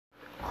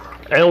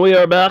And we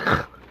are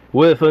back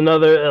with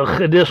another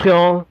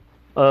edition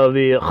of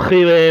the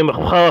Game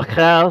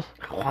Podcast.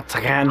 Once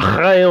again,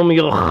 I am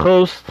your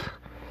host.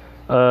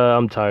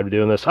 I'm tired of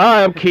doing this.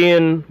 Hi, I'm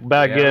Kian,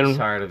 back in. I'm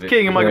tired of it.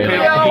 King of Mugger Pig.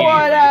 Yo,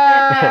 what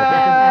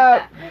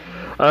up?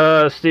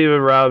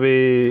 Steven,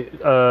 Robbie,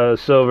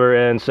 Silver,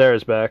 and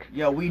Sarah's back.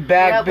 Yo, we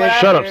back, Yeah, bitch.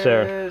 Shut up,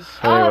 Sarah.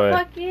 Oh, Anyway.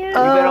 fuck you. We've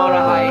been on a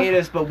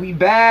hiatus, but we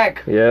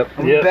back. Yep.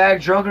 We back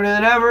drunker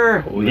than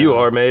ever. Well, you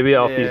are maybe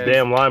off these Yes.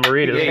 damn lime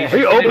margaritas. Yeah, Are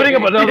you opening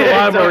up another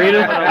lime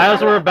margarita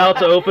as we're about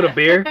to open a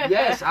beer?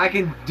 Yes, I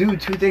can do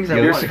two things at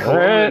There's once. a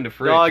Corona in the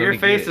fridge. Dog, Let your me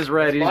face get is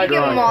red. He's Give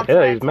him drunk.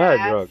 Yeah, he's mad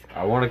drunk.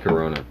 I want a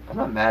Corona. I'm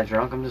not mad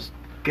drunk. I'm just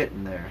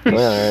getting there.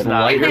 Alright.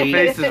 Nah, your Slightly.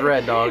 face is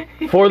red, dog.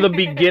 For the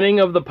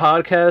beginning of the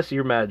podcast,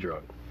 you're mad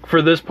drunk.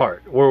 For this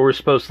part, where we're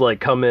supposed to like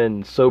come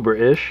in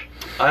sober-ish.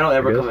 I don't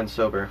ever Yes. come in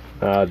sober.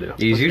 I do.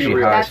 He's be usually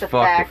real. high as That's a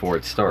fuck fact. before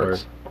it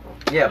starts.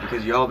 Yeah,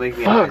 because y'all make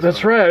me. Fuck,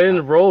 that's right. I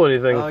didn't roll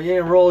anything. Oh, you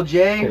didn't roll,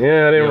 Jay?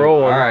 Yeah, I didn't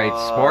roll one. Alright,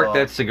 spark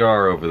that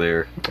cigar over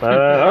there.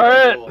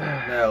 Alright.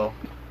 No,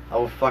 I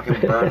will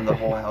fucking burn the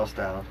whole house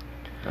down.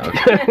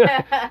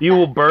 You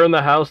will burn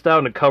the house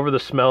down to cover the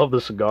smell of the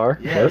cigar?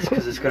 Yes,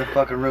 because it's gonna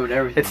fucking ruin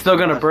everything. It's still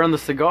gonna burn the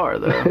cigar,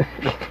 though.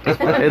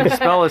 The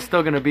smell is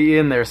still gonna be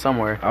in there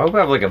somewhere. I hope I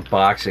have like a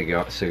box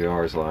of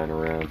cigars lying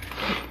around.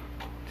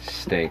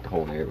 Stink the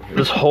whole neighborhood.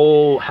 This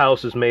whole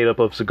house is made up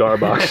of cigar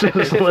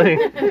boxes. Like,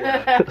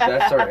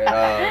 That's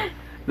our.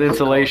 The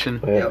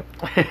insulation. yeah.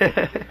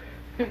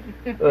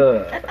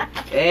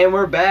 And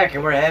we're back,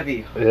 and we're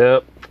heavy.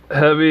 Yep.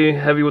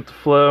 Heavy with the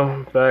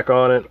flow. Back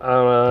on it.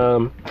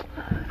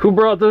 Who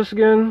brought this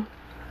again?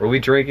 Were we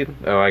drinking?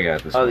 Oh, I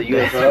got this. Oh, one. the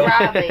UFO.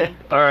 Robbie.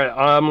 Alright,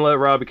 I'm gonna let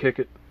Robbie kick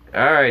it.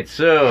 Alright,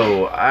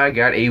 so I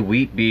got a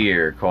wheat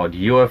beer called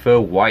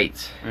UFO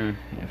White. Mm.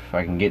 If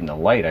I can get in the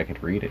light, I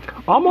could read it.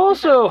 I'm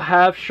also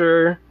half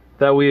sure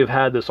that we have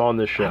had this on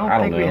this I show. don't I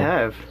don't think we know.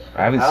 have.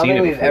 I haven't I don't seen think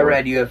it we've before. ever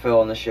had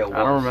UFO on the show. I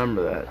don't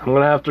remember that. I'm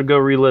gonna have to go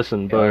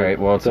re-listen, but Alright,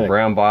 well, it's a Thanks.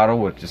 brown bottle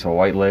with just a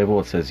white label.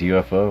 It says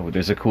UFO.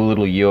 There's a cool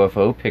little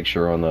UFO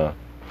picture on the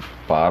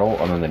bottle,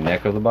 on the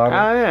neck of the bottle.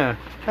 Oh, yeah.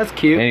 That's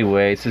cute.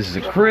 Anyways, this is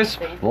a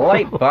crisp,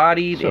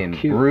 light-bodied, So and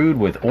cute. brewed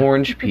with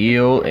orange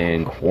peel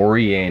and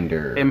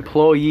coriander.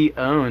 Employee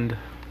owned.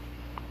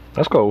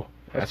 That's cool.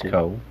 That's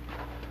cool.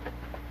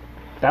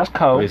 That's What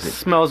cool. is it?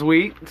 Smells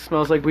wheat.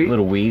 Smells like A wheat.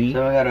 little weedy.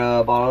 So I got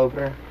a bottle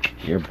opener.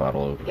 Your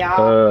bottle opener.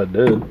 Y'all. I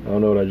did. I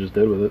don't know what I just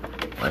did with it.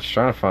 I was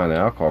trying to find the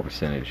alcohol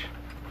percentage.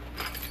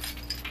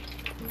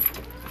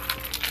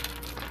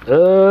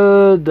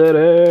 Dead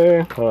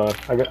air. Hold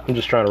on. I'm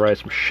just trying to write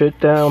some shit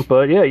down.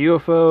 But yeah,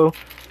 UFO.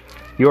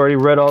 You already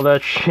read all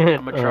that shit.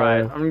 I'm gonna try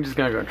it. I'm just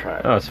gonna go try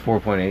it. Oh, it's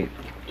 4.8.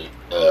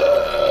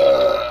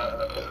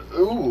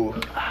 Ooh.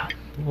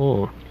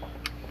 Oh.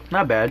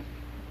 Not bad.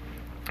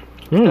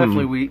 Mm.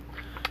 Definitely wheat.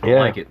 Yeah, I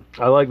like it.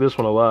 I like this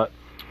one a lot.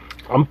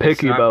 I'm picky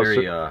It's not about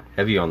very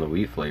heavy on the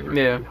wheat flavor.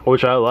 Yeah.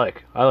 which I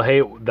like. I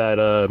hate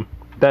that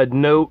that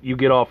note you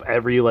get off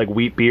every like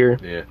wheat beer.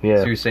 Yeah. Yeah.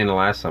 So you were saying the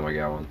last time I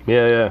got one.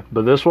 Yeah.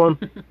 But this one,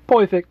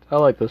 perfect. I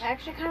like this. I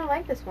actually kind of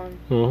like this one.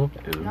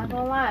 Mm-hmm. Not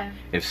gonna lie.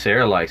 If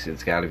Sarah likes it,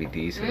 it's got to be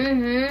decent.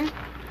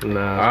 Mm-hmm.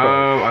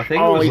 Nah. I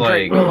think it was Only like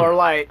drink Miller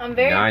Lite. I'm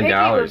very $9.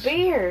 picky with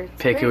beer.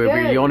 It's Picky pretty with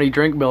beer. good. You only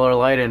drink Miller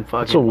Lite and fucking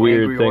That's a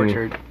weird Angry thing.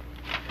 Orchard.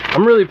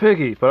 I'm really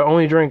picky, but I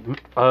only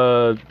drink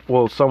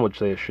well, some would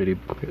say a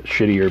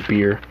shittier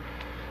beer.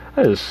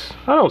 I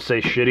don't say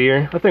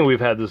shittier. I think we've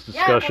had this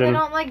Yeah, 'cause I discussion.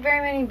 don't like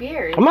very many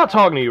beers. I'm not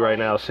talking to you right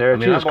now, Sarah. I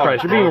mean, Jesus I bought-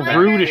 Christ, you're being I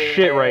don't rude like as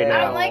shit right I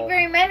now. don't like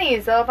very many,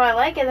 so if I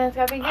like it, then it's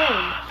gotta be good.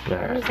 I'm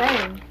Alright. just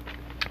saying.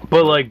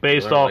 But like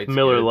based Miller off Lite's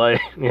Miller good. Lite,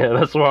 yeah,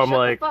 that's where I'm Shut the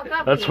like, fuck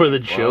up, that's Ian. where the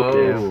joke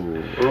is.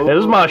 Whoa. Yeah,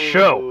 this is my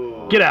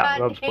show. Get out. I'm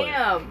God just playing.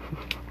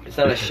 damn. It's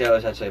not a show,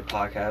 it's actually a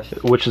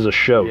podcast. Which is a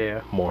show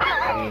Yeah. more.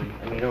 I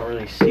mean, you don't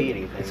really see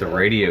anything. It's a though.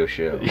 radio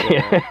show.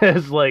 Yeah,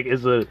 it's like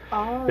is a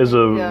Oh,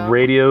 a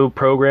radio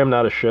program,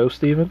 not a show,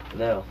 Steven?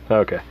 No.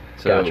 Okay.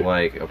 So Gotcha.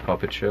 like a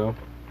puppet show.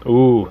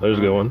 Ooh, there's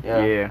a good one.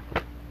 Yeah. Yeah.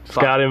 It's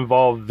got to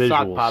involve Sock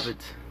visuals,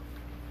 puppets.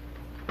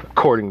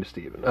 according to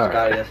Steven. All right.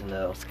 Scotty doesn't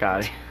know.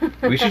 Scotty.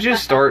 We should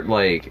just start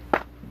like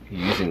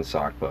using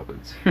sock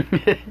puppets.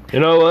 You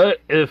know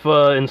what? If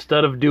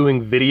instead of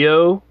doing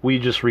video, we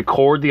just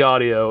record the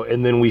audio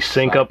and then we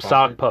sync Sock up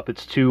sock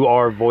puppets to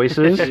our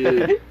voices,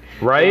 Dude,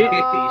 right? it'd be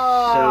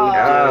so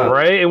Yeah. dope.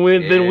 Right, and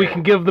then we Yeah.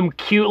 can give them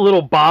cute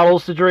little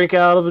bottles to drink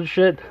out of and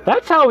shit.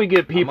 That's how we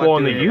get I'm people not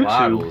on the doing YouTube.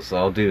 bottles,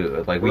 I'll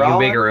do like we Ron, can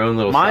make our own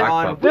little mine-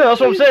 sock puppets. Yeah, that's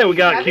what I'm saying. We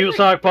got That'd be cute pretty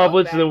sock dope,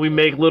 puppets, and then we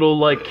make little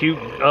like cute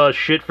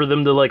shit for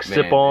them to like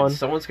sip Man, on.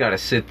 Someone's got to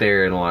sit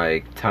there and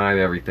like time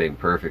everything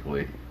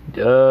perfectly.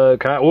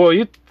 Well,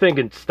 you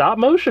thinking stop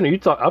motion? Or you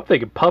talk? I'm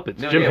thinking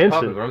puppets. No, Jim yeah, Henson.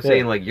 puppet, but I'm Yeah.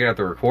 saying like you have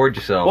to record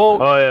yourself. Well,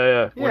 Oh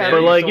yeah. Yeah,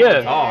 But like, someone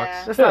yeah,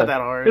 talks. That's Yeah. not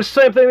that hard. it's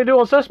the same thing they do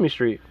on Sesame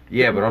Street.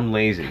 Yeah, but I'm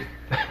lazy.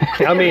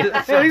 I mean,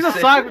 Yeah, these are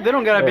sock. They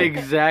don't gotta be Yeah.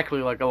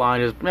 exactly like a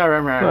line. Just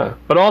yeah.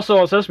 But also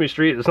on Sesame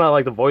Street, it's not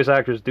like the voice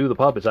actors do the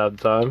puppets half the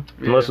time,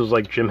 unless it was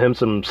like Jim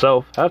Henson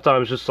himself. Half the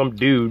time it's just some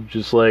dude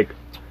just like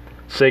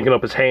syncing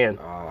up his hand.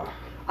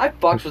 I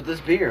fucks with this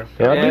beer.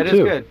 Yeah, I Yeah, do it is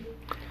too. good.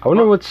 I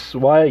wonder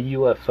why a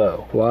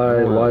UFO?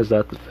 Why is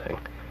that the thing?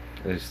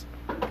 There's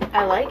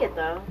I like it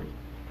though.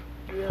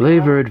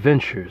 Flavor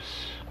Adventures.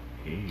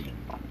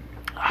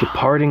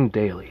 Departing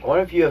daily. I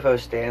wonder if UFO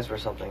stands for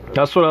something.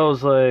 That's what I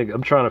was like.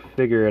 I'm trying to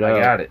figure it out. I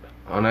got it.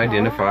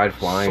 Unidentified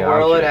flying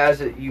Swirl it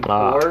object. as you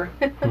pour.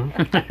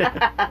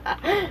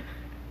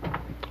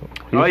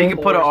 Oh, you can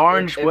put an It-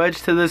 orange it-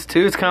 wedge to this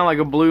too. It's kind of like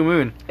a blue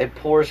moon. It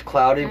pours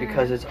cloudy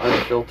because it's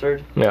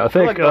unfiltered. Yeah, I I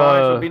feel think. like the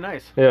orange would be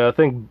nice. Yeah, I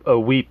think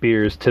wheat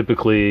beers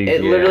typically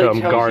It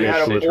literally come tells you how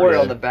garnished to with pour it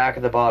on red. the back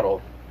of the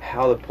bottle.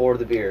 How to pour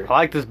the beer. I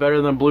like this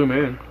better than blue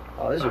moon.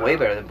 Oh, this is way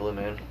better than Blue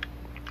Moon.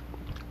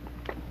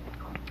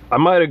 I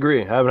might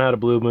agree. I haven't had a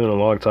blue moon in a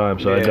long time,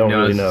 so I Yeah, don't no,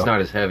 really it's know. not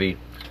as heavy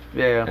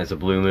Yeah. as a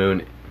Blue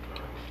Moon.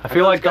 I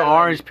feel like the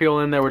orange peel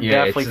in there would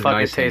Yeah, definitely it's a fucking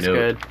nice taste note.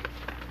 good.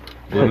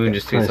 Blue Moon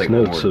just tastes Nice like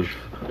notes orange.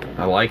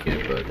 I like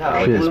it, but No, I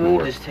like Cheers. this Blue Moon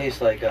more. just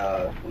tastes like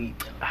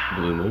wheat.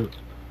 Blue Moon.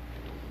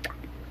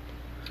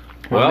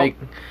 I'll Well, make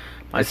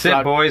my that's it,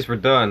 sock- boys. We're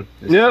done.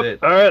 This is Yep. it.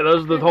 All right.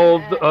 That's the whole.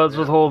 That's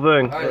the whole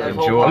thing. All right, that's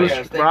Enjoy. whole podcast.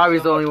 Thank you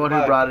Robbie's so the only much. one who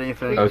Bye. brought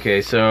anything.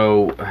 Okay,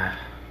 so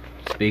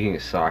speaking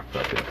of sock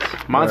puppets,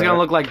 Mine's gonna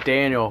Alright. look like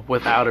Daniel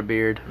without a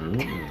beard.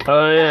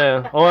 Oh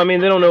yeah. Well, I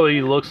mean, they don't know what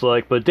he looks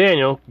like, but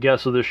Daniel,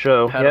 guest of the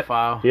show.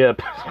 Pedophile.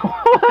 Yep.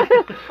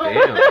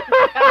 damn.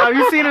 Have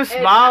you seen him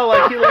smile?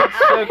 Like he looks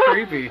so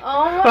creepy.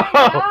 Oh my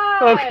god.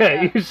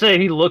 Okay, you say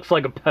he looks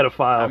like a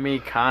pedophile. I mean,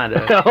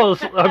 kinda.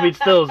 I mean,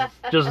 still it's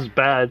just as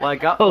bad.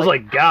 Like I was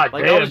like, God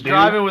Like damn, I was dude.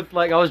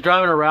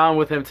 driving around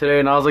with him today,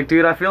 and I was like,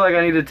 dude, I feel like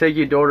I need to take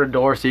you door to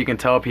door so you can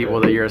tell people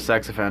that you're a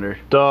sex offender.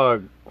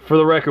 Dog. For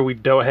the record, we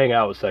don't hang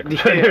out with sex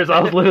offenders. I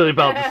was literally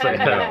about to say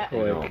that.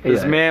 No. Like,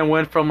 This yeah. man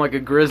went from like a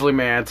grizzly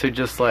man to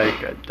just like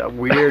a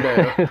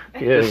weirdo.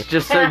 Yeah.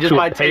 just To a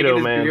by taking pedo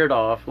his man. beard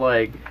off,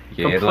 like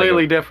Yeah, he had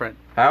completely like different.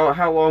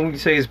 how long would you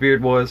say his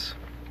beard was?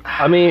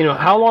 I mean,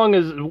 how long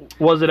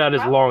was it at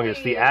his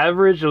longest? The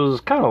average, it was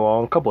kind of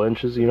long, a couple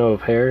inches,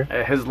 of hair.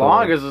 His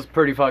longest is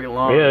pretty fucking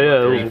long. Yeah,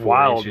 yeah, it 3, was 4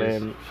 wild,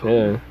 inches. man.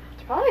 Yeah,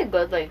 It's probably a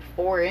good like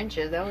 4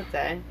 inches, I would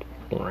say.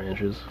 4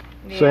 inches.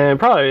 Yeah. Same,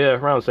 probably, yeah,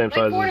 around the same Like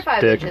size 4 to as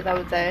 5 dick. inches, I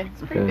would say.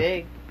 It's pretty Yeah.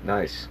 big.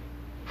 Nice.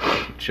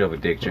 Shove a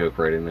dick joke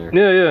right in there.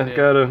 Yeah, Yeah.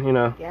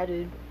 gotta, Yeah,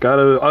 dude.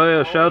 oh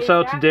yeah, shouts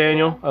out to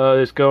Daniel.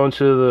 He's going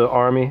to the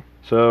army,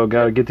 so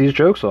gotta get these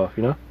jokes off,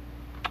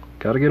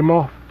 Gotta get them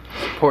off.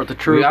 Support the I, mean,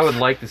 troops. I would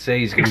like to say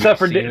he's gonna Except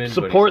be for seaman, but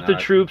support he's the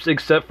not. troops,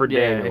 except for yeah,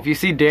 Daniel. if you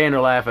see Dan,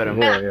 laugh at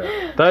him.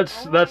 Yeah.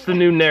 That's the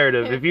new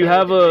narrative. If you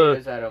have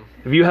Potatoes at 'em.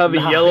 a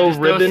yellow just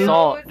Throw ribbon,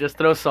 salt. Just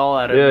throw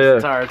salt at him Yeah, this yeah.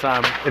 entire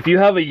time. if you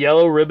have a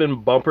yellow ribbon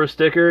bumper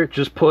sticker,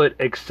 just put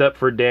 "except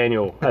for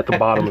Daniel" at the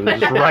bottom of it.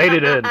 Just write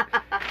it in. I'm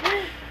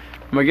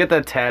gonna get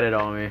that tatted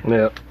on me.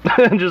 Yeah,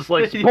 just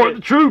like support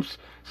the troops,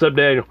 except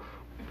Daniel.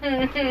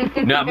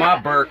 Not my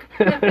Burke.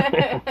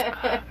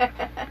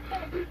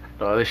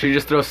 They should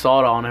just throw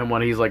salt on him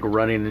when he's like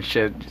running and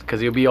shit, because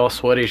he'll be all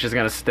sweaty. It's just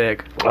gonna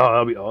stick. Oh,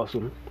 that'd be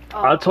awesome.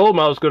 I told him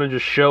I was gonna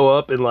just show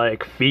up and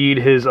like feed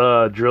his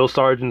drill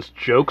sergeants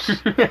jokes,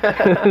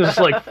 just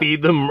like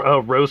feed them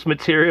roast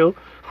material.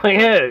 Like,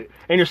 hey,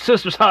 and your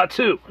sister's hot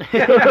too.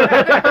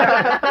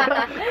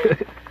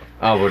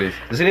 Oh, what is?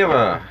 Doesn't he have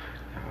a?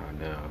 Oh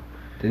no.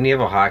 Didn't he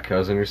have a hot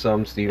cousin or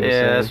something? Steven Yeah,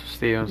 said. that's what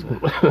Steven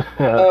said.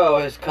 Oh,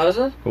 his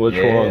cousin? Which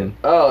Yeah. one?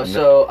 Oh,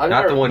 so I've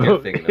Not never, the one you're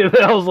thinking of.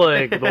 That was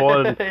like the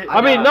one.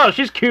 I mean, no,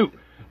 she's cute,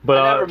 but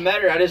I never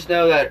met her. I just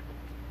know that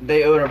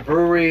they own a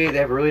brewery. They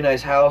have a really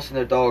nice house, and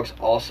their dog's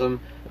awesome.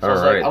 So I was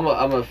Alright. like,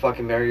 I'm gonna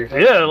fucking marry your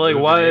cousin. yeah, like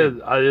Moving why?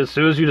 in. As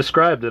soon as you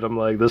described it, I'm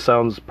like, this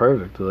sounds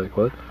perfect. Like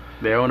what?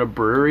 They own a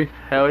brewery.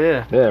 Hell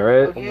yeah. Yeah,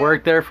 right. Yeah.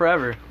 Worked there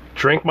forever.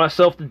 Drink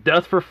myself to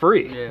death for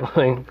free. Yeah.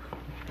 Like,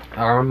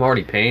 I'm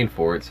already paying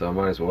for it, so I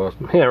might as well.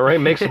 yeah, right.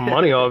 Make some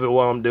money off it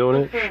while I'm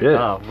doing it. Shit.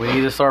 Oh, we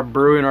need to start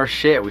brewing our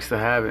shit. We still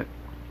haven't.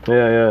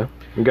 Yeah, yeah.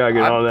 We gotta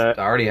get on I that.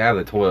 already have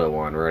the toilet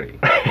wine ready.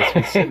 It's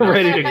been sitting,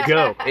 Ready to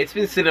go. it's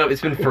been sitting up.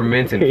 It's been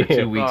fermenting for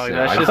Yeah. 2 weeks Oh, now.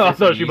 that's I just- just I put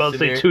some thought you were about to yeast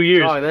say in there. 2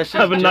 years. Oh, that's just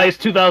Have a nice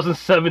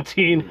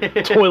 2017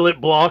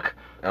 toilet block.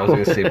 I was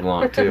gonna say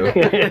Blanc too.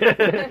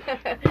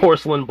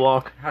 Porcelain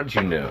block. How did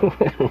you know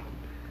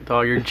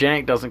Dog, your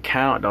jank doesn't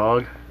count,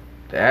 dog.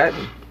 that?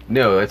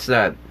 No, it's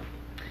not.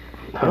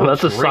 Oh,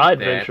 that's a Drink side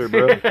that, venture,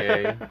 bro.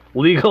 Okay.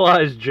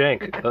 Legalized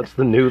jank. That's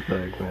the new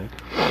thing, man.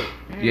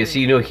 Yeah,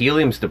 see,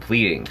 helium's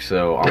depleting,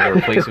 so I'm gonna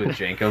replace it with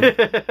jankum.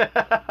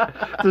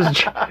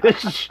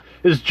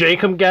 Is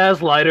jankum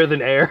gas lighter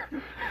than air?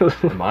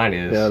 Mine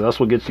is. Yeah, that's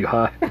what gets you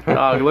high.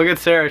 Dog, look at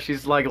Sarah.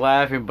 She's like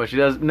laughing, but she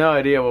has no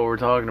idea what we're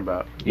talking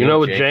about. You know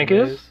what jank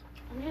is?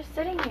 I'm just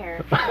sitting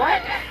here.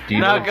 What? Do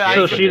you No, know what guys.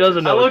 So jankum she is?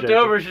 doesn't know. I what looked jank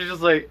over. is. She's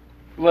just like,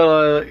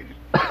 well,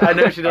 I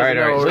know she doesn't All right,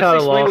 know. all right. what So we're- kinda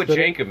let's explain lost what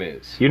in it. jankum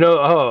is. You know?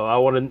 Oh, I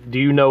want to. Do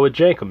you know what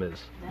jankum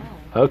is?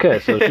 No. Okay,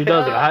 so she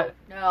doesn't.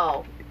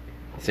 No.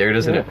 Sarah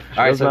doesn't Yeah, know. she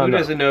All right, does so not who know.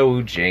 doesn't know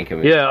who jankum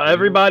is? Yeah,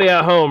 everybody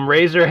at home,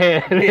 raise your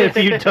hand if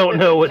you don't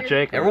know what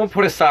jankum is. Everyone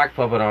put a sock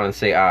puppet on and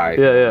say "I."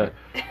 Yeah,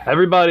 yeah.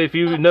 Everybody, if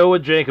you know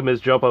what jankum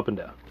is, jump up and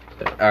down.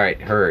 All right,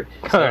 heard.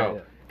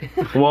 So,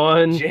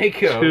 One,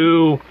 Jacob.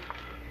 2,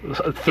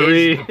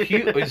 3.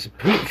 It's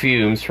poop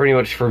fumes pretty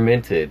much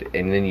fermented,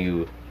 and then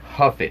you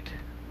huff it,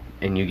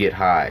 and you get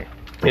high.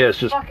 Yeah, it's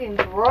just Fucking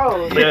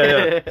gross.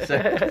 yeah.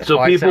 So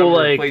Why people someone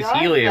like replace Does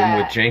helium that?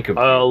 with Jenkem.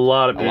 a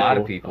lot of A people. lot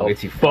of people. A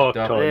Gets you fuck fucked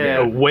up. ton.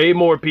 Yeah. Way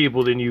more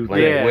people than you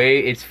Like think. Yeah.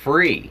 it's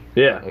free.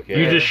 Yeah, Okay.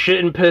 you just shit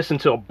and piss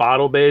into a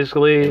bottle,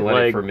 basically. And let it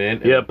like,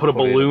 ferment yeah, and put a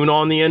put it in. balloon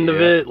on the end of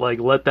Yeah. it. Like,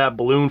 let that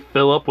balloon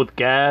fill up with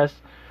gas.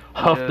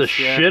 Huff the Yes,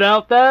 yeah. shit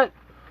out that.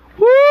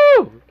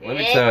 Woo! Let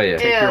me tell you. Ew,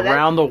 Take you that's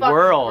around the fucking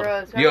world.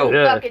 gross. Yo,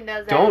 Whoever yeah. fucking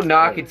does that Don't is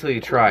knock fucking it till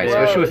you try, gross.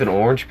 especially with an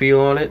orange peel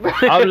on it.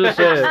 I'm just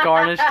saying. Just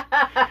garnished.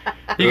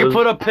 You can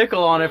put a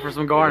pickle on it for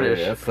some garnish.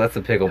 Yeah, that's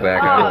a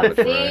pickleback. I Oh, love it,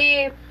 right?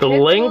 see, The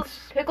pickles,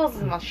 length- Pickles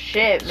is my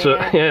shit, man. So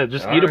yeah,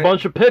 just eat a Alright.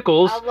 bunch of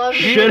pickles, I love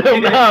shit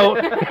you. them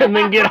out, and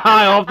then get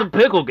high off the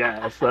pickle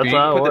gas. That's You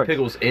how can it put the works.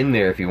 pickles in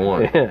there if you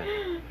want. Yeah,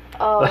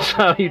 Oh, that's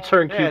how you man.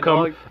 turn Yeah,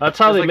 cucumber. dog. That's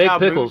how Just they like make how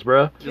pickles,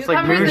 bro. Just like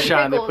Cucumbers and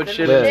moonshine, they pickles put and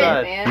shit Yeah.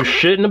 inside. man. You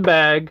shit in a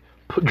bag,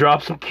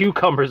 drop some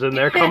cucumbers in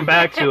there, come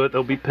back to it,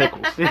 there'll be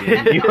pickles.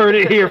 You heard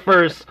it here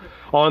first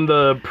on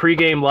the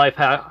pregame life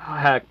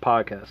hack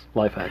podcast.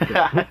 Life hack.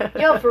 Yeah.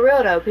 Yo, for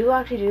real though, people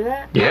actually do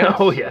that? Yes.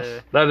 Oh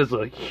yes, that is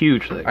a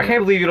huge thing. I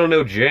can't believe you don't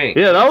know Jank.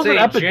 Yeah, that was an Say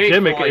Jank for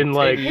epidemic in, 10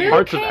 like, Who years.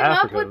 parts of came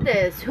Africa. up with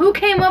this? Who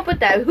came up with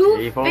that? Who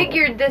People.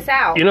 figured this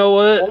out? You know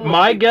what? Almost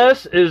My people.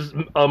 guess is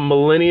a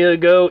millennia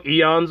ago,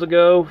 eons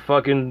ago,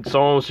 fucking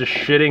someone was just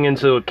shitting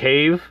into a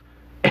cave,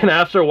 and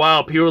after a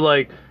while, people were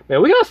like,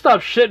 "Man, we gotta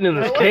stop shitting in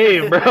this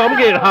cave, bro. I'm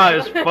getting high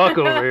as fuck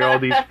over here. All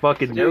these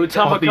fucking Every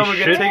time all I these come and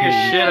get take a things."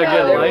 shit, I They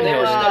get were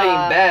lightheaded. studying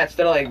bats.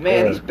 They're like,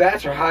 man, Yeah. these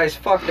bats are high as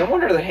fuck. No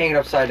wonder they're hanging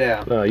upside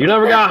down. You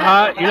never got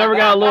high. You never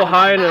got a little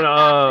high in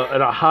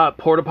a hot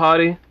porta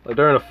potty, like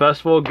during a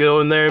festival. Go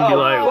in there and be Oh,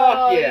 like,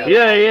 fuck yeah.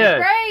 yeah, yeah,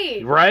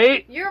 Right.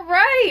 right, You're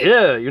right.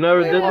 yeah. You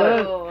never did that.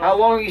 Ew. How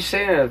long are you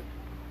staying at a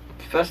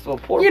festival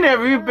porta?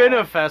 You've been to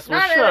a festival.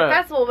 Not Shut at a up.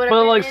 festival, but, But,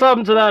 I've been like, in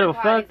something to that porta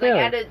effect, potties, like,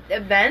 yeah. at an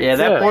event. Yeah,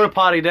 that Yeah. porta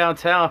potty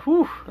downtown,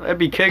 whew, that'd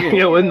be kicking. You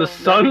know, in the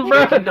sun,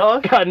 bro.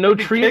 Dog. Got no It'd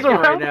be trees kicking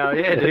around right now.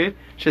 Yeah, dude.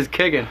 Just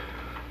kicking.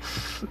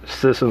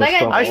 Sis in the Like a-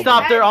 sun. I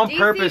stopped there on DC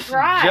purpose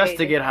Pride. just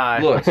to get high.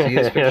 Look, see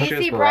this Yeah. picture?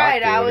 DC It's Barack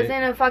Pride, I doing was it.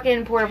 in a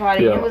fucking porta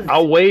potty. Yeah. It was,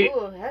 I'll wait.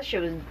 Ooh, that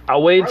shit was. I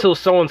wait until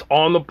someone's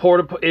on the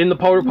porta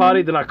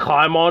potty, then I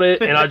climb on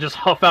it and I just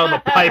huff out the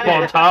pipe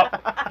on top.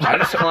 I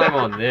just climb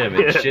on them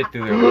and Yeah. shit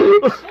through their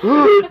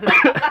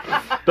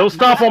legs. Don't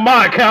stop on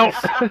my account.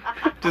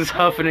 Just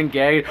huffing and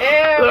gagging.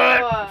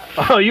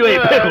 Ew. Oh, you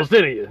ate pickles,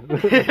 didn't you?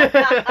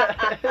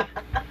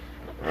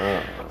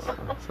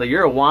 So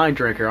you're a wine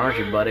drinker, aren't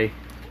you, buddy?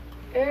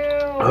 Ew.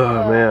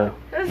 Oh man,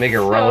 This Make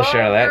is a relish so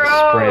out of that and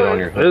spread it on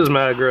your this hood. is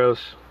mad gross.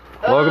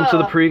 Welcome to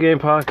the pregame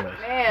podcast.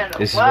 Man,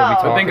 This is what we well,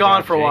 talk We've been about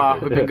gone for a while.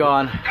 Jacob. We've been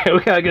gone. We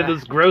gotta get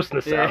this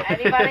grossness Yeah. out.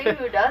 Anybody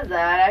who does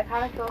that, I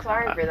kind of feel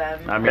sorry for them.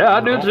 I mean, Yeah, I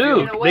do don't too.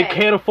 In a They way.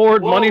 can't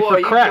afford Whoa, money whoa, for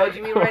you crack.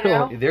 judging me right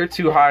now? They're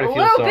too high A to feel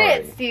little sorry.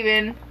 bit,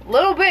 Steven.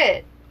 Little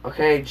bit.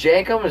 Okay,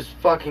 Jankum is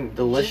fucking Just,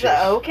 delicious.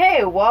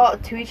 okay, well,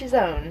 to each his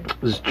own.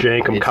 This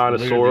jank, I'm It's kind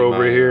of literally sore over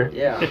mine. here.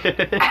 Yeah.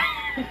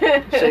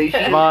 So if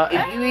you, But-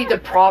 if you eat the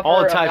proper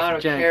All types amount of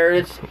of jank.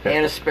 carrots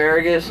and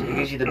asparagus, it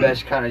gives you the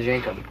best kind of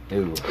Jankum.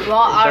 Ooh. Well,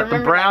 I You got the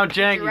remember brown that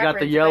jank, you got the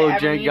reference, yellow if I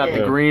ever jank, you got need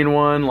the it. green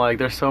one. Like,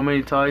 there's so many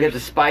You types. get the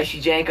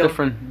spicy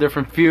Jankum.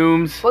 Different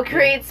fumes. What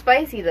creates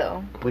spicy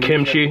though? When you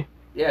Kimchi. get-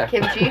 Yeah.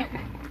 Kimchi.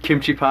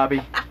 Kimchi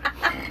poppy.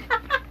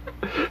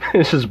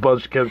 It's just a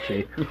bunch of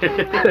kimchi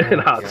and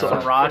hot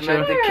sauce. Sriracha.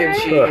 Fermented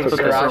kimchi Alright. and Put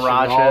the sriracha,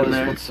 sriracha and all in this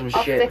there. with some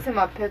I'll shit. stick to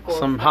my pickles.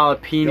 Some Yo,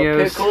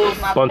 jalapenos.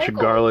 pickles. My Bunch of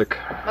pickles. garlic,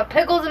 My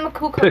pickles and my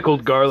cucumbers.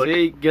 pickled garlic.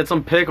 See, get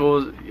some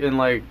pickles and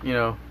like,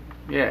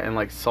 and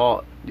like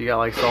salt. You got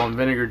like salt and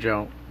vinegar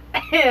junk.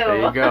 Ew.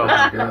 There you go.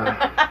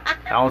 That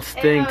one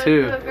sting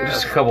too.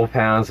 Just a couple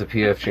pounds of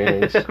PF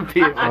Chang's.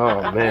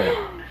 Oh man.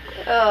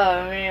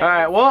 Oh man. All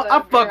right, well, So I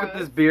fuck gross.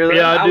 with this beer.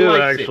 Yeah, I I do like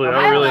it. actually. I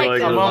I really like like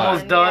this I'm it. one.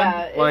 almost done.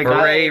 Yeah, it's Like, good.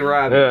 Hooray,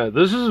 Robbie. Yeah,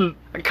 this is.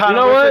 I kind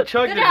You of know what?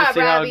 chugged Good it to job, see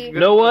how Robbie. good. You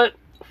know what?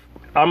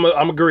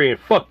 I'm agreeing.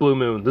 Fuck Blue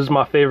Moon. This is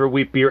my favorite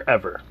wheat beer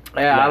ever.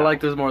 Yeah, I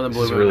like this more than This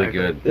Blue is Moon, really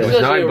actually. good. It This was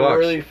is $9.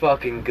 really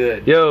fucking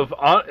good. Yo,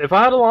 if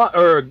I had a lot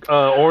or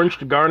orange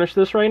to garnish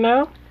this right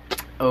now,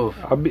 Oh,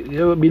 it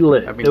would be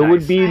lit. That'd be It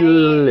would nice. be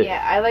lit.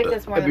 Yeah, I like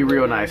this more. that'd be than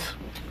real Blue Moon. nice.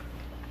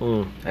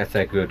 Mm. That's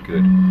that good.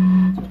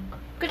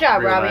 Good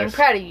job, Real Robbie. I'm nice.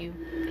 proud of you.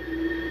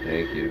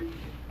 Thank you.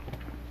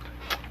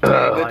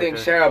 Good like thing it.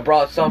 Sarah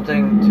brought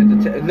something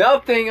to the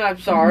Nothing, I'm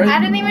sorry. I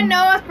didn't even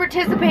know I was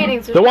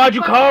participating. So Then why'd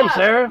you shut the fuck come, up.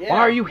 Sarah? Yeah. Why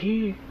are you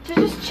here? To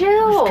just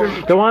chill.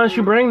 Then why didn't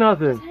you bring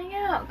nothing? Just hang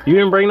out. You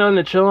didn't bring nothing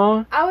to chill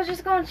on? I was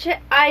just going to chill.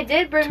 I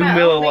did bring 2 my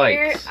Miller own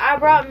beer. Lights. I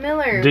brought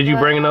Miller. Did you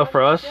but bring I enough was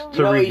for us chilling.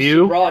 to No,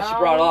 review? She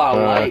brought a lot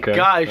of light. Okay.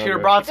 Guys, you should have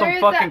Okay. brought some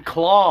There's fucking that-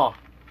 claw.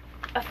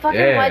 A fucking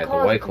Yeah, White the Claw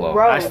is White Claw.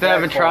 gross. I still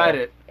haven't tried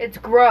it. It's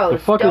gross. The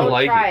fuck is Don't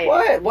like try it.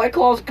 What? White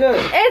Claw's good.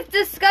 It's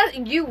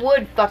disgusting. You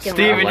would fucking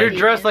Steven, love you're it.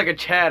 dressed like a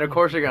Chad. Of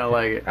course you're gonna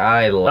like it.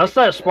 I like. That's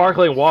that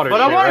sparkling water.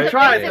 But I shit, wanna right?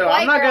 try it, It's a though.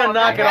 white I'm not gonna girl.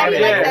 knock it Why off do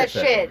you yet. like that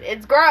shit?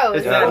 It's gross.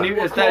 It's that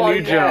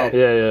new Joe. Yeah,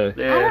 yeah.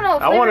 Yeah. I don't know.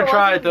 I want to flavor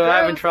try was it though. I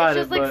haven't gross. tried It's it,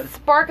 just like but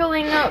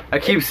sparkling up. I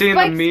keep It's seeing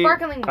like the meat.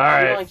 sparkling. All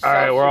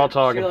right, we're all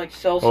talking.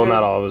 Well,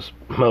 not all of us,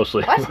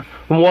 mostly. What?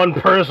 One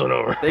person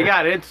over. They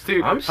got it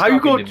too. I'm How you stuck in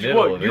go? the middle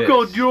What? of You this.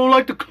 go? You don't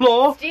like the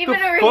claw? Steven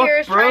The over fuck, here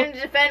is bro? trying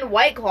to defend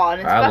White Claw,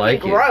 and it's I fucking like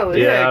it. gross.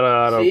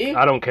 Yeah, See?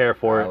 I don't care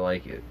for I it.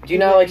 like it. Do you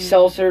not like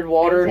seltzered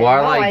water? Well, I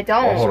No, like. I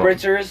don't. hold on.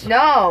 Spritzers? No.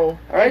 All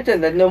right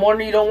then no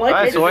wonder you don't like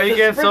Alright, it. so why you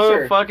get It's a so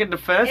spritzer. fucking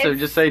defensive? It's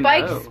Just say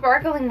spiked no.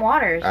 sparkling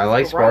water. It's I just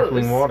like gross.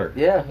 sparkling water.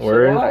 Yeah, so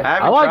Word. do I I.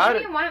 haven't I like- tried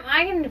it. Why am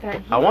I gonna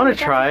defend? I wanna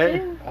try it,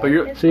 too. but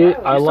you're- It's See, gross.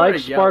 I like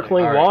started yelling.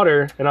 sparkling All right.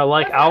 water, and I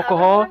like What's the other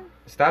alcohol. one?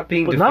 Stop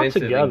being But not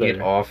defensive and together.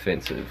 get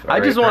offensive. I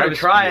just Alright, want grab to a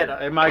try it. spear.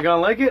 Am I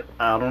gonna like it?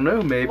 I don't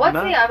know. Maybe What's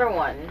not. the other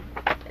one?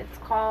 It's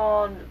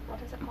called. What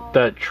is it called?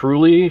 That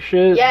Truly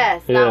shit.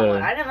 Yes, that Yeah.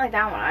 one. I didn't like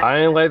that one. I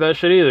didn't like that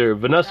shit either.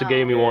 Vanessa No.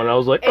 gave me one. I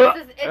was like, It's, "Ugh."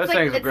 it's, That like,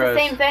 thing's it's gross. the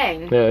same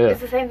thing. Yeah, yeah.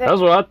 It's the same thing.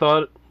 That's what I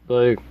thought.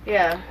 Like,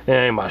 Yeah. it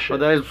ain't my But shit.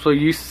 that's what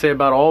you used to say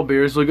about all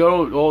beers. Like,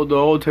 oh, the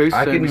whole taste.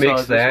 I the can same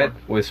mix besides this that one.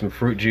 with some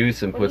fruit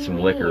juice and What put do some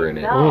you liquor mean? in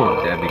it. No,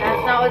 That'd be that's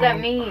good. not what that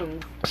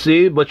means.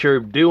 See, but you're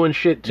doing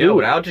shit No, too.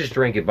 but I'll just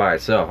drink it by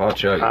itself. I'll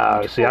chug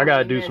it. See, I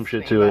gotta do some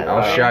shit to it.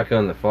 I'll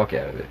shotgun the fuck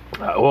out of it.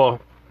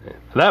 Well, at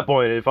that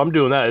point, if I'm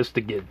doing that, it's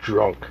to get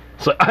drunk.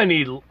 So I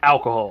need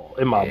alcohol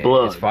in my Yeah,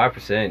 blood. It's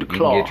 5%. You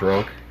claw. can get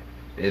drunk.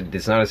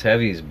 It's not as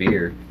heavy as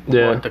beer.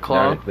 Yeah. What, the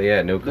claw? But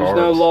yeah, no There's carbs.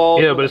 no law.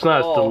 Yeah, but it's not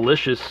as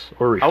delicious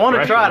or I refreshing. want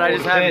to try it. I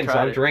just haven't Depends.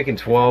 tried I'm it. drinking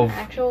 12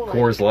 Actual, like,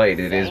 Coors Light.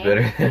 It is same.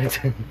 better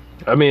than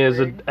I mean, is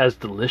it as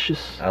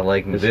delicious, I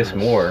like This this is-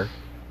 more.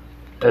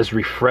 as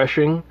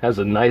refreshing as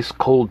a nice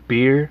cold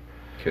beer?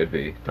 Could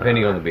be.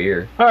 Depending on the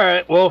beer. All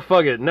right, well,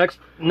 fuck it.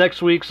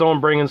 Next week, someone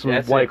bring in some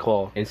That's White it.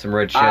 Claw. And some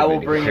red chip. I will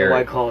and bring you carrot.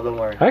 White Claw, don't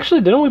worry. Actually,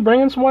 didn't we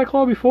bring in some White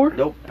Claw before?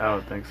 Nope. I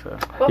don't think so.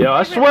 Well, Yeah,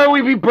 I swear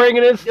we be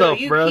bringing in stuff,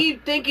 you bro.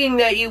 keep thinking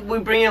that we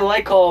bring in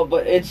White Claw,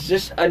 but it's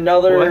just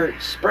another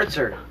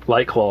spritzer.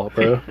 Light Claw,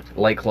 bro.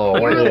 Light Claw,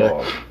 White Yeah.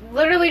 Claw.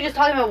 Literally just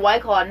talking about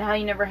White Claw and how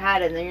you never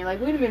had it, and then you're like,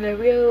 wait a minute,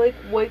 we had like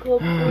White Claw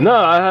before?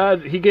 No,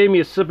 he gave me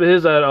a sip of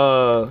his at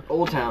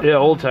Old Town.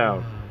 Old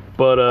Town.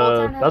 But Old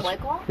Town has that's White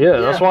Claw?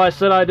 that's why I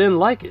said I didn't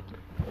like it.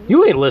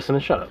 You ain't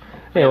listening. Shut up.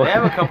 Yeah, Anyway. they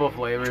have a couple of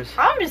flavors.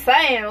 I'm just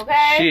saying,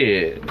 okay?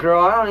 Shit.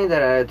 Girl, I don't need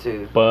that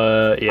attitude.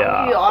 But You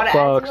yeah, ought to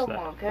fuck add to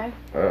that.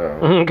 them,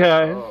 okay?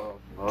 Okay, Oh,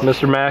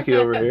 Mr. Mackey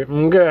over here.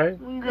 Okay.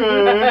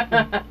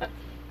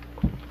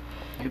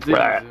 It's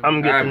Right, easy. I'm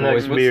Alright, getting the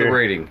boys, next what's the beer.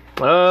 rating?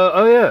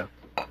 Oh yeah.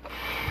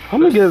 I'm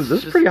gonna give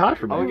this is pretty high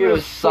for I'm gonna me. give it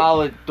a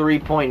solid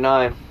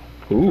 3.9.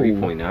 Ooh.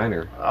 3.9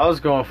 or I was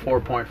going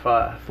 4.5.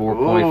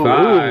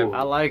 4.5.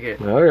 I like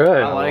it. All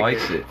right. I like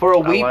likes it. For a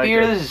I wheat like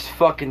beer, it. this is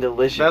fucking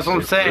delicious. That's what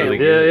I'm It's saying. really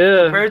Yeah, good.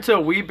 yeah. Compared to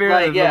a wheat beer,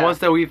 Like, yeah. the ones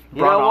that we've You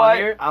brought know on what?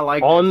 here, I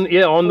like On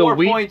the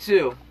wheat,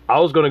 4.2. I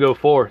was gonna go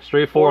 4,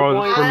 straight 4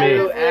 on for I me.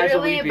 was literally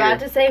As a about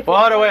beer. to say Well,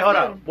 hold on, wait, 4.2. hold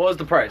on. What was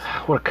the price?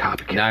 What a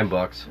copycat.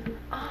 $9.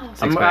 Oh,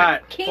 Six I'm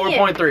pack. at King.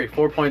 4.3.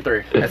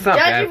 4.3. That's not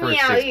bad Judging for a me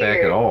out 6-pack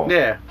here. at all.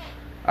 Yeah,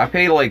 I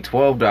paid like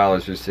 $12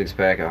 for a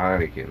 6-pack of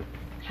Heineken.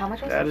 how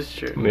much was that it? is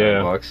true.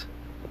 Yeah. $9.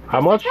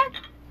 How much?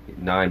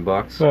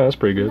 $9. Yeah, that's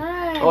pretty good.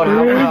 Nice.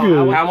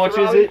 Oh, How much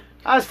is it?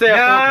 I stay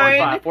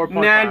at 4.5.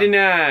 4.5.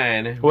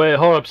 $9.99. Wait,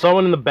 hold up.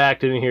 Someone in the back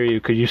didn't hear you.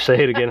 Could you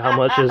say it again? How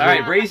much is All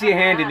right, it? raise your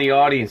hand in the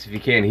audience if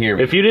you can't hear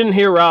me. If you didn't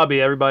hear Robbie,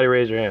 everybody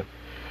raise your hand.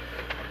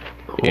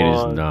 It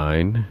is One.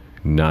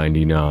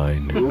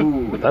 $9.99.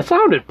 Ooh, That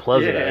sounded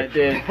pleasant. Yeah, it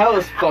actually. did. that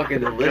was fucking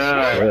delicious.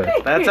 God. Yeah.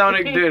 That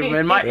sounded good,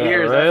 man. My Yeah,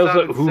 ears, right? It that was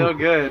like, sounded so ooh.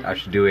 good. I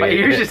should do My it.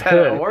 ears just had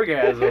an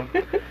orgasm.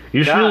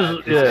 You should God.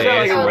 just, yeah. Sound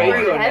like a ASMR.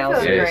 radio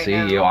announcer. Yeah, right see,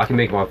 now. yo, I can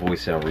make my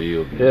voice sound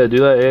real good. Yeah, do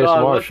that ASMR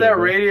God, what's shit, that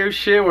bro. radio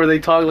shit where they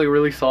talk like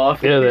really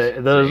soft? Yeah,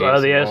 those are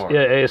the ASMR.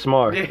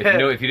 ASMR. Yeah. If you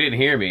know, if you didn't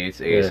hear me,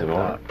 it's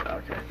ASMR.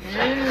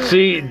 Okay.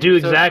 See, do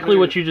So exactly smooth.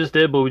 what you just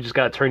did, but we just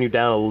gotta turn you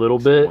down a little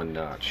bit. One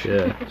notch.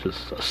 Yeah,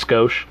 just a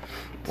skosh.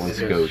 One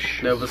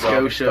skosh. Nova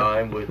Scotia.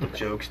 Time with the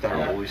jokes that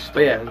are always But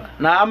yeah,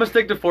 nah, I'm gonna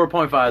stick to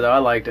 4.5 though. I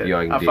liked it. Yeah,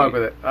 I can I dig fuck it.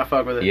 with it. I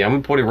fuck with it. Yeah, I'm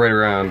gonna put it right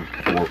around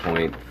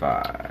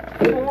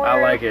 4.5.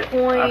 I like it.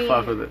 I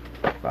fuck with it.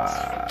 That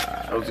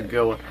Five. was a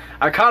good one.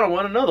 I kind of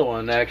want another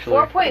one actually.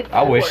 4.4.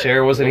 I wish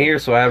Sarah wasn't here,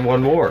 so I had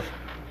one more.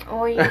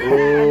 Oh, yeah.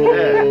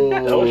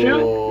 Don't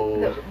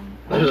you?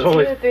 There's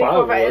only 2, 3, 5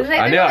 4, of 5. us. It's like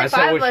I know. there's I only so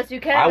 5 of wish us.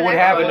 You can't I have would an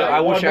have. extra I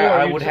one. wish One more,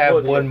 I you would just have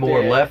would. one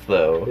more Yeah. left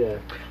though. Yeah.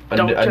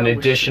 Don't An tell me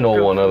additional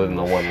she- one other than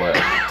the one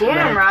left.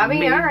 Damn,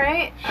 Robbie. All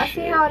right. I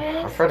see how it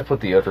I is. tried to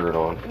put the other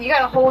on. You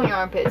got a hole in your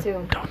armpit,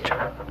 too.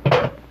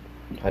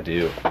 I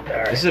do.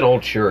 This is an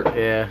old shirt.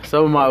 Yeah,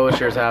 some of my old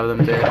shirts have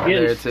them there, Getting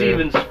there too.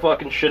 Steven's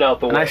fucking shit out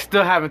the And I way.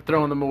 still haven't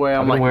thrown them away. I've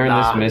I'm been like, wearing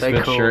nah, this they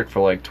Misfits cool. shirt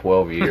for like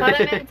 12 years. Cut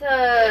him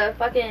into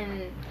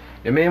fucking.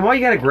 Yeah, man, why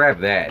you gotta grab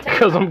that?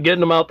 Because I'm getting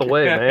them out the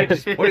way, man.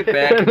 Just put it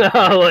back.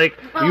 No, like,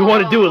 you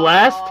want to do it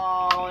last?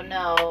 Oh,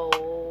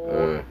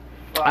 no.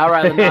 I'd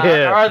rather not.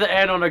 Yeah. I'd rather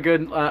end on a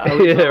good.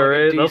 Yeah,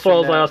 right. That's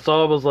why I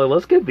saw. I was like,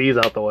 let's get these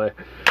out the way.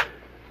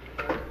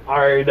 I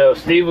already know.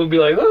 Steve would be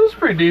like, "Oh, that's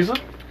pretty decent."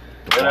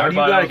 And Why do you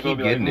everybody gotta else would keep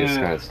be getting like, this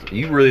 "Mm." kind of stuff?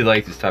 You really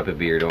like this type of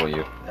beer, don't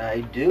you?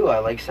 I do. I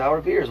like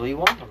sour beers. What do you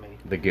want from me?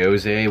 The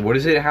Gose. What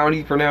is it? How do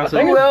you pronounce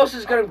Who it? else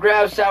is gonna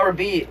grab sour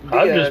beer?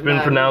 I've just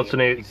been pronouncing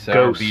it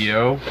Sour ghost.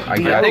 Bio. I I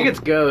got think it's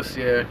Ghost.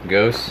 Yeah.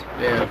 Ghost.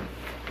 Yeah.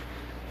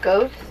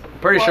 Ghost.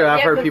 Pretty sure I've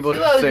heard 'cause people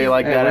Suo's say is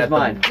like Hey, that where's at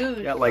mine?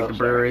 the, at like the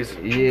breweries.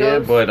 Yeah,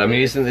 Ghost. but I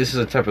mean, isn't this is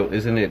a type of?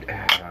 Isn't it?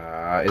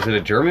 Is it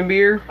a German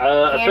beer?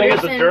 I think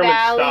it's a Anderson German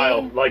Valley.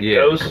 style, like Yeah,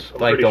 ghost.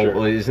 I'm like pretty the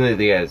sure. isn't it?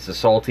 Yeah, it's a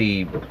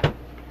salty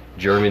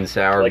German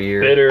sour like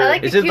beer. bitter. I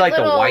like Is the it cute like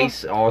little- the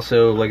Weiss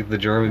also like the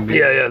German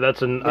beer? Yeah,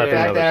 that's an. I The think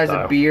fact another that has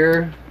style. a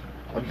beer,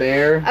 a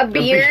bear. A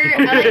beer.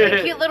 I like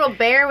the cute little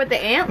bear with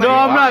the antlers. No,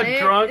 I'm on not it.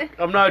 drunk.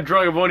 I'm not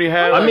drunk. I've only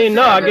had. I mean,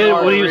 no, I get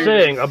what you're margaritas.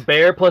 saying. A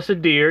bear plus a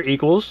deer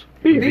equals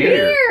beer.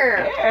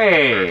 Beer.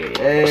 Hey.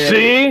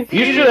 Hey. See,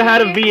 you should have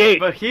had a V8.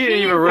 But he didn't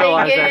even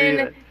realize that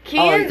either.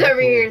 Kean's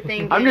over here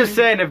thinking. I'm just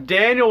saying, if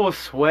Daniel was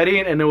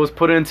sweating and it was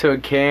put into a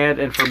can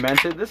and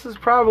fermented, this is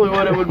probably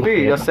what it would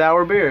be, a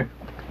sour beer.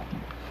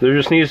 There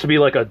just needs to be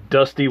like a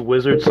dusty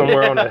wizard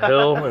somewhere on a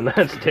hill, and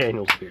that's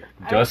Daniel's beer.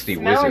 Dusty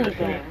smell Wizard.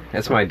 anything.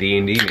 That's my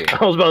D&D name.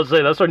 I was about to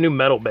say that's our new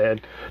metal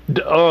band.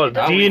 doesn't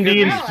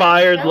D&D smell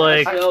inspired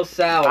like- like. It smells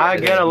sour. I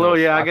get a little,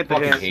 yeah, I get the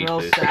fucking hint. hate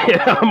Smells this. sour.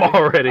 Yeah, I'm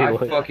already I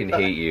like. fucking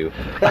hate you.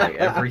 Like,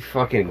 every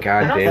fucking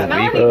goddamn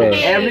smell week.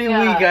 anything. Every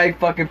week I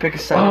fucking pick a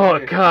sour Oh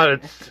beer. god,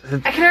 it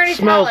I can already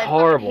smells tell.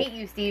 horrible. I hate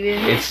you,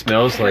 Steven. It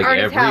smells like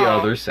Already every tell.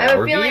 other I have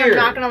sour a feeling beer. I'm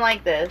not gonna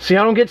like this. See,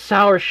 I don't get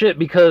sour shit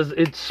because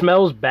it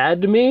smells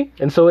bad to me,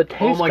 and so it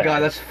tastes. Oh my bad. god,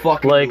 that's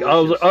fucking like I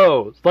was delicious.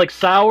 oh, like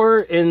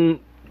sour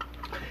in.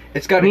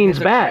 It's got means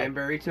a bad.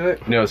 cranberry to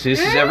it. No, so this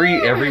is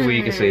every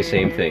week I say the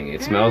same thing.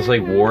 It smells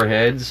like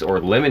warheads or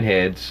lemon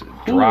heads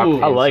dropped. Ooh.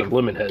 in I like some-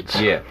 lemon heads.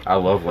 Yeah, I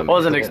love lemon.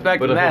 Wasn't heads.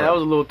 expecting But, that. That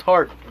was a little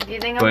tart. Do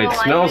you think I'm But gonna it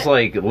smells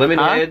like like lemon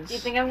Huh? it? heads Do you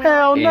think I'm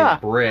Hell gonna no.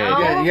 and bread. No.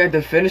 Yeah, you had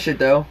to finish it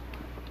though.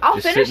 I'll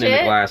just finish sitting in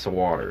a it. glass of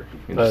water.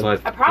 And just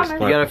let, I promise.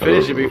 just You let- gotta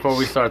finish it before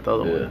we start the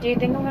other one. Yeah. Do you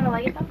think I'm gonna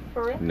like it though?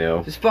 For real?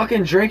 No. Just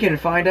fucking drink it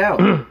and find out.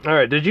 All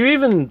right, did you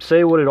even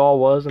say what it all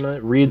was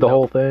and read the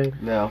whole thing?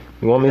 No.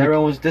 You want me to?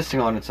 Everyone was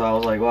dissing on it, so I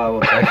was like, wow.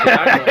 Well,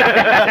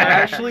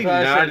 Actually, So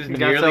I not said- as You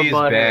got nearly as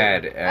some butthead.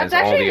 bad as That's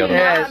all the actually other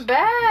Yeah. not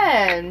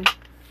bad.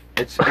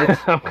 it's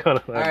I'm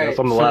gonna. I Alright, guess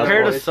I'm the so last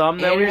compared one. to some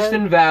that we had?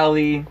 Anderson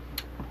Valley.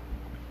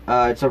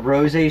 It's a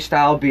rosé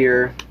style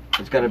beer.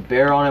 It's got a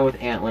bear on it with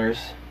antlers.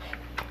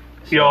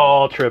 So-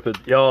 Y'all tripping.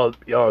 Y'all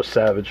are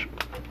savage.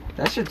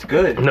 That shit's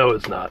good. No,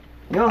 it's not.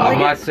 You don't I'm like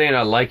not it? saying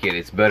I like it.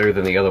 It's better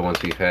than the other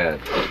ones we've had.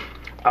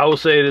 I will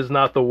say it is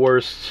not the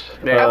worst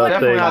Yeah, I it's wouldn't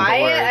definitely thing. not the buy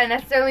it. worst. I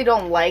necessarily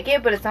don't like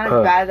it, but it's not as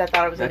Uh, bad as I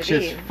thought it was That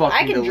gonna shit's be. fucking I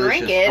can delicious.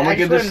 drink it. I'm I gonna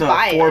give just this wouldn't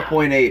buy a it.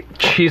 4.8.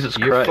 Jesus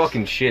You're Christ.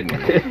 fucking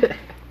shitting me.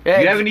 Yeah,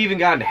 You haven't even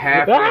gotten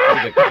halfway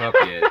through the cup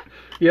yet.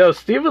 Yo,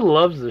 Steven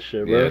loves this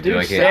shit, bro. Yeah, dude,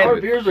 I Dude, can't sour do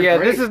it. beers are Yeah,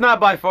 great. this is not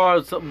by far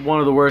one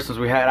of the worst ones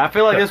we had. I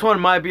feel like this one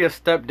might be a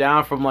step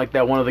down from like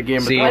that one of the Game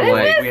of See, What Thrones is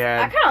like- this? we I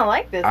had. kind of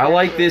like this. I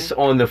like actually. this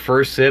on the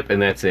first sip,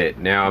 and that's it.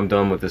 Now I'm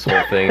done with this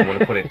whole thing. I'm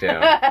gonna put it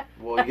down.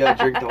 Well, you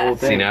gotta drink the whole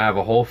thing. See, now I have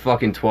a whole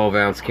fucking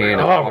 12-ounce can.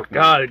 of Oh my fucking-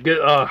 god.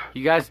 Good.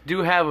 You guys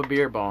do have a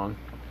beer bong.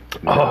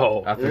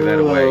 Oh. I threw that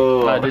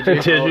away. Did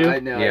you? Did you? I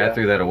know, Yeah, I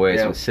threw that away. It's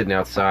Yeah. been sitting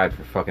outside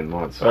for fucking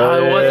months.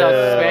 Oh, it was out.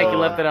 yeah. Spanky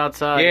left it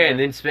outside. Yeah, and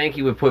then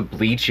Spanky would put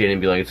bleach in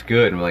and be like, "It's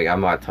good," and we're like, "I'm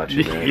not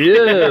touching that."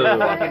 Yeah.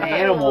 Fucking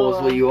animal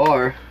is what you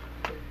are.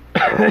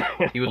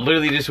 He would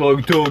literally just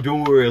like,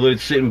 "Don't worry, let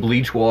it sit in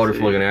bleach water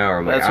for like an hour."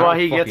 I'm like, That's "I why don't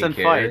he gets in fucking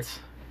care." fights.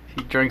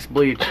 He drinks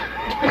bleach.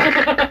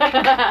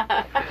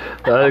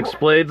 That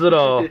explains it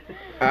all.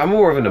 I'm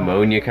more of an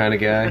ammonia kind of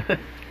guy.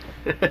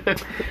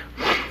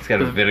 It's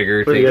got a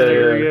vinegar Put taste. Yeah,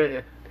 together, yeah.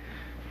 yeah.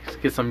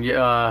 Just get some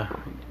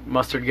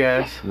mustard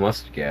gas.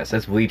 Mustard gas.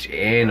 That's bleach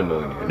and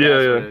ammonia. Yeah, That's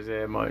yeah. what it is,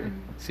 yeah, Mike.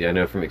 See, I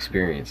know from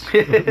experience.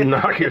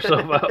 Knock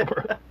yourself out,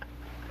 bro.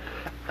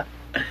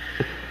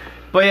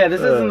 But yeah,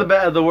 this isn't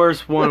the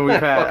worst one we've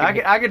had.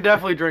 I could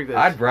definitely drink this.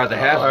 I'd rather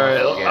have All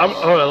right, mustard gas.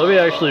 all right. Let me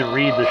actually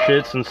read the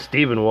shit since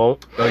Steven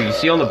won't. Oh, you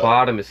see on the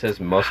bottom it says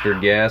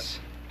mustard gas.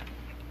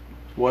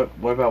 What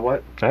about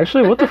what?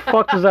 Actually, what the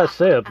fuck does that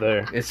say up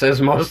there? It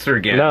says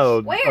mustard gas.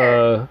 No.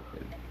 Where?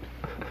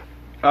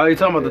 Oh, you're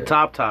talking about the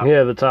top.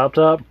 Yeah, the top.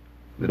 The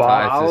tie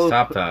Ball. says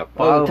top top.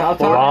 Oh, the top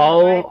top?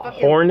 Ball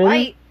Fucking Hornin?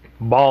 light.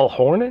 Ball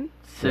Hornin?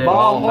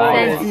 Ball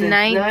Hornet. Since Since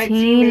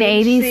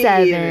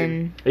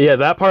 1987. Yeah,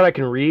 that part I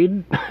can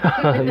read.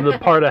 The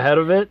part ahead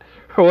of it.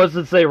 Or what does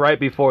it say right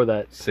before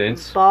that?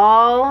 Since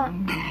Ball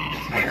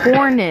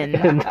Hornin.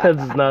 It does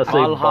not say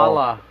ball.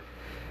 Valhalla.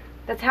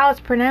 That's how it's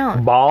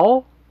pronounced.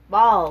 Ball?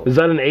 Ball. Is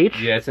that an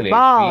H? yeah, it's an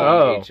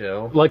Ball.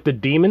 H-B-H-O. Like the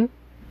demon?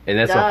 And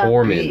that's Duh. a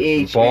Horman.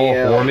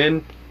 B-H-A-L. Ball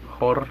Horman.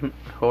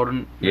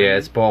 Horn. Yeah,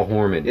 it's Ball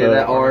Horman. Yeah,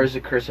 that R is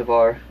a cursive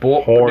R.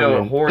 No,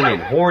 Horman.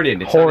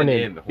 Hornin. It's not an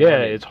Hornin. M. Yeah,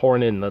 Hornin. it's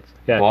Hornin. That's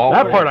Ball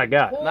that Hornin. part I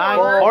got.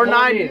 Hornine.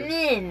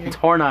 Hornin. It's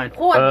Hornine.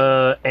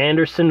 Hornin.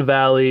 Anderson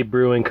Valley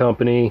Brewing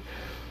Company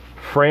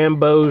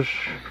Framboise?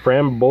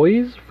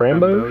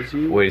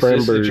 Framboise? Wait, is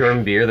this the Framboise.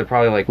 German beer? They're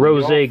probably like,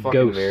 Rosé "You all fucking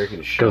Ghost.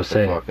 Americans, shut Ghost.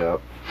 the fuck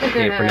up. I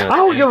can't pronounce I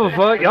don't give a anything."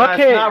 fuck. Y'all It's not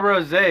can't.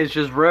 rose, it's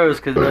just rose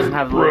because it doesn't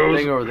have the little Rose.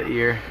 thing over the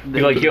ear.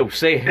 Be like, yo,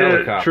 say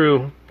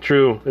helicopter.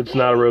 True. It's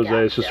not a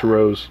rosé. It's just a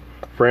rose.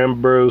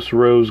 Framboise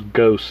Rose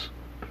Ghost.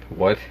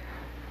 What?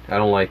 I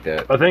don't like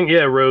that. I think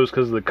rose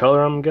because of the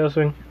color. I'm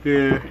guessing.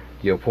 Yeah.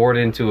 Yo, pour it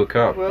into a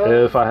cup.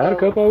 If I had a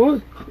cup, I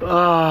would.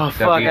 Oh,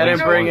 fuck. I didn't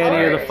be bring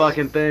any of the worse.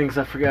 fucking things.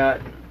 I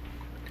forgot.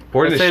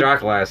 Pour it in I the said- shot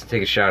glass and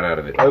take a shot out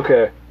of it.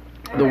 Okay.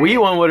 The wheat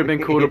one would have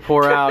been cool to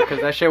pour out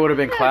because that shit would have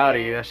been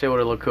cloudy. That shit would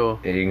have looked cool.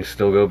 And you can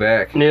still go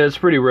back. Yeah, it's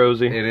pretty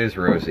rosy. It is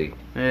rosy.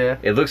 Yeah.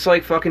 It looks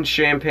like fucking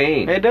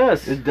champagne. It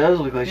does. It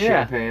does look like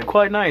Yeah. champagne.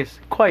 Quite nice.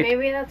 Quite.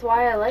 Maybe that's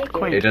why I like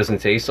Quaint. it. It doesn't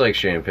taste like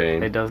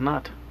champagne. It does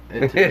not.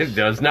 It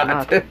does not.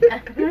 Not.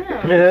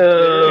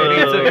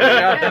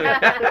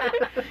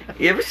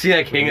 You ever see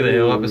that King of the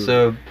Hill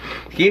episode?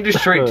 He just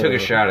straight took a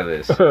shot of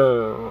this.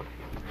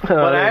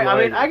 But I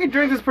mean, I can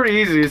drink this pretty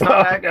easy. It's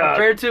not that, God.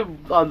 compared to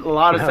a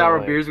lot of I sour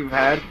like- beers we've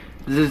had.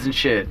 This isn't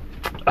shit.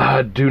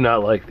 I do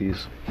not like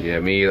these. Yeah,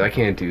 me, I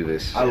can't do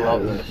this. I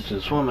love this.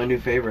 It's one of my new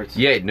favorites.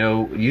 Yeah,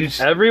 no, you just,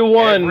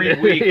 Everyone. every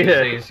week you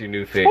say it's your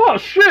new favorite. Oh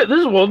shit!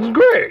 This one's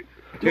great.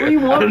 What do you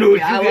want? I don't know from what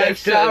me? I you like guys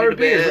said sour in the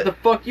beers. bed. What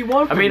the fuck you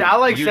want? I From mean, me? I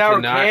like You sour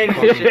cannot candy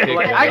fucking and shit. pick But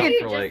like, one I up can. You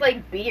for, just like-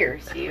 like beer,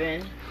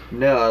 Steven.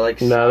 No, I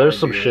like. Nah, sour there's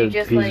some beer. shit.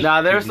 just He's- like-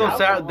 Nah, there's some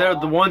sour. There,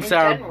 the one In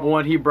sour general.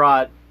 one he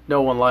brought,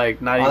 no one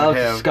liked. Not Oh, even that was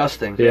him.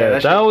 disgusting. yeah,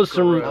 that that shit was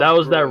some. gross. That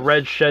was that Gross.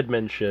 Red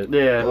Shedman shit.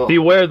 Yeah. Ugh.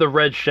 Beware the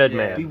Red Shed Yeah.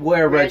 Man.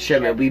 Beware Red Red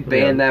Shedman. We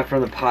banned that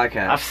from the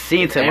podcast. I've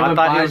seen him. I Anyone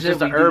thought he buys was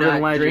just it, an we do urban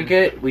not legend. drink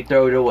it, we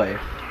throw it away.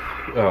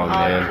 Oh, I'll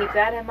man. keep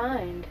that in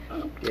mind.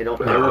 You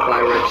don't ever buy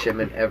Red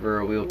Shedman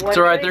ever. We'll. What It's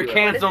alright. do Their they-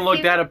 cans what don't does look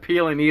it that say?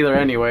 appealing either,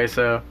 anyway.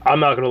 So. I'm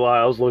not gonna lie.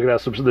 I was looking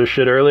at some of this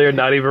shit earlier,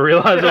 not even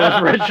realizing it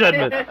was Red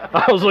Shedman.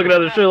 I was looking at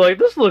this shit like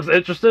this looks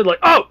interesting. Like,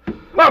 oh,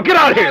 get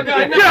out of here!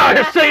 Get out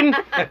of here, Satan!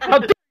 How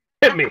dare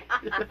you hit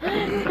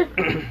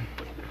me?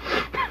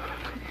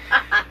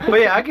 But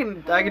yeah, I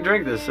can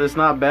drink this. It's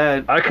not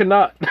bad. I could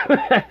not.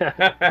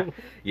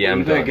 Yeah, I'm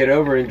You better done. get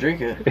over it and drink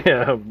it.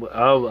 Yeah,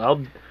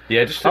 I'll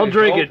Yeah, just I'll take a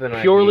drink gulp it and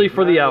I purely need-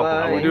 for the We're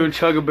alcohol. doing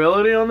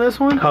chuggability on this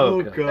one.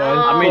 Oh, God.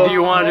 I mean, do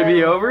you want it to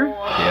be over?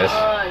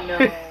 Yes.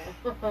 No.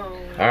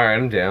 Alright,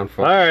 I'm down. Fuck.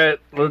 All right,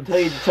 I'll tell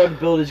you, the tug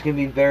build is gonna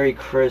be very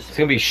crisp. It's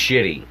gonna be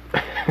shitty.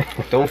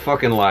 Don't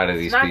fucking lie to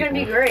these It's not people.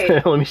 gonna be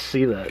great. let me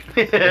see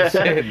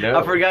that. No.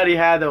 I forgot he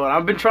had that one.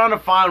 I've been trying to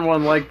find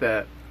one like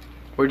that.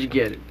 Where'd you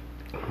get it?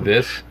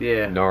 This?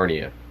 Yeah.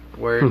 Narnia.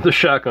 Where? The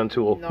shotgun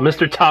tool. No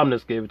Mr. idea.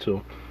 Tomness gave it to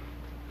him.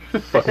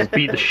 Fucking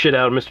beat the shit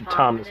out of Mr.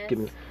 Tomness. Give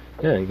me.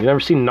 Yeah, you never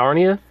seen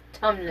Narnia?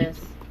 Tumness,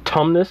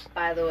 Tomness?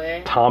 by the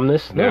way.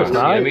 Tomness? No, it's see,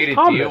 not. I made a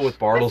Tomness. deal with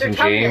Bartles Mr. and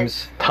Tumnus.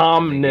 James.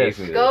 Tomness.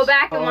 They gave me Go this.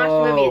 back and watch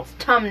the movie. It's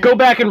Tumness. Go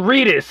back and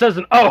read it. It says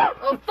an O.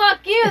 Oh, fuck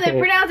you. They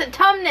pronounce it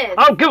Tumness.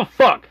 I don't give a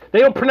fuck. They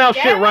don't pronounce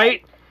Damn shit it.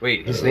 right.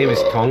 Wait, his name is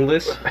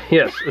Tongueless?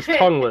 Yes, it's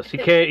tongueless. He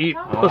can't eat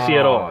pussy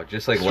at all. Oh,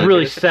 just like It's really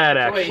legless? sad,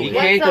 Wait, actually. he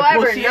can't eat the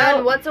Whatsoever. pussy None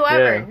out?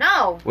 whatsoever. Yeah.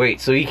 No. Wait,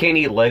 so he can't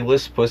eat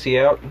legless pussy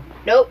out?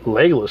 Nope.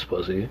 Legless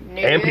pussy.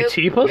 Nope.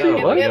 Amputee pussy?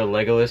 No, What? no,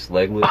 legless,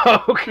 legless.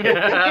 Oh, okay.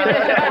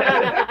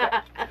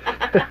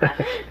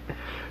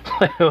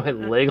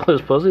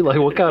 Legless pussy? Like,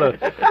 what kind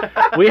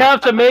of... We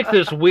have to make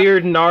this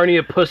weird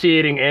Narnia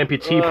pussy-eating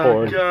amputee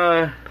porn.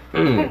 God.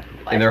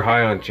 And they're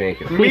high on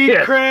Jenkins. Meat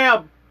Yes.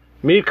 crab.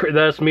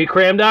 That's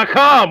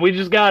meatcram.com. We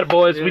just got it,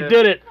 boys. We Yeah.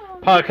 did it.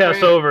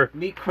 Podcast over.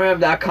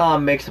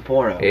 Meatcram.com makes the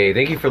porno. Hey,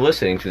 thank you for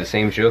listening to the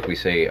same joke we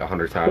say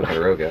 100 times in a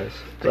row, guys.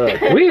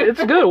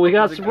 It's good. We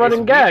got some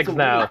running gags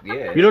now.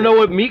 Yeah, You don't know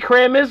what meat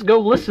cram is? Go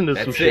listen to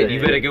some That's shit. it. You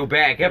better go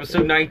back.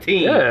 Episode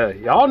 19. Yeah,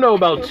 y'all know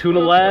about Tuna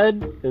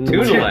Lad. And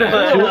Tuna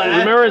Lad.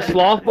 Remember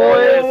Sloth Boy?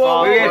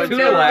 Oh, yeah,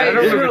 Tuna Lad. I don't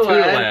remember Tuna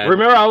Lad.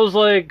 Remember, I was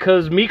like,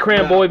 because Meat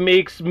Cram Boy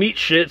makes meat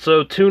shit,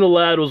 so Tuna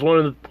Lad was one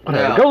of the.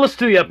 Whatever. No. Go listen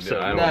to the No, I episode.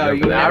 don't No, remember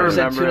you that. never said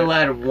remember tuna it.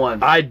 lad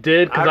once. I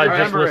did, because I I, just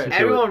remember listened it.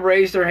 to it. Everyone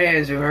raised their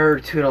hands who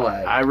heard tuna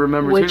lad. I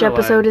remember. Which Tuna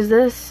episode Lad. is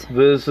this?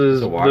 This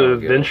is a while the ago.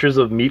 Adventures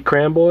of Meat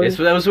Cram Boy.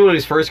 That was when it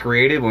was first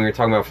created, when we were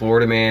talking about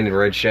Florida Man and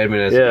Red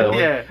Shedman as Yeah. a villain.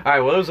 Yeah.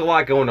 Alright, well, there was a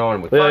lot going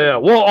on with Yeah, yeah.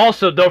 Well,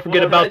 also, don't forget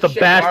Well, about the let's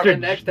check bastard our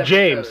next episode.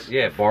 James.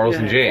 Yeah, Bartles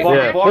and James.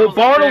 Yeah. Bartles Well, and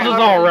Bartles James. is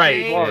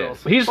alright.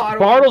 Bartles. He's Bartles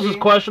Bartles and is James.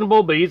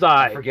 questionable, but he's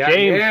alright. Forgot-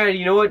 James. Yeah,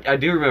 you know what? I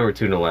do remember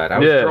Tuna Lad. I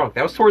was Yeah. drunk.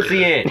 That was towards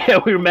the end. Yeah,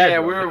 we were mad. Yeah,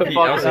 we were That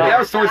fucked was, up. that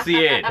was towards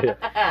the end. Alright,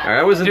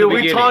 that wasn't Dude, the we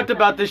beginning. talked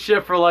about this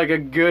shit for like a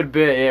good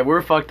bit. Yeah, we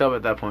were fucked up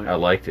at that point. I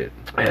liked it.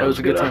 Yeah, That was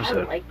a good time.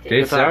 episode. liked Did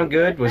it sound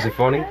good? Was it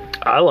funny?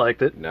 I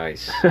liked it.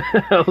 Nice.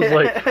 I was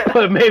like,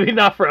 but maybe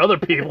not for other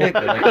people.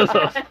 'Cause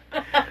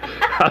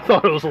I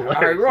thought it was hilarious.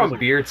 Alright, we're I on was like,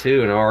 beer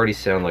too, and I already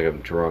sound like I'm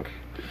drunk.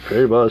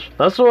 pretty much.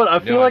 That's what I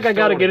feel No, I like. I just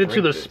gotta don't get wanna into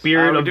the drink this.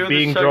 spirit Are we of doing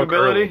being this drunk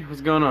early. chuggability?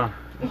 What's going on?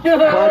 Fuck you.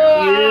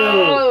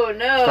 Oh,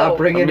 no. Stop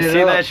bringing Let me it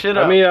see up. that shit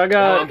up. I mean, I I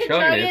got. can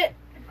chugging chug it. it.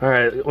 All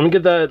right, let me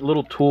get that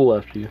little tool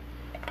after you.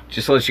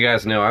 Just to let you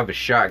guys know, I have a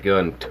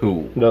shotgun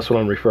tool. That's what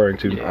I'm referring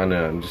to. I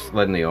know, I'm just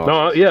letting the No,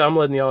 audience. yeah, I'm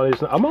letting the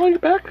audience know. I'm on your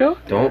back, yo.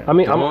 Don't, I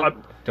mean,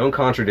 don't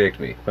contradict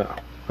me. Oh,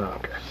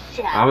 okay.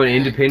 I'm an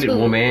independent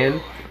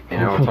woman,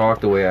 and I'll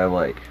talk the way I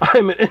like.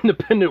 I'm an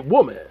independent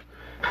woman.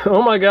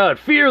 Oh my god,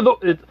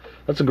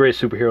 that's a great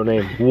superhero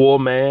name.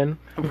 Woman.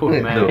 Oh,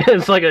 man.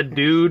 It's like a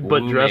dude,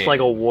 but dressed Woman. like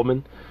a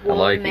woman. I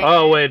like it.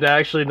 Oh wait,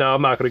 actually no,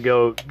 I'm not gonna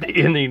go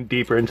any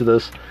deeper into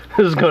this.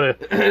 This is gonna.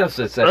 That's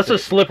a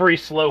slippery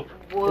slope.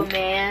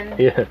 Woman.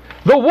 Yeah,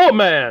 the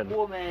woman.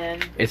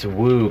 Woman. It's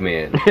woo,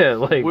 man. Yeah,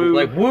 like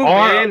Like woo,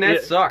 R- man. That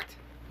yeah. sucked.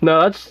 No,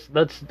 that's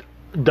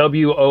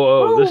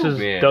WOO. This is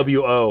man.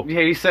 WO. Yeah,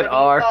 you said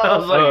R. I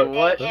was like,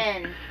 what?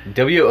 N.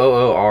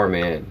 WOOR,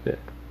 man.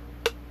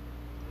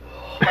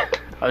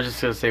 I was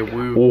just gonna say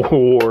woo.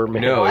 War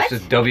man. No, What?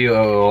 it's just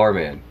WOOR,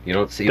 man. You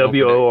don't see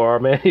WOR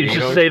man. You You just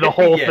don't- say the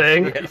whole Yes,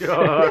 thing,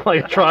 yes.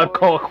 like a Tribe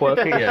Called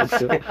Quest. Yes.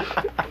 So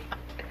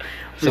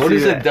what see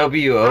does a that.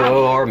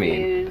 WOOR I'm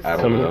mean? confused. I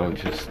don't know.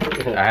 Just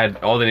I had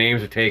all the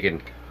names are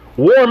taken.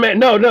 War man.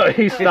 No,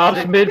 he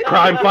stops mid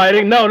crime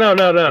fighting. No.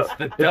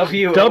 The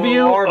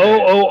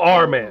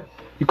WOOR man.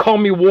 You call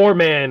me War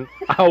Man,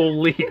 I will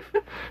leave.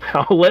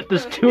 I'll let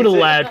this tuna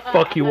lad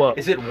fuck you up.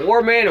 Is it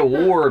War Man or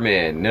War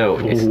Man? No,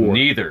 it's War.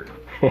 neither.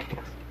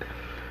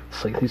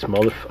 It's like these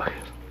motherfuckers.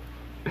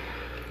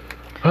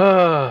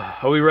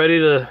 Are we ready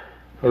to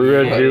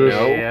do this?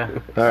 No. Yeah.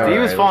 All right.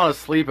 Steve was falling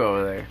asleep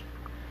over there.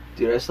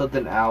 Dude, I slept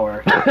an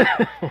hour.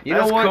 You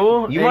That's know what?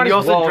 cool. You And might you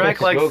as also well drank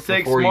have like smoked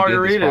 6 before you did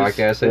margaritas. this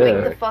podcast. Yeah.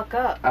 anyway. The fuck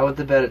up. I went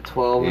to bed at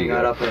 12 There and you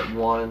got go. up at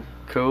 1.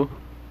 Cool.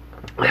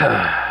 All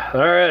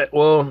right.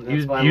 Well,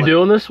 That's my you life.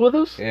 doing this with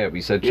us? Yeah,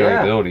 we said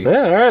Yeah. chuggability.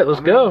 Yeah. All right. Let's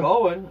I'm go.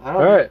 going. I All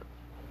don't right.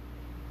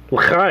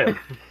 L'chaim.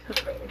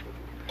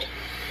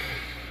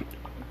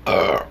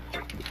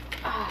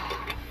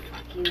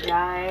 Fuck you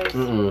guys.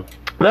 Mm-mm.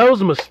 That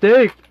was a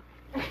mistake.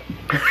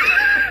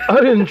 I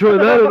didn't enjoy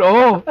that at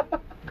all.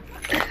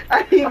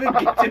 I didn't even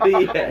get to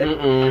it yet.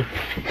 Mm-mm.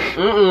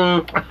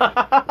 Mm-mm.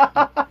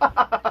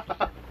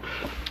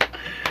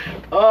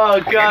 Oh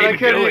god, can't I even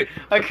couldn't. do it.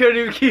 I couldn't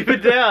even keep it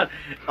down.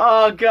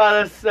 Oh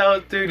god,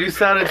 dude, you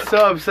sounded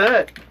so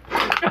upset.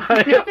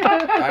 I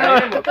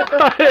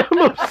am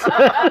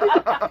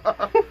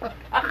upset.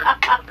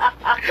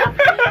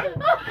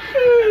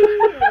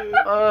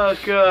 Oh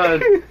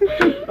god,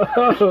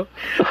 Oh,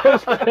 that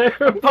was I'm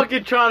terrible.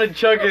 fucking trying to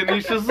chug it, and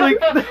he's just like,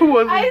 that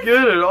wasn't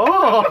good at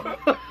all.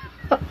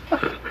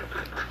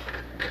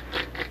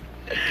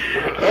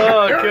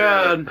 Oh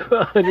god.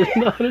 I did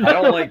not I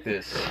don't like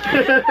this.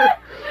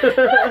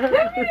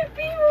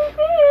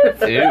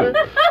 Ew.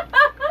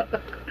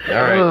 All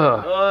right.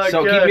 Ugh. Oh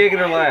So god. keep making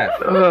her laugh.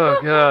 Oh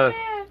god.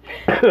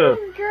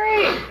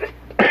 Great.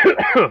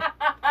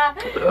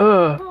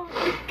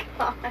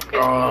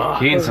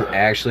 Keaton's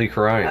actually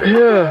crying.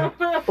 Yeah.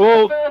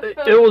 Well,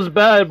 it was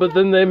bad, but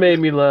then they made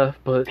me laugh.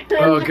 But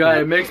Oh god,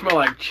 it makes my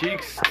like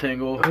cheeks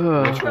tingle.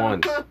 Which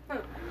ones?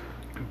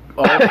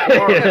 All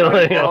four,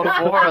 Like- all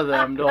 4 of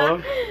them,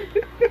 dog.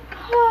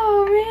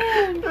 Oh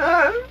man.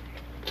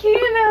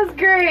 Keaton, that was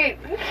great.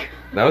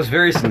 That was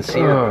very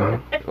sincere. uh,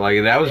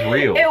 Like that was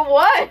real. It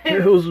was.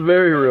 it was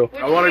very real.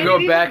 I want to Which go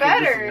made it back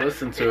and better. just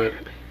listen to it.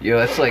 Yo,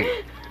 that's like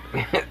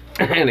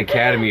an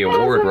Academy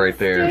Award right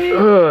there.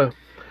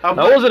 I'm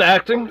That wasn't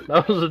acting.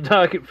 That was a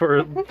for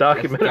a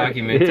documentary.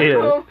 documentary.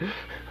 Yeah.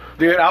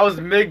 Dude, I was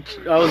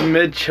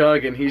mid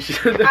chug and he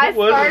just I that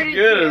wasn't started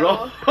good to. at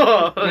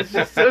all. It's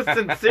just so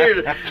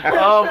sincere.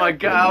 Oh my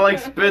god, I like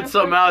spit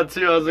something out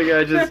too. I was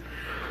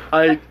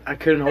like, I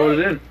couldn't hold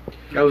it in.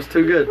 That was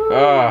too good.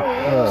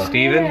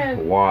 Steven,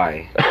 man.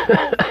 why?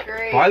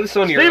 Great. Buy this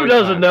on your Steve own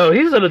doesn't time. know.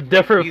 He's in a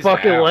different He's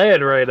fucking out.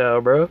 land right now,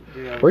 bro.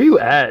 Yeah. Where you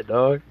at,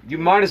 dog? You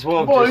might as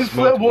well Well, he just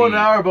slept smoke 1 weed.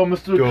 hour, but I'm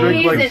still Go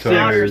drink like He's 6, an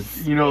outer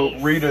space.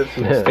 Ritas.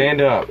 Yeah.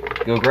 Stand up.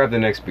 Go grab the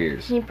next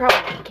beers. He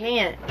probably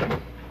can't.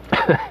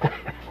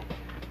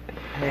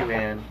 Hey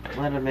man,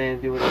 let a man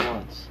do what he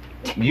wants.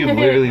 You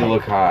literally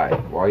look high.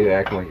 Why are you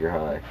acting like you're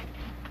high?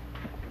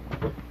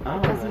 I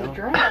Because don't he's know.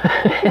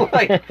 drunk.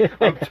 Like,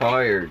 I'm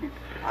tired.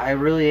 I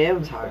really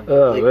am tired.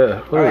 Oh, Like,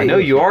 yeah. all I right, know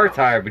you are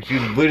tired, but you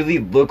literally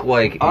look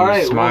like All you're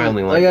right,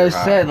 smiling well, like I you're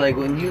said, high. like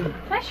when you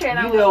My shirt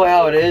you know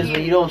how it is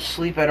when you don't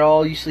sleep at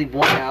all. You sleep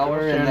 1 hour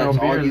and Share no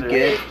that's all beers you there.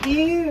 get.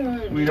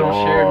 Huge. We don't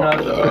share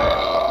nothing.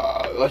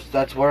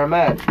 That's where I'm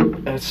at.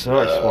 That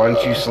sucks. Why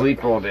don't you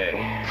sleep all day?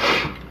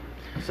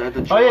 So I have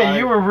to Oh yeah, drive.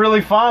 you were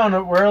really fine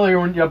earlier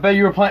when I bet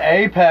you were playing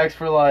Apex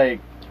for like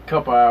a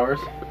couple hours.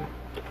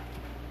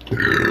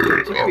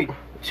 It took me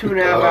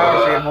 2.5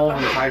 hours to get home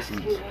from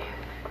Tyson's.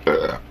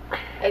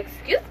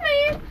 Excuse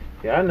me.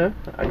 Yeah, I know.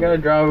 I gotta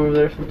drive over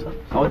there sometimes.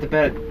 I went to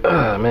bed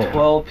Oh, at man.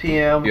 12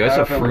 p.m. Yo, that's got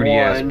a up at fruity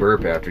ass 1,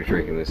 burp after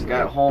drinking this.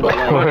 Got thing. home at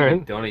I like. haven't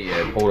even done it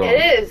yet. Hold on.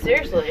 It is,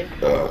 seriously.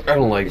 I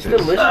don't like It's this.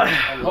 delicious.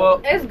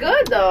 Well, It's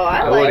good though. I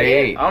I like would it.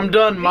 ate. I'm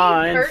done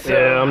mine. Perfect.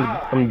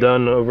 Yeah, I'm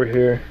done over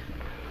here.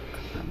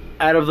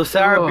 Out of the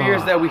sour Oh.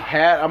 beers that we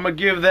had, I'm gonna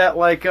give that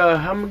like a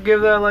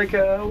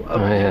Oh,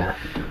 yeah.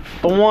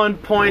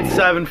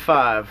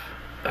 1.75.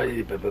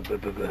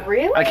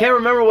 Really? I can't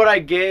remember what I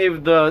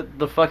gave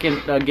the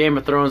fucking Game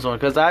of Thrones one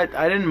because I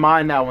didn't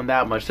mind that one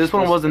that much. This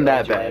one wasn't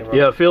that bad.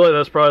 Yeah, I feel like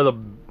that's probably the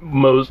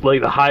most,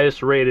 like, the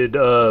highest rated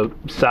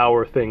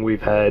sour thing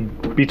we've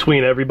had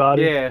between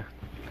everybody. Yeah.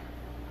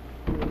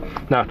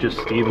 Not just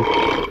Steven.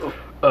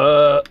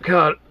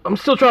 God, I'm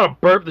still trying to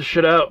burp this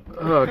shit out.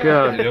 Oh,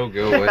 God. It'll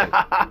go away.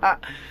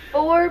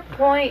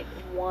 4.1.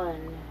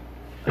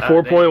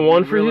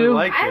 4.1 for really you?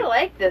 liked I it.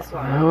 like this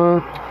one.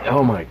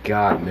 Oh my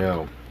god,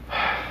 no.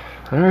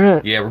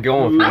 Alright. Yeah, we're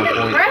going with I'm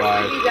impressed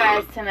 4.5. with you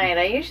guys tonight.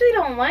 I usually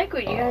don't like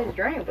what you guys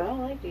drink, but I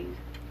like these.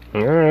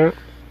 Alright.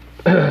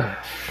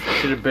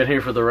 Should have been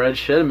here for the red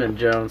Shedman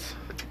Jones.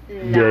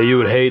 Yeah, you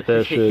would hate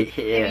that shit.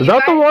 Yeah. Is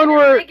that the one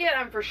where... Like it,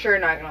 I'm for sure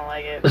not gonna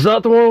like it. Is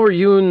that the one where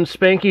you and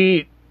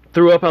Spanky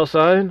threw up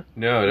outside?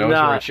 No, that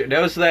was Nah.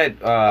 that was that.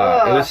 It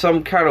was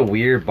some kind of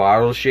weird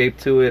bottle shape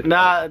to it.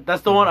 Nah,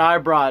 that's the one I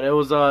brought. It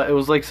was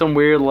like some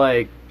weird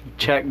like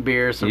Czech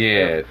beer or something.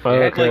 Yeah, it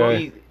Okay. had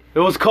like It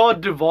was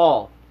called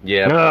Duval.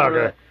 yeah. Oh,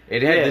 okay.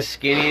 It had Yeah. the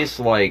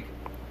skinniest like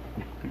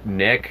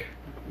neck,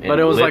 and But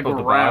it was, lip like, of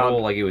the round.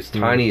 bottle. Like it was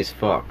tiny as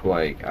fuck.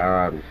 Like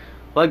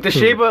Like the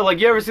shape of, like,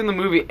 you ever seen the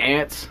movie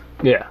Ants?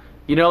 Yeah.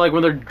 You know, like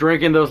when they're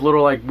drinking those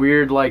little like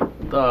weird like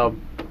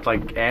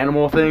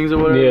animal things or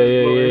whatever. Yeah,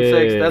 little yeah,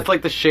 insects. yeah. That's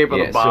like the shape of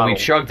yeah. the So bottle. we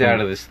chugged out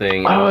of this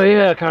thing. Oh,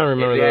 yeah, I kind of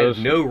remember It those.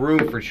 had no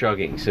room for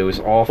chugging, so it was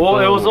all. Well,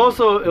 it was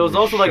foam.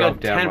 also like a Shoved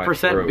down my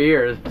 10% throat.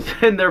 beer,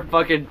 and they're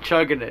fucking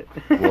chugging it.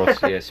 Well,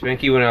 yeah,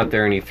 Spanky went out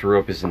there and he threw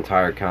up his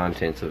entire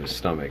contents of his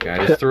stomach.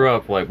 I just threw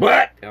up like,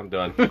 what? I'm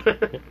done.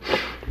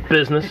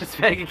 Business.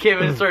 Spanky came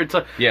in and started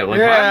talking. Yeah, like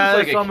Yeah, mine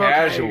was like a some okay,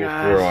 casual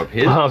guys. throw up.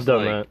 His I've was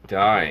done like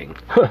dying.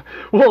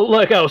 Well,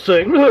 like I was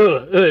saying.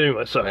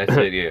 Anyway, sorry. That's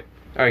it, yeah.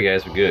 Alright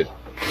guys, we're good.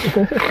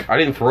 I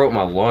didn't throw up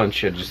my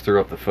lunch, I just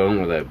threw up the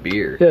phone with that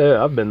beer.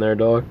 Yeah, I've been there,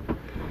 dog.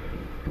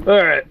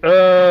 Alright,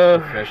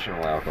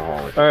 Professional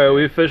alcoholic. Alright,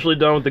 we officially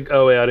done with the...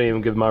 Oh, wait, I didn't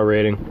even give my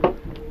rating.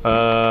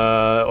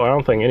 Well, I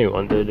don't think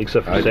anyone did,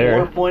 except for I did.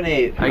 Sarah.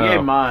 4.8. I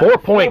gave mine. 4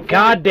 point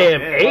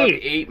goddamn Fuck 8!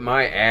 ate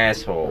my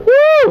asshole.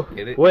 Woo!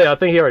 Get it? Wait, I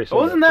think he already said It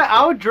wasn't that.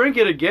 I would drink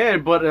it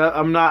again, but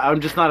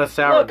I'm just not a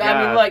sour Look, guy.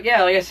 I mean, like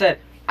I said,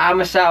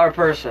 I'm a sour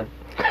person.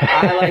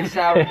 I like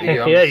sour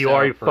beer. I'm a Yeah, you sour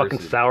are, you fucking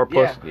person. sour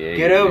puss. Yeah, Yeah,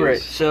 get he over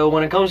is. it. So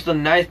when it comes to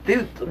nice,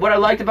 dude, what I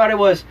liked about it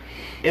was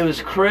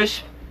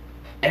crisp.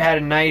 It had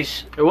a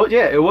nice, It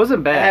wasn't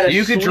It bad. had So a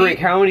you could sweet drink,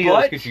 how many of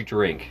those butt. could you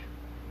drink?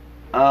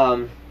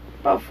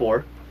 about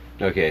 4.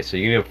 Okay, so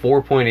you have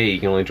 4.8, you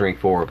can only drink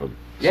 4 of them.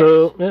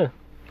 So, yeah.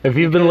 If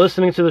you've been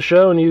listening to the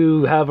show and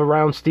you have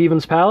around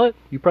Steven's palate,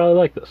 you probably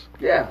like this.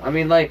 Yeah, I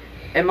mean, like,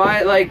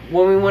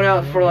 when we went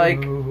out for,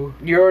 like,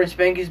 your and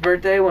Spanky's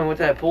birthday, when we went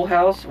to that pool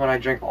house, when I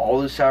drank all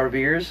those sour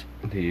beers,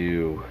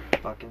 Ew.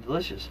 fucking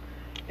delicious.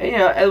 And, you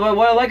know, and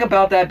what I like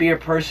about that beer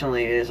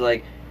personally is,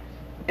 like,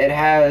 it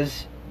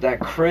has that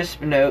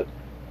crisp note,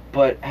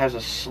 but has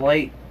a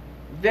slight,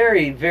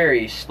 very,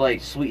 very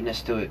slight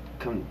sweetness to it,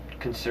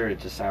 considered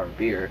to sour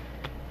beer.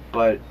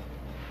 But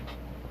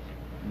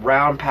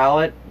round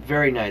palate,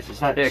 very nice.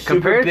 It's not super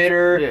compared-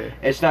 bitter.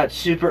 yeah. It's not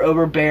super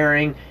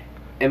overbearing.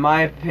 In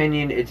my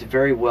opinion, it's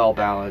very well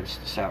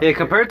balanced sour. Yeah, beer.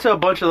 compared to a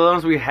bunch of the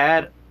ones we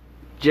had,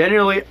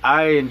 generally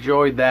I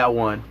enjoyed that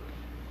one.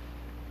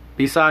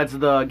 Besides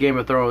the Game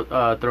of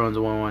Thrones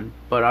one,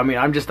 but I mean,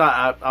 I'm just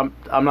not.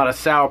 I'm not a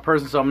sour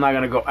person, so I'm not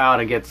gonna go out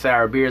and get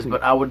sour beers.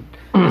 But I would,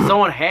 if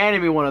someone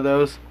handed me one of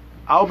those,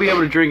 I'll be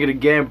able to drink it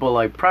again. But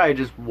like probably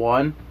just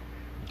one.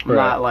 I'm Right.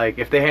 not like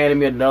if they handed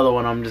me another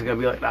one, I'm just gonna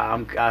be like, nah,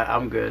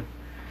 I'm good.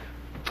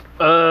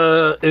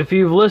 If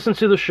you've listened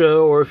to the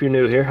show, or if you're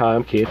new here, hi,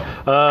 I'm Keith.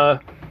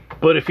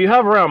 But if you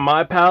have around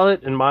my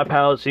palate, and my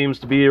palate seems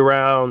to be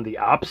around the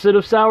opposite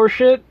of sour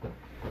shit,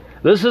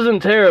 this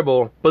isn't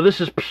terrible, but this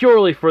is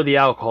purely for the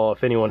alcohol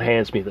if anyone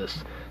hands me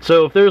this.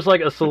 So if there's like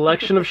a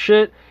selection of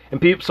shit,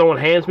 and someone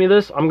hands me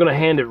this, I'm gonna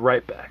hand it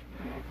right back.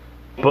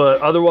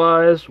 But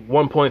otherwise,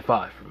 1.5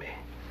 for me.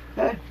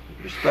 Hey,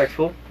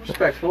 respectful.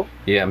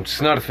 Yeah, I'm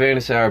just not a fan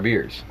of sour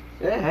beers.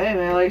 Yeah, hey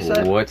man, like I said,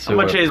 I'm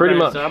Whatsoever. gonna change Pretty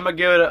mine, much. so I'm gonna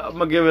give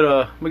it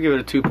a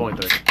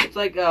 2.3. it's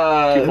like who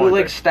 2.3.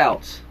 likes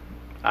stouts?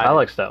 I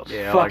like stouts.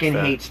 Yeah, I Fucking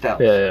like hate stouts.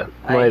 Yeah.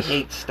 I Nice.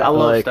 hate I stouts. love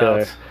Like,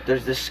 stouts.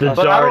 There's disgusting.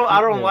 But dark- I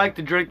don't yeah. like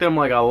to drink them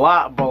like a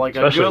lot, but like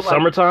Especially a in good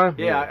summertime.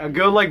 Yeah, a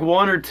good like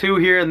 1 or 2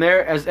 here and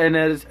there,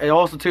 and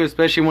also too,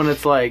 especially when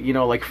it's like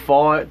like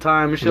fall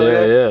time and shit like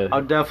that. Yeah.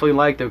 I'll definitely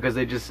like them because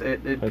they just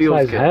it It's feels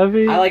nice, good.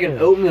 heavy. I like an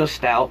oatmeal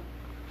stout.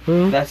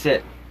 Mhm. That's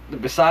it.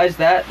 Besides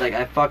that, like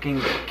I fucking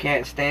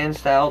can't stand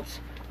stouts.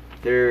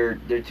 They're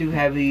too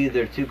heavy.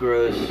 They're too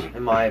gross,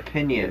 in my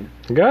opinion.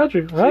 Got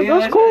you. So, yeah,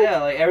 That's cool. Yeah,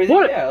 like everything.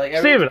 What? Yeah, like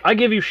everything. Steven, I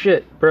give you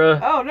shit,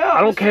 bruh. Oh no!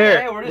 I don't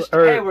care. Hey, we're just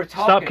Or we're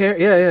talking. Stop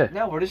caring. Yeah.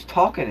 No, we're just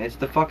talking. It's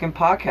the fucking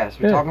podcast.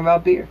 We're Yeah. talking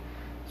about beer.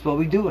 That's what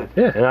we doing.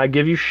 Yeah, and I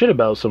give you shit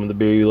about some of the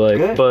beer you like,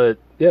 Good. but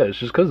yeah, it's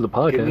just because of the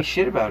Give me podcast.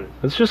 shit about it.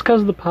 It's just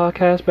because of the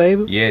podcast,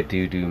 baby. Yeah,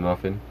 doo-doo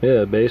muffin.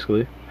 Yeah,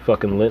 basically.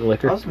 Fucking lint I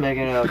liquor. was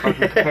making a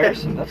fucking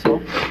comparison. That's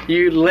all.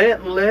 You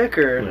lit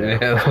liquor. Yeah,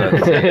 that's what I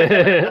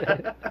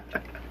said.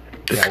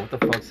 Yeah, what the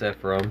fuck's that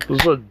from? It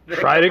was a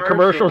Trident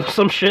commercial or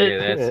some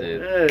shit. Yeah,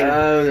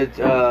 that's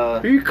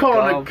it. Who you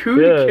calling Gum. a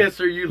cootie Yeah.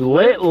 kisser? You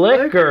Lit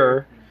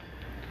liquor.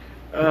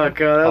 Oh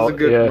god, that was a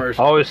good yeah,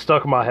 commercial. always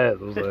stuck in my head.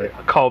 It was like,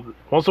 I called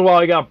once in a while.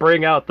 I got to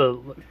bring out the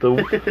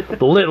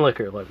lit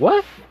liquor. Like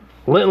what?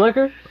 Lit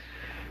liquor?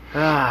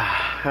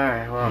 Ah, all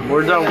right, well,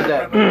 we're done with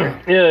that.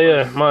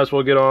 Yeah. Might as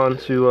well get on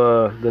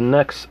to the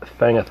next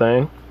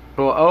thing.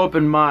 Well, I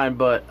opened mine,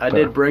 but I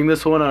did bring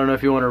this one. I don't know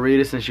if you want to read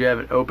it since you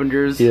haven't opened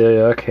yours.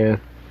 Yeah, I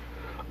can.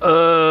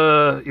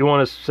 You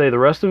want to say the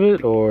rest of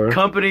it or?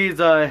 Companies,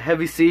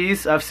 Heavy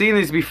Seas. I've seen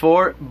these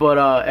before, but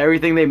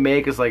everything they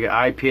make is like an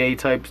IPA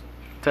type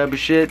of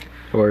shit.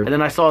 Or And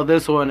then I saw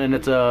this one, and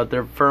it's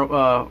their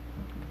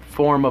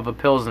form of a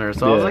pilsner.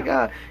 So I was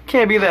Yeah. like,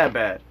 can't be that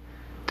bad.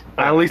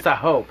 At least I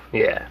hope.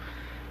 yeah.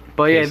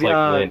 But yeah, Tastes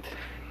like lint.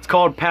 it's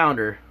called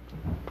Pounder.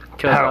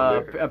 Because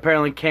Pounder.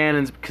 apparently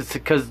cannons,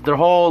 because their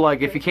whole,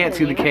 like, if you can't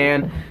see the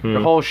can, their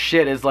whole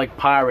shit is like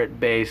pirate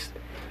based.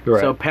 Right.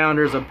 So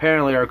pounders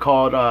apparently are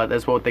called,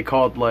 that's what they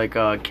called, like,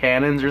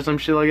 cannons or some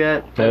shit like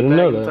that. I didn't back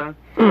know in the that.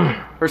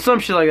 time. Or some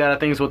shit like that, I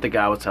think is what the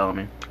guy was telling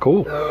me.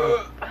 Cool.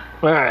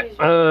 All right.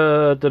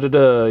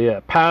 Yeah.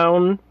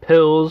 Pound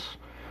pills,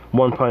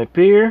 1 pint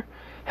beer,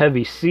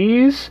 Heavy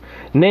Seas,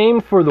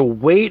 named for the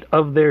weight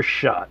of their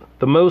shot.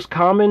 The most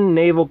common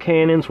naval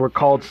cannons were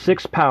called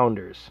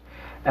 6-pounders.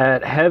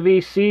 At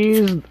Heavy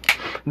Seas,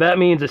 that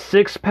means a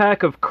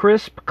 6-pack of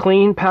crisp,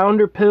 clean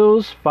pounder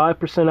pills,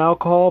 5%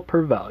 alcohol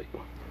per volume.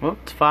 Well,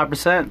 it's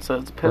 5%, so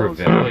it's Per pills.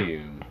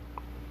 volume.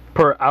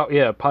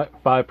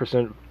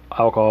 5%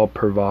 alcohol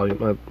per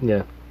volume.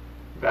 Yeah.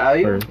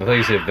 Value? I thought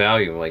you said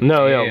volume. Like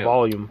No, damn. yeah,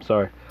 volume.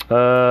 Sorry.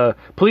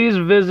 Please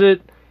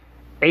visit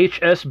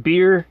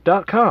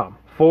hsbeer.com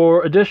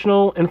for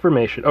additional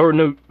information. Or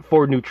no,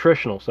 for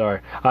nutritional.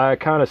 Sorry, I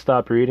kind of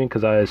stopped reading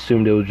because I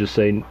assumed it would just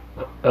say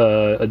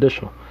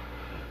additional.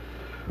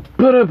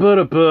 All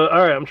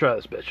right, I'm trying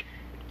this bitch.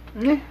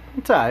 Yeah,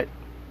 it's alright.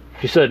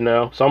 You said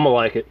no, so I'm gonna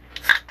like it.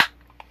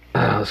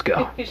 Let's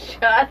go.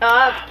 Shut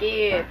up,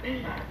 kid.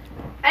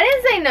 I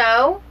didn't say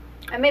no.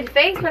 I made a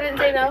face, but I didn't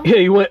say no. Yeah,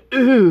 you went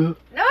ooh.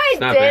 No, I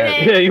not bad.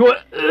 didn't. Yeah, you went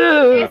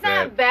ooh. It's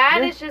not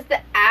bad. It's just the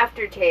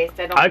aftertaste.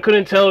 I don't. I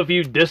couldn't tell if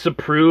you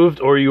disapproved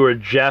or you were a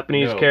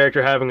Japanese No.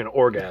 character having an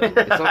orgasm.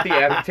 It's not the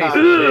aftertaste.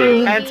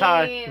 Ooh.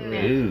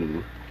 Hentai.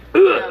 Ooh.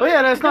 Oh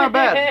yeah, that's not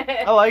bad.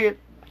 I like it.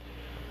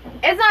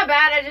 It's not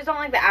bad. I just don't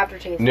like the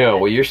aftertaste. No, of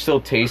it. what you're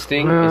still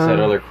tasting is that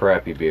other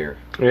crappy beer.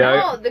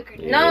 Yeah.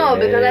 No,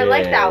 because I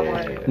like that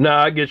one.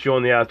 Nah, I get you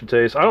on the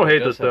aftertaste. I don't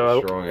hate this though.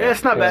 Yeah,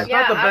 it's not bad. It's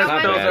Yeah, not the I best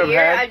don't pills mind I've the beer.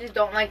 I had. just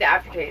don't like the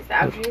aftertaste. The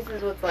aftertaste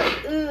is what's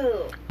like,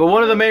 ooh. But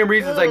one of the main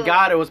reasons I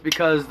got it was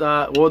because,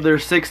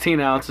 there's 16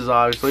 ounces,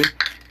 obviously.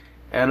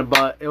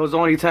 But it was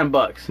only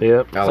 $10.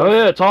 Yep. So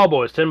yeah, Tall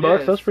Boys, $10.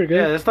 Yeah, That's pretty good.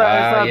 Yeah, it's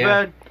not yeah.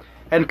 bad.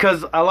 And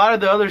because a lot of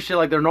the other shit,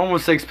 like their normal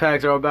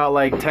 6-packs are about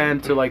like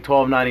 10 to like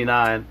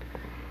 $12.99.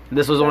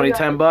 This was only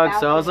 $10,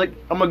 so I was like,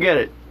 I'm gonna get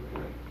it.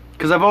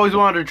 Because I've always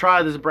wanted to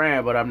try this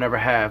brand, but I've never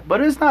have. But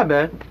it's not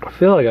bad. I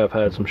feel like I've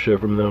had some shit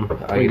from them.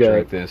 I We can got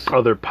drink this.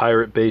 other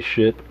pirate-based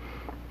shit.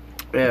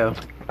 Yeah.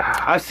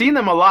 I've seen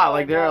them a lot.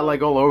 Like they're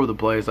like all over the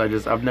place.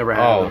 I've never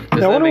had Oh, them. does Yeah, I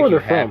that wonder make where you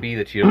they're from. happy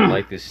that you don't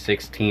like this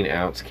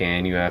 16-ounce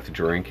can you have to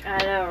drink? I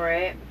know,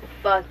 right?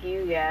 Fuck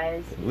you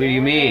guys. What do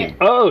you mean?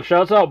 Oh,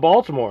 shouts out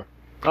Baltimore.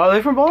 Oh, are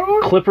they from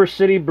Baltimore? Clipper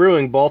City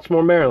Brewing,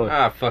 Baltimore, Maryland.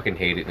 Ah, I fucking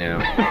hate it now.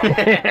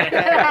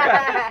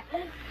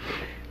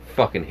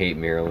 Fucking hate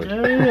Maryland.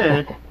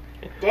 Yeah.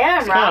 Damn,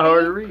 It's kinda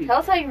hard to Robbie. read. Tell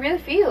us how you really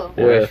feel.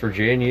 Yeah. West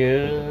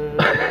Virginia.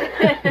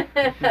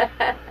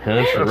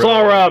 It's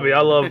all Robbie.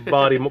 I love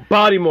Bodymore.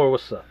 Bodymore,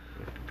 what's up?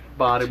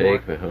 Body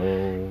Take boy. me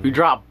home. We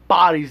drop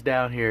bodies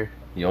down here.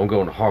 Yo, I'm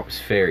going to Harper's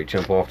Ferry.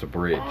 Jump off the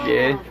bridge.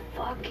 Yeah.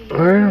 Fuck you.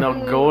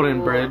 No,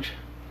 Golden Bridge.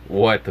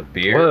 What, the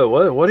beer?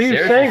 What are you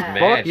Sarah's saying? just Fuck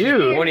mad. She's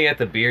you. pointing at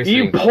the beer. You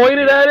saying,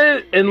 pointed at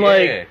it, and Yeah.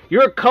 like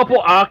you're a couple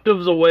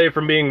octaves away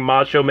from being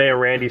Macho Man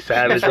Randy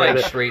Savage. It's like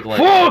right straight there. like.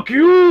 Fuck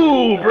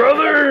you,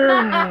 brother!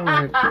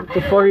 What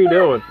the fuck are you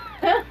doing?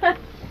 Of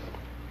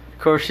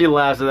course, she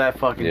laughs at that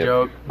fucking Yep.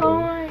 joke.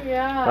 Oh my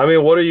god. I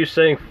mean, what are you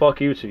saying?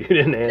 Fuck you to? You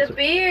didn't The answer.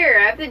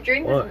 beer. I have to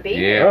drink this What?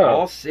 beer. Yeah, Oh.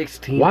 all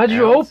 16. Why'd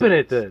you ounces. open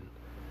it then?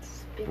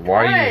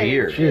 Why are you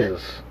here?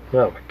 Jesus.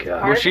 Oh my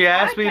god. Well, she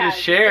asked me to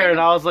share, and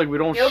I was like, we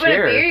don't You open a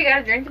beer, share. you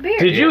gotta drink the beer.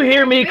 Did you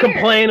hear me Beer.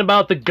 complain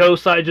about the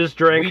ghost I just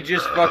drank? We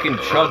just fucking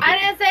chugged I it.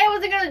 didn't say I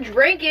wasn't gonna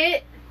drink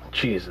it.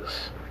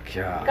 Jesus.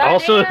 God. God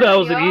Also, damn, that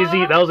was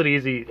y'all. an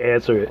easy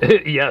answer.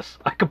 Yes,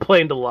 I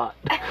complained a lot.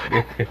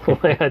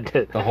 Like I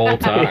did. The whole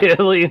time. Yeah,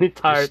 like, the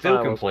entire You're still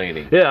time.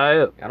 complaining. Yeah, I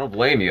am. I don't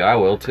blame you. I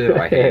will too.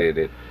 I hated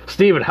it.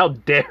 Steven, how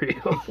dare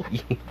you?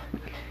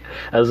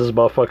 As this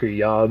motherfucker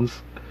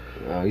yawns.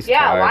 Oh, he's Yeah,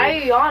 tired. why are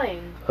you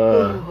yawning?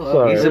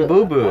 Sorry. He's a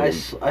boo-boo.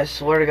 I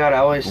swear to God, I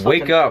always slept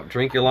Wake an- up,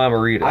 drink your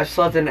Lamarita. I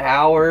slept an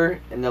hour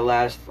in the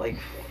last like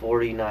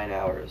 49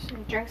 hours.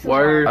 Drink some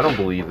Word. I don't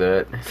believe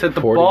that. It's at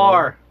the 41.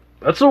 bar.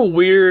 That's a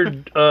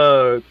weird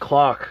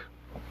clock.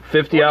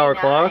 50-hour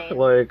clock? 49.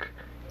 Like,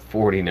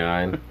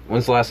 49.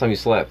 When's the last time you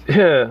slept?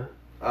 yeah.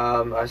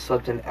 I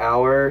slept an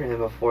hour, and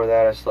before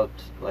that, I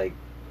slept like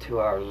 2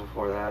 hours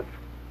before that.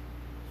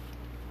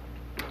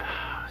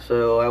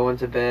 So I went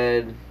to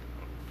bed.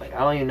 Like I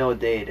don't even know what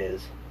day it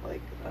is.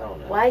 Like I don't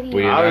know. Why do you?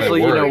 Well, you're not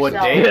Obviously, at you know work. what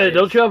yourself? day. Yeah, it is.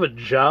 don't you have a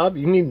job?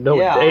 You need to know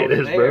Yeah, what day I it was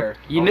is, bro. there.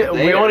 You I know,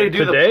 was we there. only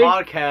do Today? the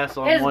podcast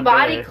on His one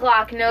body day.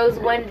 clock knows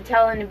when to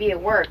tell him to be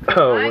at work.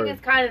 Oh, Mine word. is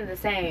kind of the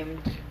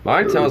same.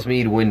 Mine tells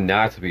me when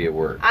not to be at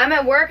work. I'm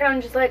at work and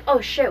I'm just like,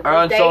 oh shit, what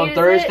Alright, day so on is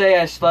Thursday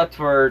I slept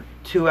for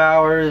 2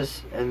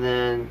 hours, and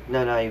then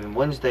no, not even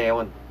Wednesday.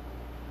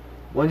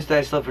 Wednesday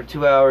I slept for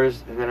 2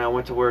 hours, and then I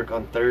went to work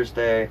on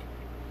Thursday,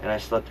 and I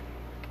slept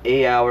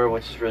 8 hour,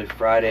 which is really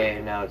Friday,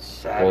 and now it's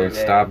Saturday. Well,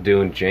 then stop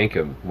doing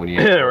Jankum when you.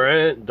 Yeah,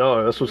 right?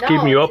 Dog, that's what's No,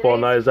 keeping you up all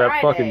today's night is that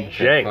Friday. fucking That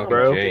jank, fucking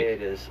bro. jank. Day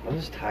it is. I'm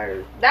just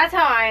tired. That's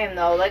how I am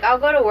though. Like I'll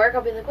go to work,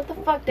 I'll be like, what the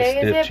fuck day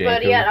is Stiff it? But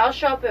Jacob. yet I'll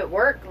show up at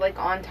work like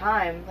on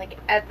time, like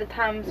at the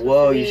time. I'm supposed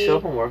Whoa, to you be. show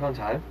up and work on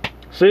time?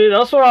 See,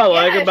 that's what I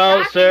like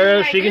about shockingly, Sarah.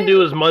 I She can do.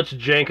 do as much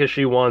jank as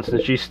she wants,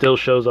 and she still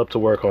shows up to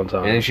work on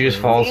time. And then she just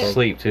falls Yeah.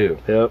 asleep too.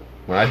 Yep.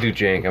 When I do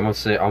jank, I'm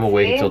gonna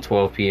wait See? until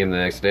 12 p.m. the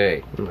next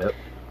day, Yep.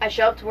 I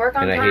show up to work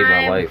on and I time. hate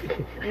my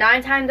life.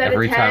 9 times out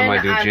Every of 10, time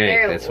I do I'm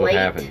there jank, that's what late.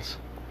 happens.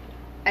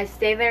 I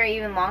stay there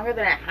even longer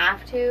than I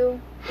have to,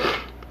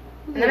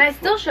 and then I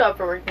still show up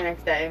for work the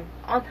next day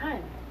on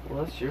time.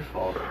 Well, that's your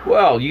fault.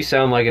 Well, you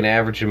sound like an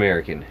average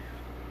American.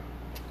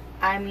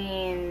 I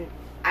mean,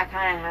 I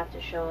kind of have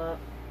to show up.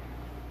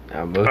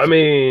 I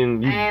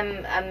mean, I you, am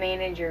a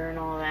manager and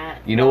all that.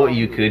 You know what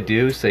you could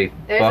do? Say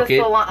There's fuck a,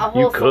 it. salon, a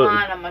You whole could.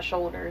 salon on my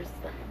shoulders.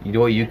 You know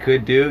what you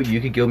could do? You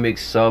could go make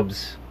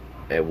subs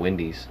at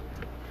Wendy's.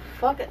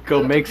 Fuck it.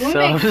 Go make Who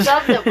subs. makes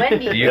subs at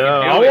Wendy's? You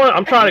yeah, can do it.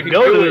 I'm trying to You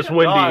go can to do this it.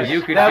 Wendy's. Dog,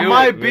 You could that do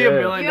might it. be Yeah.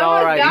 $1 million You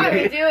almost got me,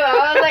 idea. dude.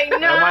 I was like, no.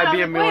 That might be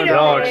 $1 million.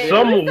 Dog, Wait a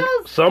some minute. Who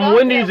sells some subs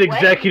Wendy's at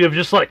executive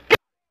just like,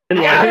 and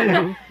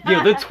like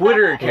Yeah, the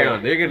Twitter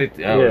account. They're gonna,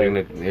 Yeah. they're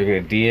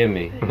gonna DM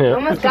me. You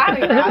almost got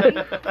me,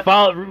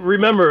 Robbie.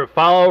 Remember,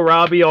 follow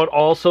Robbie on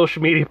all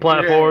social media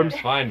platforms.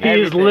 Find He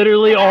is everything.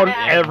 literally on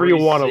every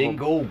one of them.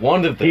 Single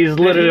one of them. He's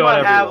literally he, on might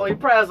every have, one. he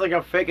probably has like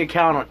a fake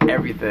account on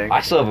everything. I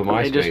still have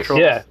a He just MySpace.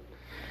 trolls. Yeah,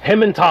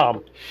 him and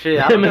Tom. Shit,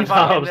 I Him don't and know if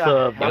I Tom can-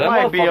 stuff. Yeah, I that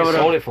might be able motherfucker to.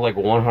 sold it for like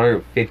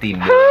 150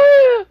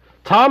 million.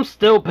 Tom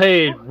still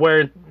paid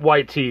wearing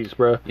white tees,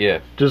 bro. Yeah,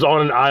 Just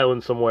on an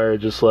island somewhere,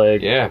 just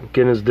like yeah.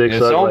 getting his dick Yeah,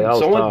 sucked. Like, I was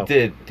someone Tom.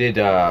 did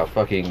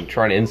fucking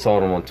trying to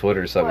insult him on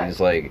Twitter or something. What? He's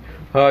like,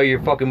 "Oh, your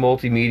fucking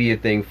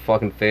multimedia thing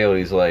fucking failed."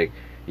 He's like,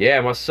 "Yeah,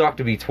 it must suck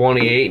to be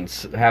 28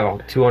 and have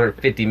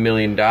 $250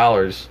 million."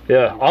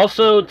 Yeah.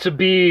 Also, to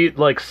be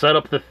like set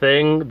up the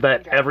thing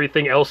that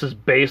everything else is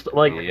based.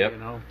 Like, Yep. You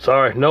know?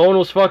 sorry, no one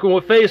was fucking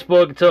with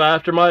Facebook until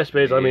after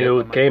MySpace. I mean, Yeah.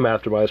 it came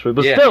after MySpace,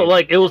 but Yeah. still,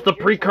 like, it was the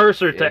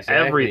precursor to Exactly.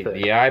 everything.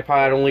 The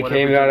iPod only Whatever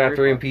came out you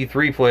after agree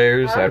MP3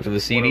 players, Huh? after the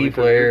CD Whatever you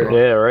player. agree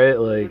Yeah, right.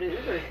 Like,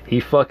 he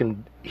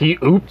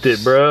ooped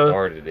it, bro.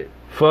 Started it.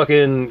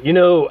 Fucking,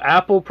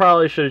 Apple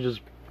probably should have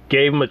just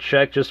gave him a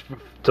check just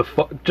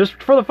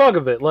just for the fuck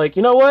of it. Like,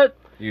 you know what?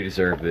 You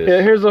deserve this.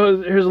 Yeah, here's a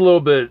little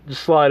bit.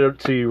 Just slide it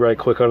to you right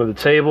quick under the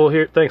table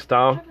here. Thanks,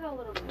 Tom.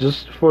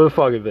 Just for the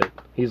fuck of it.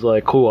 He's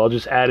like, cool. I'll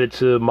just add it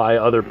to my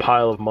other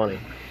pile of money.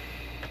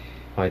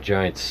 My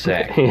giant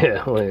sack.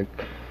 Yeah, like,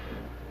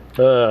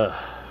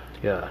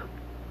 yeah.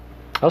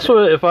 Also,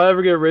 if I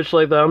ever get rich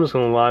like that, I'm just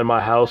gonna line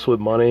my house with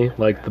money,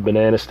 like the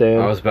banana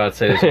stand. I was about to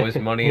say there's always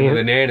money in the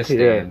banana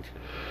stand.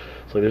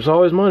 It's like there's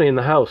always money in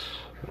the house.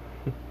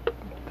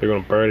 They're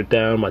gonna burn it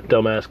down, my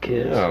dumbass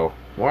kids. Oh,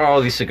 why are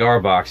all these cigar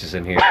boxes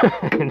in here?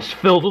 It's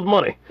filled with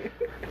money.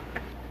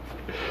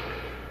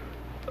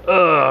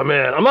 Oh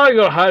man, I'm not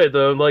even gonna hide it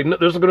though. Like,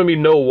 there's gonna be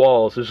no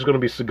walls. There's just gonna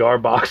be cigar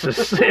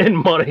boxes and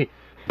money.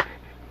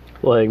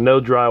 Like, no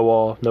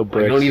drywall, no Like,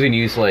 bricks, you don't even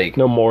use like.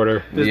 no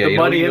mortar. Does yeah, the you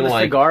don't money in even, the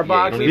like, cigar You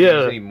boxes? don't even Yeah.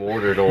 use any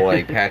mortar to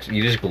like patch.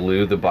 You just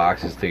glue the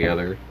boxes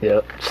together. Yeah,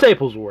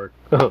 staples will work.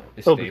 It'll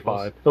be Staples.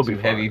 fine. It'll be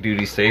Some fine. heavy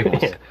duty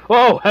staples. Yeah.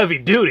 Oh, heavy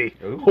duty.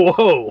 Ooh.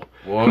 Whoa.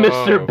 Whoa.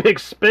 Mr. Big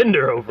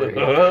Spender over here.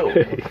 Whoa.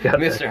 You got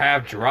Mr.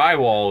 Half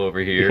Drywall over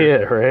that. here.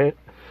 Yeah, right?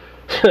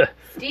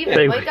 Steven,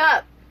 They- wake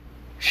up.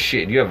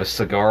 Shit, you have a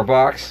cigar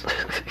box?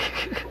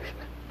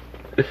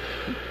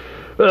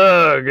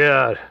 Oh,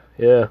 God.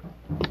 Yeah.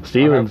 I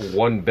Stevens. have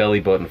one belly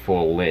button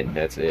full of lint.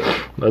 That's it.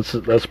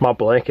 That's my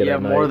blanket Yeah,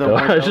 at more night. than though.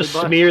 one I belly just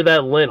button. smear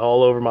that lint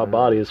all over my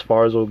body as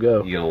far as it'll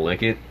go. You gonna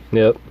lick it?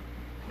 Yep.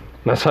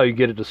 That's how you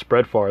get it to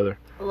spread farther.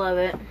 Love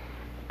it.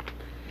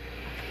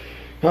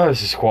 Oh,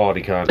 this is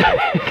quality content.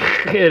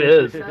 It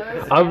is. So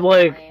it's I'm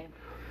like- definitely-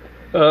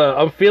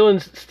 I'm feeling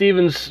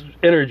Steven's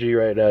energy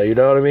right now. You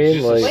know what I mean?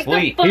 He's just Like, Wake the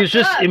Sleep. fuck he's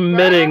just up,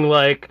 emitting bro.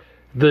 like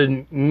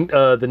the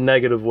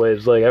negative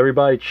waves. Like,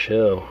 everybody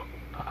chill.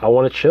 I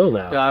want to chill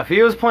now. If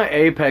he was playing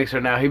Apex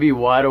right now, he'd be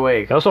wide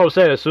awake. That's what I'm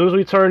saying. As soon as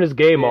we turned his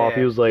game off, Yeah.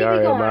 he was like, He'd be "All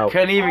right, I'm going, out."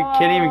 Can't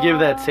even give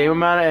that same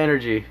amount of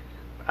energy.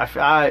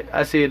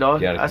 I see it,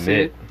 dog. You gotta I see commit.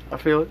 it. I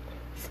feel it.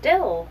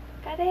 Still.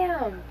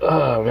 Goddamn.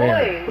 Oh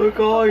man. Boy. Look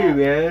all you,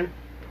 man.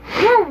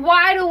 You were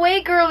wide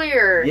awake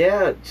earlier.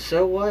 Yeah,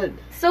 so what?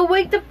 So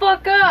wake the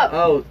fuck up.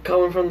 Oh,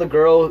 coming from the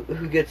girl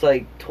who gets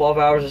like 12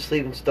 hours of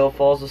sleep and still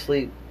falls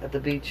asleep at the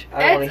beach. I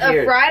don't want It's to hear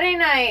a it. Friday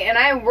night, and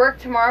I work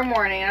tomorrow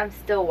morning, and I'm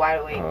still wide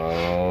awake.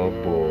 Oh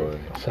boy.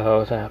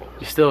 So it's happened.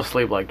 You still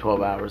sleep like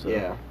 12 hours. Though.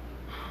 Yeah.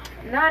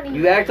 Not even.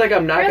 You act like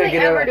I'm not Rarely gonna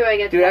get ever out. do I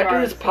get Dude, 12 after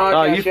this hours. podcast,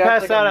 Oh, you act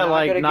passed like out I'm at, not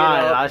like, gonna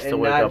 9, get up I still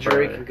and wake not up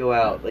drink early. and go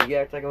out. Like you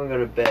act like I'm gonna go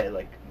to bed.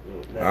 Like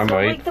I'm So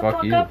like, wake the fuck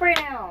fuck you. up right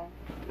now.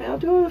 man, I'll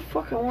do whatever the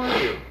fuck I want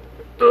to do.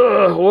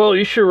 Well,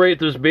 you should rate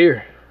this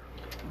beer.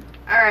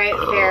 All right,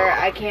 fair.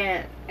 I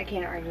can't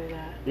argue with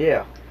that.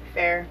 Yeah.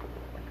 Fair.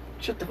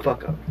 Shut the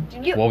fuck up.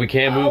 You, Well, we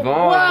can't move oh,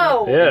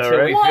 on Whoa. Yeah, until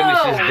we right. finish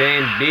Whoa. this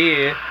damn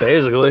beer.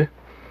 Basically.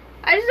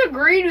 I just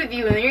agreed with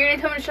you, and then you're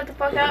gonna tell me to shut the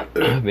fuck up.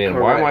 Man,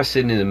 why am I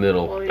sitting in the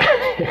middle? Well,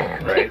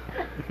 yeah. Right.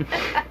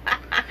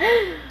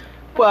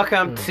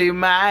 Welcome to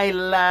my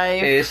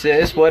life. This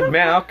is what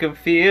Malcolm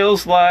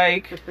feels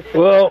like.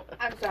 Well,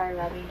 I'm sorry,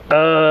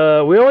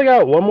 Robbie. we only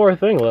got one more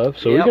thing left,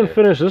 so Yep. we can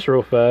finish this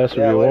real fast if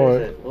Yeah, you what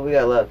want. is it? What we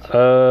got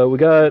left? We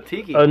got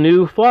Tiki. a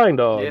new flying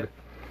dog. Yeah.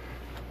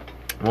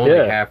 I'm only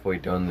Yeah. halfway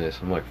done this.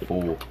 I'm like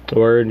full.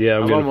 Word, yeah,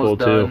 I'm I'm getting full almost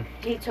too. done.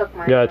 He took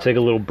my. Gotta take a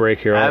little break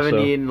here I also.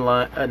 haven't eaten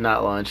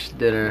not lunch,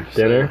 dinner.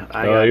 Dinner? So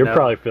I Oh, got you're no-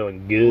 probably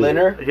feeling good.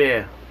 Linner?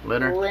 Yeah,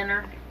 linear.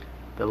 Linner.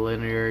 The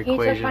linear He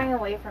took equation. mine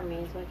away from me,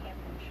 so I can't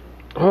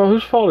finish Oh,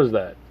 whose fault is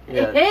that?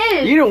 it.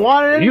 His. You didn't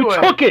want it anyway.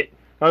 You took it!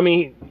 I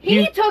mean,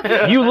 He took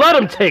it. you let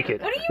him take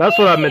it. What do you That's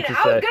mean? what I meant to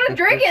I say. was gonna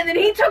drink it, and then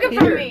he took it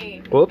from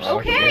me. Whoops.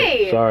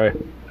 Okay. Sorry.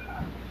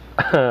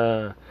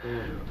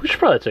 We should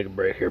probably take a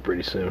break here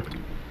pretty soon.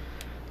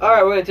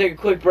 Alright, we're gonna take a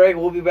quick break.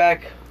 We'll be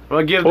back.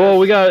 Well, give Well,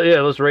 this,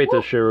 let's rate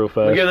this shit real we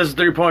fast. give this a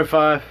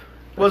 3.5.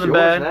 Wasn't Yours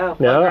bad. now.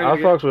 Yeah, Not I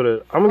very fucks with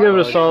it. I'm gonna give it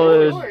a Yours.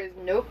 solid,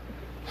 Nope.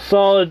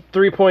 solid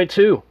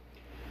 3.2.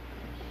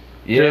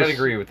 Yeah, Just- I'd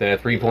agree with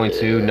that.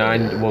 3.2,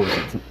 9, what was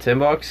it,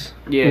 $10?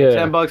 Yeah, Yeah.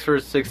 $10 for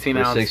a 16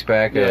 For a ounce.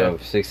 6-pack Yeah.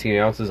 of 16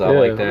 ounces. I Yeah.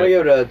 like I'm gonna that.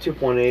 give it a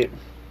 2.8.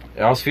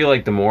 I also feel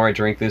like the more I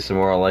drink this, the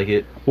more I like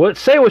it.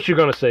 Say what you're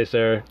gonna say,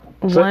 Sarah.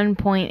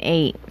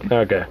 1.8.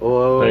 Okay.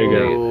 Whoa. There you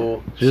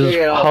go. Just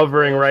Say it all.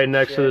 hovering right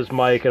next to this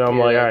mic, and I'm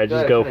Yeah, like, all right, go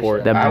just ahead, go finish for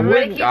it. that. I Everybody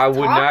would, keeps I would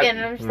talking, not. and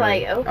I'm just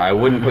like, okay. I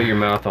wouldn't put your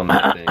mouth on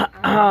that thing.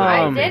 I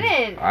Um,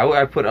 didn't.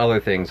 I put other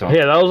things on.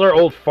 Yeah, that was our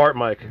old fart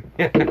mic.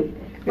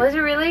 Was it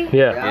really?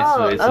 Yeah.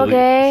 Oh, it's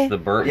okay. the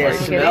burnt Yeah, mic.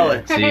 smell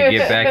it. So you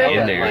get back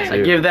in there. I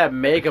Too. give that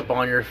makeup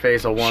on your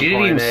face a 1.8. She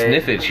didn't even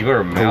sniff it. She put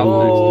her mouth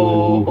next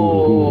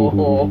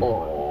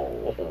to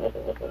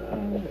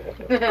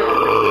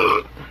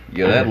it.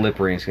 Yo, that lip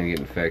ring's gonna get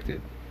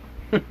infected.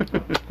 If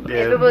it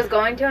Yeah. was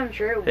going to, I'm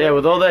sure it would. Yeah,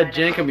 with all that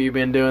jinkum you've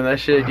been doing, that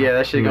shit gonna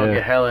Yeah.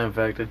 get hella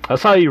infected.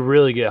 That's how you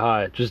really get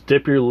high. Just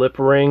dip your lip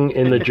ring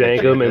in the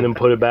jankum and then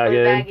put it back Put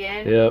it in. back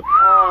in? Yep.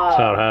 Oh, That's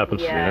how it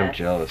happens. yeah. Man, I'm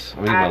jealous.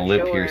 I'm gonna get my I'm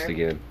lip sure. pierced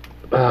again.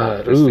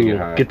 Ooh, Just to get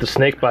high. get the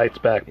snake bites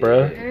back, bro.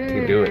 Yeah. You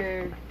can do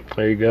it.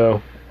 There you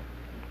go.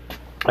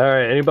 All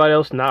right. Anybody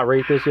else not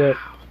rate this yet?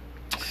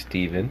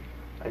 Steven.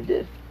 I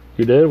did.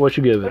 You did? What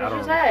you give What it?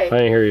 did you I say?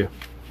 didn't hear you.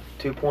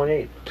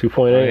 2.8.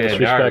 2.8. Oh, yeah, That's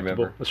now I respectable.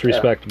 remember. That's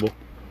respectable.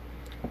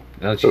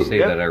 Now that you say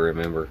Yep. that, I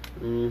remember.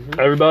 Mm-hmm.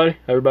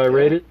 Everybody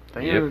rate it. I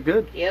think it was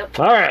good. Yep.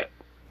 All right.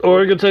 Well,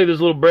 we're gonna take this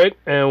little break,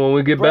 and when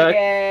we get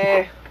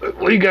back,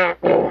 we got.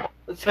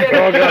 Let's get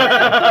Oh, it.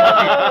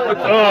 God. What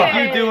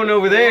are you doing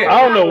over there?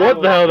 I don't know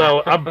what the hell that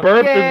was. I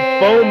burped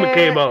and foam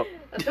came up.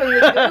 That's from the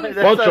goose. That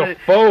Bunch sounded- of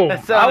foam. that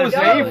I sounded was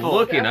painful.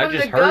 looking. I From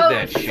just the heard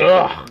that goat. shit.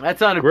 Ugh. That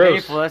sounded Gross.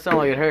 painful. That sounded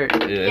like it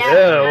hurt.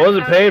 Yeah, it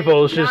wasn't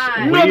painful. It's just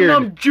Not. weird.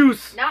 Num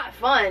juice. Not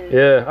fun.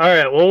 Yeah. All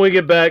right. When we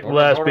get back, Hold on,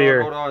 last hold on,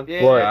 beer. hold on.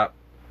 Yeah. What? Stop.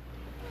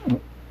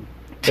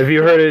 If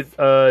you heard it,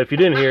 if you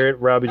didn't hear it,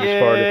 Robbie just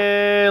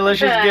farted. Yeah, let's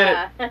just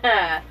get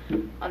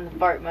it. On the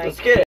fart mic. Let's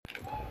get it.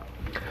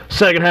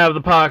 Second half of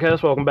the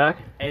podcast. Welcome back.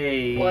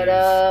 Hey. What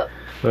up?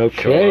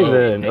 Okay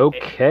then.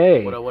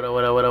 Okay. What up, what up,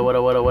 what up, what up, what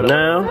up, what up, what up?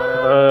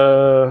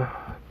 Now,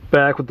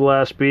 back with the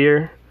last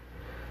beer.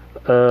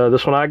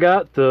 This one I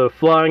got, the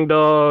Flying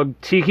Dog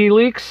Tiki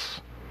Leaks.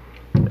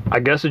 I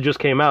guess it just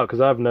came out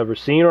because I've never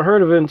seen or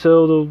heard of it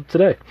until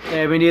today.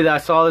 Yeah, me neither. I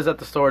saw this at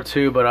the store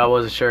too, but I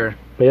wasn't sure.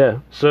 Yeah.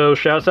 So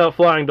shouts out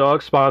Flying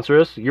Dog, sponsor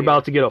us. You're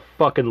about to get a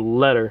fucking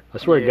letter. I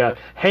swear to Yeah. God,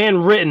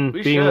 handwritten,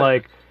 We being should.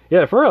 like,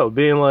 yeah, for real,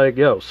 being like,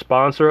 yo,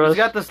 sponsor us. He's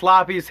got the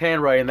sloppiest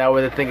handwriting. That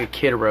way they think a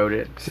kid wrote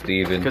it.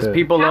 Steven. Because Yeah.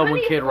 people How love when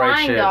many kid write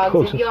flying shit.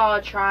 dogs have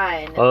y'all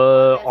tried?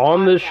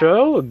 On this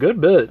show, a good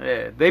bit.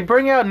 Yeah, they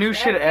bring out new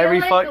shit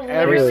every every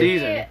literally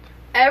season.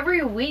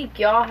 Every week,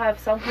 y'all have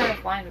some kind of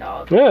flying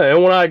dog. Yeah,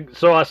 and when I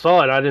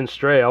saw it, I didn't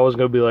stray. I was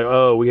gonna be like,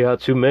 oh, we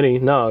got too many.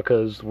 No,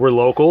 because we're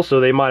local,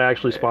 so they might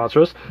actually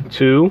sponsor us.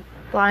 Two,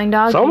 Flying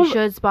dogs, Some you of-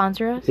 should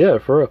sponsor us. yeah,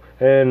 for real.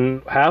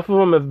 And half of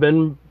them have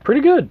been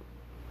pretty good.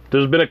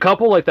 There's been a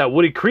couple like that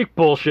Woody Creek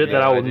bullshit Yeah,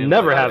 that I I will didn't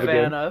never like have I'm a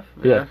again. fan of.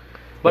 Yeah. But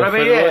But I mean,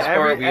 for the yeah, most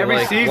part, we every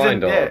like season, Flying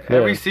Dog. yeah, Yeah.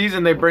 every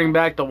season they bring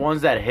back the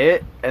ones that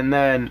hit, and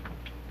then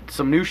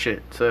some new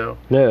shit. So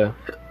Yeah.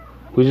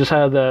 We just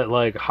had that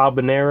like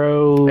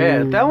habanero.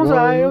 Yeah, that was one.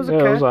 alright, it was Yeah,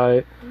 it okay. was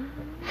alright.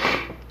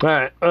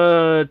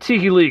 Alright,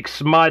 Tiki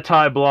Leaks, Mai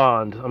Tai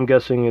Blonde. I'm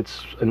guessing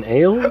it's an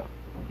ale?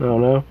 I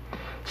don't know.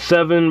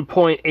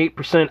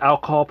 7.8%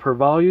 alcohol per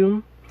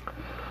volume.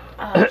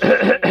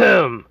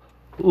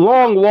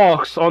 Long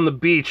walks on the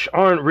beach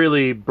aren't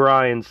really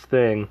Brian's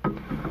thing.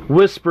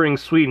 Whispering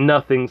sweet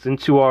nothings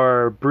into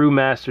our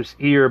brewmaster's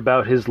ear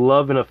about his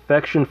love and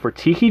affection for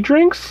tiki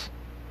drinks?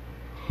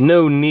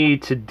 No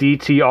need to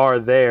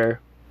DTR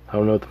there. I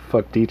don't know what the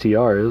fuck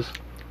DTR is.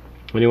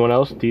 Anyone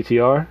else?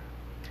 DTR?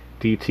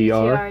 DTR?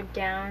 DTR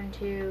down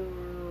to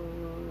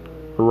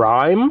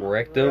Rhyme?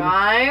 Rectum.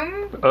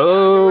 rhyme.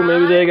 Oh, Down to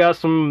maybe they rhyme? got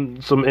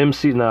some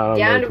MC. No, I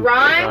Down to don't know.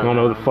 I rhyme. don't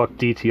know what the fuck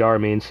DTR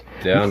means.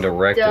 Down to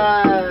rectum.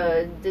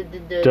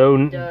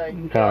 Don't. I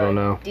don't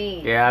know.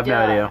 Yeah, I have no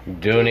idea.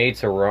 Donate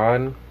to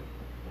Ron.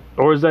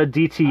 Or is that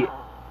DT?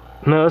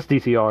 No, that's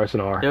DTR. It's an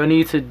R. No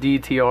need to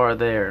DTR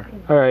there.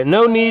 All right,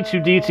 no need to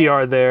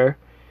DTR there.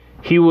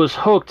 He was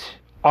hooked.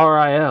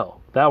 RIL.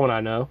 That one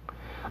I know.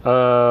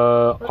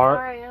 What's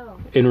R RIL?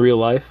 in real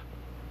life.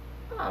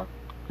 Oh,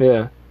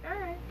 Yeah.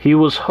 alright. He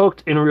was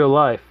hooked in real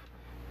life.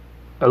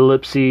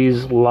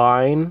 Ellipses,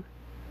 line,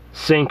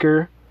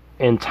 sinker,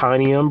 and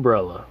tiny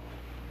umbrella.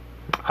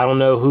 I don't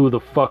know who the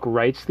fuck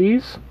writes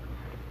these,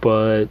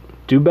 but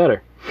do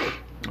better.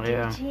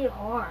 Yeah. DTR.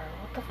 What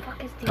the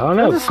fuck is DTR? I don't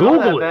know. Doesn't smell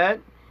Google that it.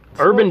 bad.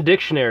 Urban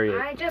Dictionary.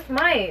 I just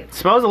might. It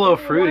smells a little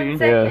Give me fruity. one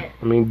second. Yeah,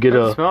 I mean, get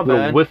Doesn't a smell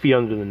little bad. whiffy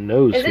under the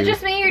nose Is here. it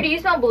just me or do you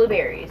smell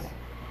blueberries?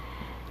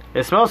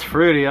 It smells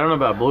fruity. I don't know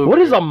about blue. What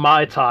is a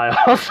Mai Tai?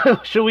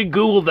 Also, should we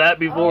Google that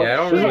before? Yeah, I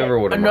don't shit. remember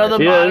what it Another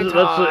was. Yeah, Mai it's-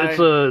 that's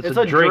a- Tai. it's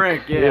a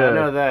drink. Yeah, Yeah. I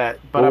know that.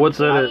 But Well, what's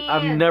in it?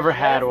 I've never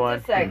had Just a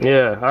one. second.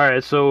 Yeah,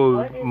 alright, so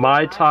What is Mai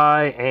Mai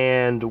Tai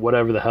and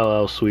whatever the hell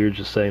else we were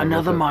just saying.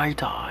 Another about Mai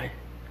Tai.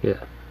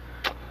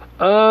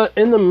 that.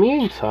 In the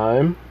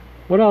meantime,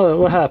 what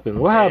happened?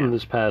 What happened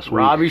this past week?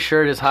 Robbie's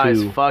shirt is high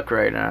as Two. fuck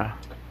right now.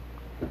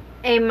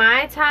 A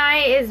Mai Tai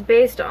is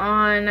based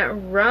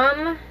on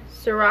rum,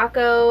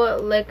 Sirocco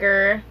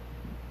liquor,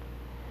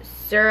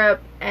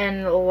 syrup,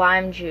 and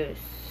lime juice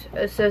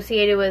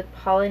associated with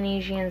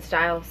Polynesian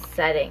style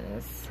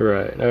settings.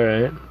 Right,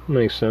 alright.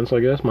 Makes sense, I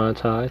guess. Mai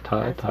Tai,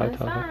 Tai. That's what it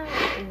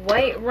says.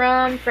 White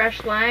rum,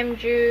 fresh lime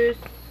juice,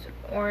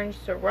 orange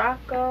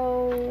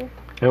Sirocco,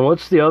 And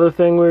what's the other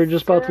thing we were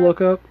just about to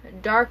look up?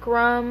 dark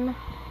rum.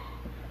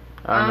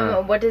 I don't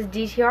know. What does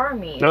DTR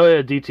mean? Oh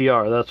yeah,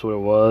 DTR, that's what it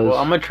was. Well,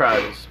 I'm gonna try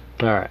this.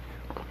 Alright.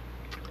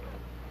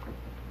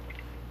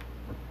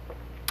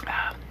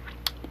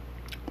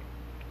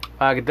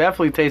 I could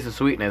definitely taste the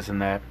sweetness in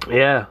that.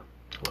 Yeah.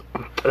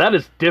 That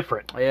is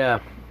different. Yeah,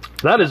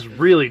 That is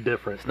really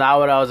different. it's not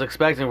what I was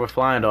expecting with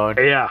Flying Dog.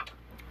 Yeah.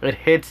 It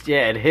hits.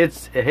 Yeah, it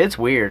hits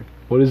weird.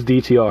 What is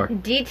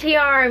DTR?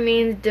 DTR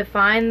means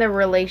define the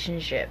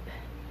relationship.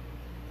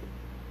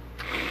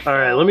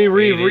 Alright, let me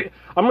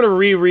I'm gonna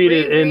reread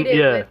it Reread it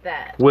yeah. with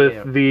that. With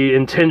Yeah. the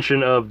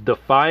intention of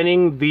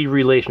defining the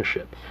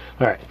relationship.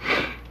 Alright.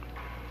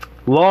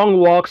 Long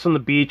walks on the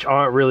beach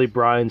aren't really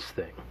Brian's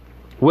thing.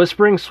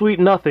 Whispering sweet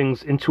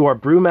nothings into our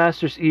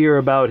brewmaster's ear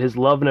about his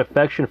love and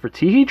affection for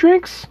tiki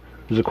drinks?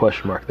 There's a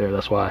question mark there,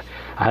 that's why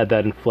I had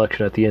that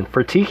inflection at the end.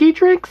 For tiki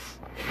drinks?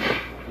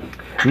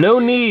 No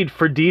need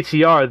for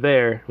DTR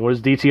there. What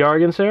is DTR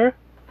again, Sarah?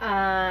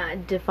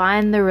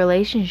 Define the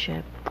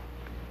relationship.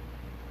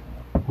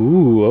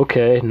 Ooh,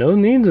 okay. No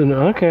need to.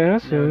 Okay, I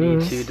see. No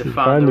need to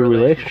define the the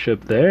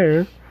relationship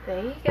there,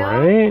 There you go.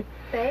 right?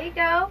 There you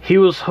go. He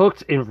was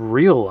hooked in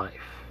real life,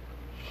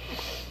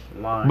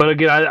 Line. but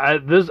again, I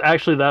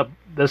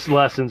this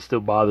lesson still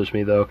bothers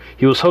me though.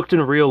 He was hooked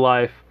in real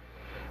life. ...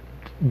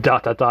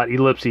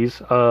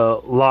 Ellipses.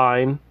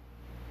 Line.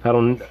 I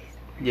don't.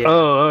 yeah.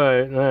 Oh,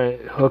 all right.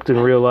 Hooked in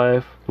real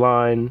life.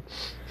 Line.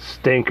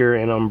 Stinker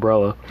and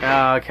umbrella.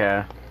 Oh,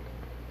 okay.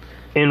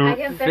 In I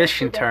can finish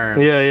Fishing with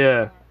term.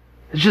 yeah.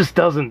 It just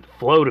doesn't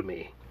flow to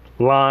me.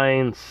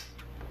 Lines,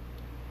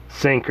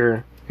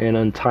 sinker, and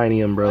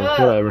untiny umbrella. Ugh.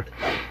 Whatever.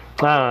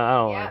 I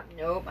don't Yeah, like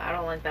nope, I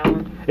don't like that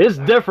one. it. It's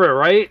different,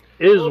 right?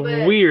 It is Little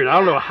bit. weird. I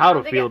don't know Yeah, how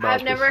to think feel about I've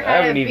this. never I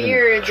had haven't a even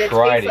beer that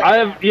tried tastes it. like I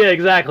have, that. yeah,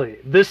 exactly.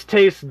 This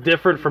tastes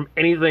different from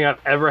anything I've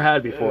ever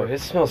had before.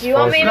 It smells Do you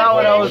want me fuzzy. to not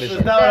what I was- finish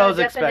it's not what I was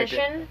the expecting.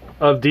 definition?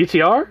 Of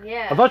DTR?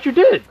 Yeah. I thought you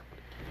did.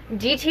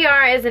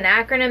 DTR is an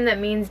acronym that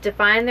means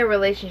define the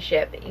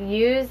relationship.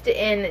 Used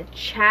in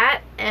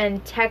chat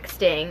and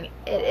texting,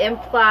 it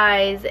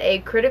implies a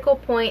critical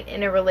point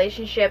in a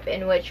relationship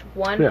in which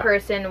one Yeah.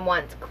 person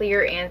wants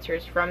clear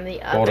answers from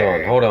the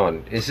other. Hold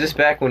on. Is this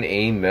back when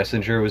AIM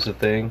Messenger was a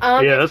thing?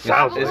 Yeah, It's that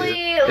sounds- probably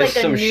This like is a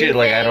some new shit,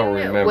 like, I don't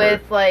thing remember.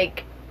 With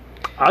like,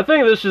 I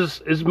think this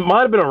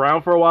might have been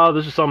around for a while.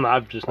 This is something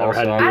I've just never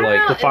had to Also, do. I don't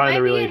like, know, define it the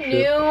might be a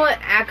relationship. new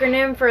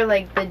acronym for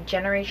like the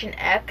Generation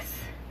X.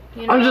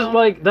 You know? I'm just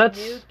like, that's.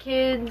 new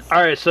kids.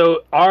 Alright,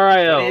 so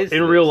RIL What is in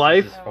this? real This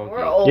life. is funky.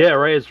 We're old. Yeah,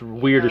 right. It's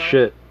weird as Yeah.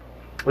 shit.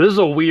 This is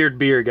a weird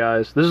beer,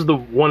 guys. This is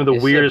one of the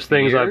It's a weirdest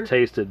things beer? I've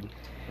tasted.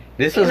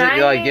 This Can doesn't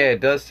I- like it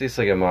does taste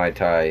like a Mai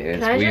Tai,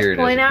 and Can I it's just weird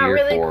point as a out beer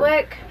really form.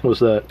 quick? What's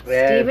that?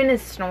 Yeah, Steven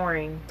is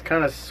snoring. it's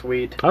kind of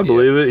sweet. I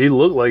believe it. He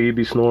looked like he'd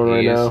be snoring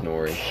right He is now.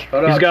 snoring.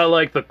 Hold He's up. got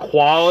like the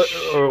quality.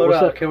 Or Hold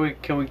what's up. that?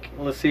 Can we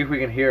let's see if we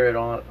can hear it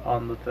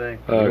on the thing.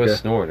 He Oh, was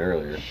okay. snoring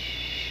earlier.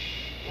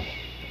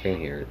 I can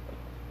hear it.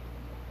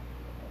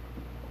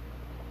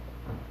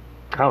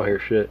 I don't hear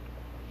shit.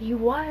 He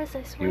was, I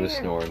He swear. was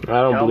snoring.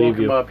 I don't I'll believe look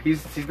him you. up.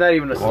 He's not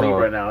even asleep Hold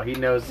on. right now. He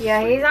knows.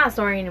 Yeah, he's not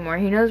snoring anymore.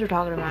 He knows we're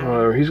talking about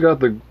him. He's got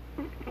the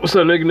what's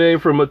that nickname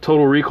from a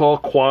Total Recall,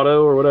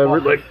 Quado or whatever,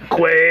 Oh. like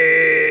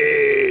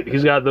Quaid.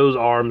 He's got those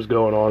arms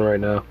going on right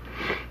now.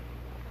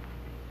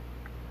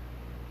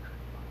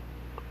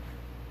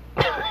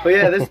 But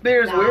yeah, this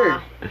beer is Nah.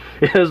 weird.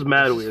 It's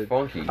mad This is weird.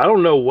 funky. I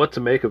don't know what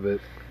to make of it.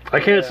 I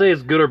can't Yeah. say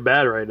it's good or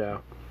bad right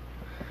now.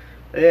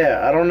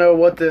 Yeah, I don't know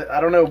what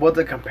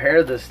to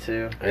compare this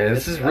to. Yeah,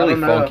 this It's- is I really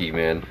don't know. funky,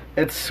 man.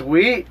 It's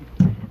sweet.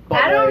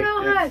 But I don't like,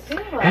 know how I it's- feel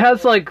about It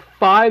has like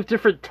 5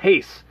 different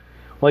tastes.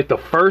 Like the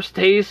first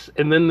taste,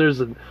 and then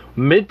there's a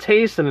mid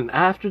taste and an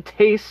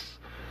aftertaste,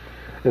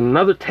 and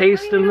another I don't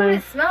taste even in know what there.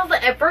 it smells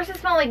like. At first it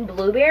smelled like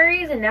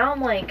blueberries, and now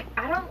I'm like,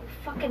 I don't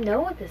fucking know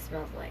what this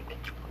smells like.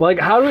 Like,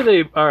 how do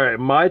they? All right,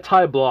 Mai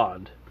Tai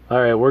blonde.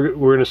 All right, we're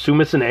gonna assume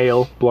it's an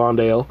ale, blonde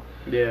ale,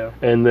 Yeah.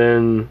 and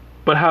then.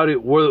 But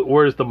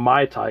where does the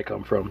Mai Tai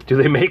come from? Do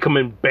they make them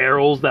in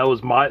barrels that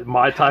was Mai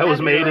Tai was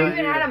I've made never in?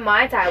 even had a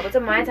Mai Tai. What's a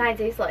Mai Tai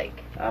taste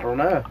like? I don't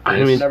know. I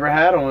I've mean- never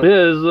had one.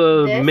 Yeah, it's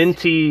This?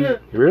 minty.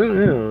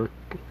 Really? Yeah.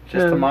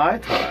 Just yeah. a Mai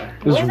Tai.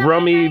 It's What's a Mai Tai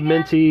rummy, again?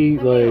 minty,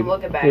 Let me like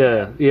look it back yeah,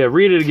 up. yeah.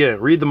 Read it again.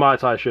 Read the Mai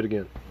Tai shit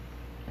again.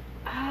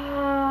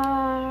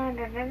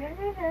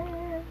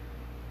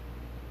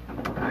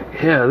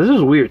 Yeah, this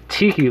is weird.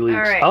 Tiki leaks.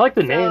 Alright, I like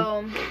the name.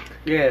 so,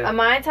 Yeah. a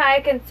Mai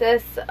Tai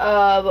consists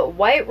of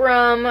white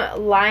rum,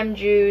 lime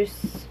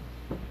juice,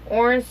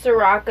 orange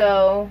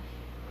Sirocco,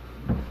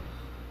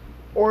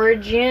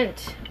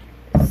 orgeat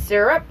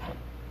syrup,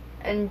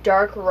 and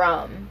dark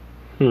rum.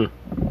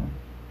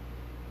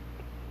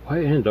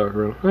 White and dark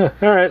room. All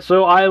right,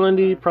 so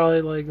islandy,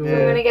 probably like. I'm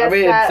gonna guess I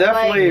mean, that, it's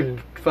definitely like-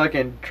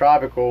 fucking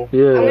tropical.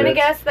 Yeah. I'm gonna it's-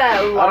 guess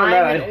that I don't lime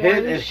know. and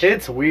It orange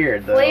hits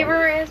weird though.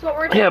 flavor is what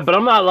we're Yeah, but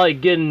I'm not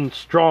like getting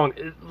strong.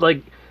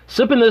 Like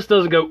sipping this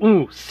doesn't go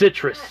ooh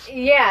citrus.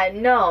 Yeah,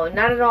 no,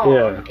 not at all.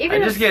 Yeah.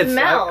 Even I just the get-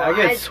 smell. I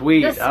get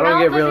sweet. The I smell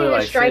don't get really, doesn't even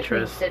like, strike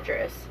citrus. Me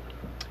citrus.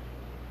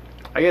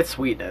 I get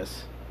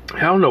sweetness. I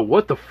don't know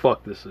what the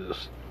fuck this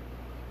is.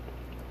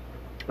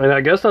 And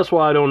I guess that's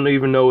why I don't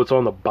even know what's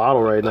on the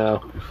bottle right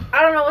now.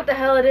 I don't know what the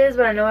hell it is,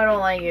 but I know I don't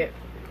like it.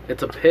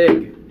 It's a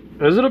pig.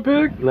 Is it a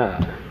pig? Nah.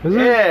 Is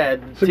it? Yeah,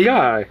 It's a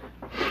guy.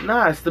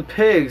 Nah, it's the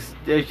pigs.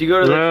 If you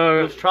go to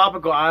No. those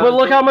tropical islands, But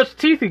look how much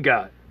teeth he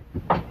got.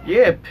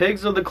 Yeah,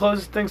 pigs are the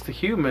closest things to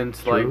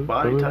humans, True. like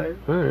body type.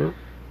 All right.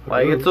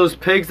 Like it's those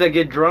pigs that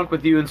get drunk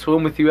with you and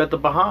swim with you at the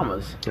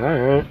Bahamas. All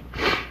right.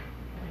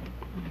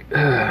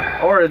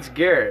 Or it's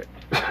Garrett.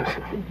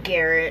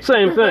 Garrett.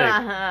 Same thing.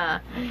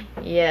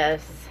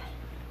 Yes.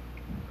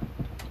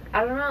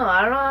 I don't know.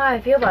 I don't know how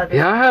I feel about this.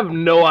 Yeah, I have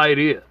no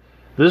idea.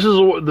 This is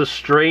the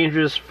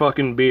strangest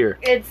fucking beer.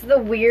 It's the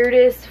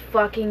weirdest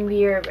fucking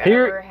beer I've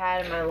Here- ever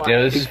had in my life.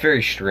 Yeah, this is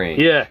very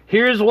strange. Yeah,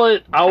 here's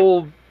what I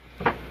will.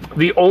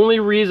 The only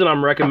reason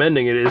I'm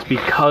recommending it is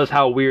because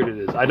how weird it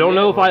is. I don't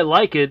know if I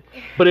like it,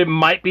 but it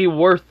might be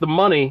worth the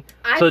money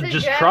I to suggest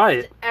just try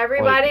it.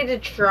 everybody to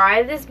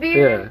try this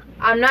beer. Yeah.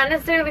 I'm not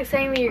necessarily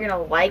saying that you're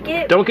gonna like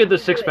it. Don't get the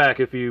but six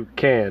pack if you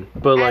can,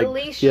 but like, At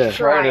least yeah,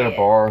 try Try it at a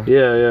bar.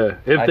 yeah.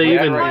 If I they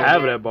think even I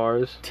have like it it. at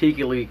bars,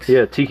 Tiki Leaks.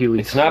 yeah, Tiki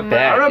Leaks. It's not I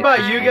bad. don't know about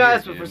It's you weird,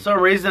 guys, but dude. for some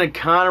reason it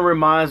kind of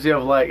reminds me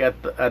of like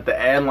at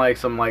the end like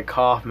some like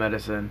cough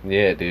medicine.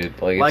 Yeah, dude.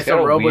 Like Like it's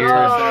got some a weird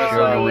Robitussin or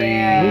something.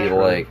 sugary, Yeah.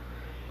 like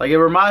Like it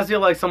reminds me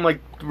of like some like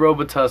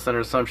Robitussin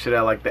or some shit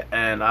at like the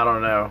end. I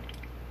don't know.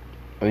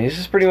 I mean, this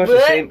is pretty much the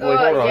What? same. Like,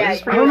 hold on. Yeah, This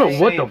is I pretty don't know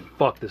much what the same.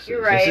 fuck this is.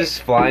 You're right. This is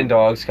Flying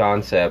Dog's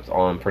concept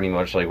on pretty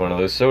much like one of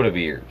those soda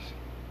beers.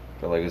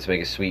 They're like, let's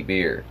make a sweet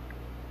beer.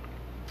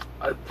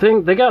 I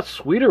think they got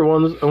sweeter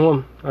ones.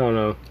 Well, I don't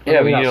know. Yeah,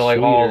 but Maybe you not know, like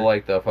all sweeter.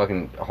 like the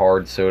fucking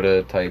hard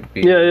soda type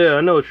beers. Yeah,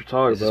 I know what you're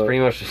talking This is about.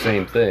 pretty much the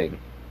same thing.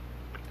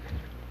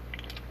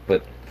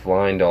 But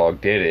Flying Dog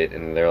did it,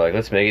 and they're like,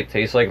 let's make it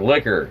taste like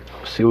liquor.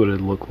 See what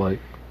it looked like.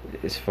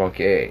 It's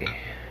funky.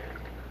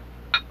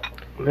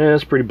 Yeah,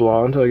 it's pretty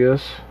blonde, I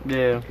guess.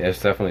 Yeah. Yeah,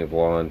 it's definitely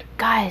blonde.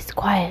 Guys,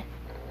 quiet.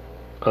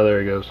 Oh, there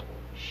he goes.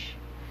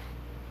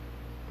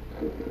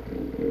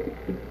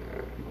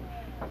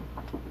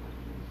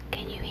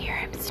 Can you hear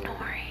him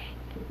snoring?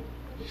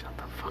 Shut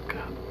the fuck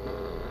up.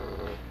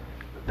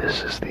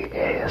 This is the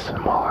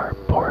ASMR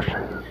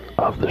portion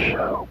of the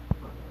show.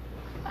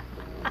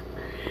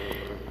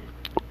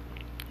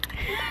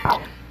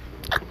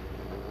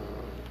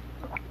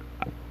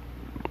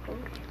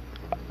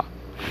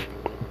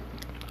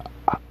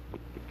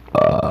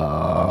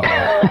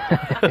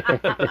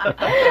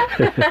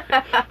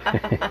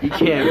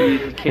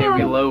 You can't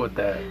be low with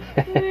that.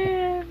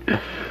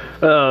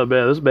 Oh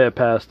man, this man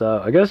passed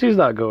out. I guess he's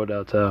not going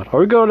downtown. Are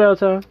we going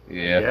downtown?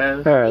 Yeah.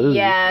 Yeah. All right. This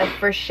Yeah,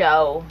 for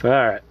show. Is, all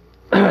right.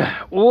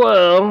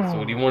 Well,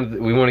 So, do you want?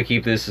 We want to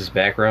keep this as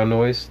background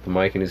noise, the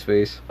mic in his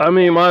face. I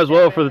mean, might as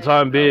well for the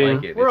time I being.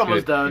 like it. We're It's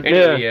almost good. done.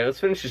 Anyway, Yeah. Let's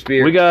finish this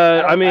beer. We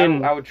got. I I mean,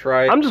 would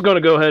try. I'm just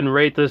gonna go ahead and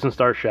rate this and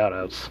start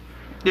shoutouts.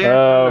 Yeah.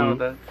 I'm down with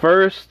that.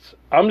 First,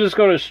 I'm just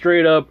gonna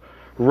straight up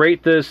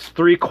rate this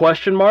 3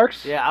 question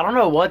marks. Yeah, I don't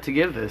know what to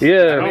give this.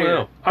 Yeah. I don't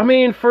know. I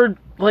mean, for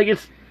like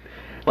it's.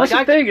 That's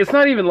Like, the thing. It's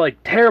not even like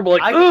terrible,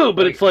 like I-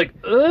 but it's like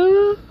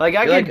Like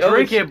I Like, can oh,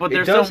 drink it's- it, but it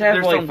there's does some have,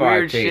 there's like, some fire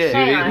weird taste, shit. dude.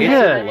 Hang on, It hits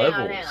Yeah. some hang on,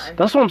 levels. hang on.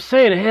 That's what I'm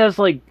saying. It has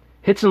like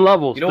hits and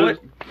levels. You know what?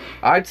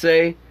 I'd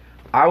say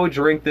I would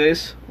drink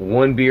this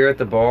 1 beer at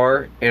the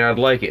bar, and I'd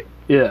like it.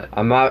 Yeah.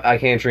 I'm not. I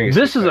can't drink it.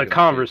 This is a conversation.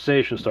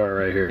 conversation starter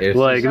right here. It's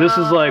like this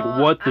is like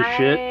No, what the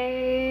shit.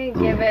 I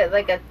give it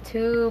like a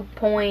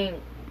 2.6.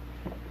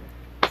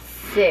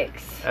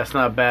 That's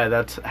not bad.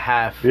 That's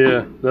half.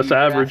 Yeah, that's That's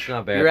average.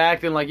 not bad. You're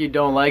acting like you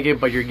don't like it,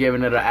 but you're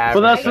giving it an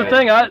average. Well, that's the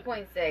thing. I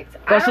 2.6. I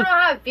that's don't the- know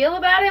how I feel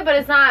about it, but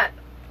it's not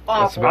That's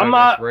awful. about- I'm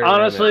not that's right around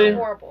honestly. there.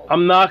 Horrible.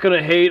 I'm not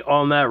gonna hate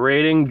on that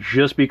rating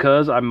just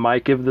because I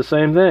might give the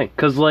same thing.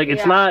 Cause like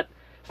it's Yeah.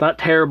 not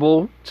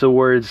terrible to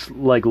where it's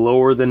like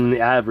lower than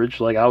the average.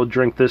 Like I would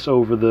drink this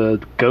over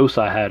the Ghost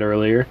I had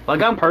earlier.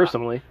 Like I'm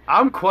Personally,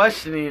 I'm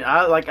questioning.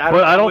 I but I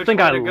know don't which think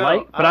way I to go.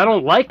 like. But I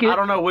don't like it. I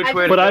don't know which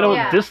way to But go. I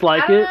don't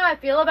dislike I don't it. know how I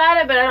feel about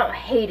it, but I don't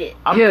hate it.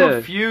 I'm Yeah.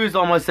 confused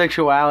on my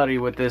sexuality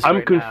with this. I'm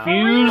right now.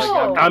 confused.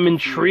 Oh, I'm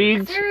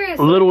intrigued. A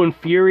Seriously. little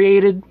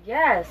infuriated.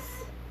 Yes.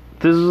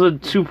 This is a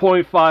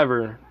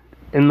 2.5er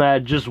in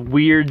that just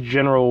weird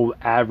general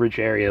average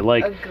area.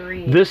 Like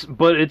Agreed. this,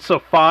 but it's a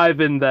 5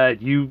 in that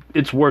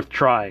it's worth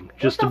trying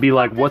just to What be the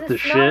like, fuck what does the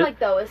it smell shit? Like,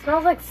 though? It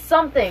smells like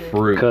something.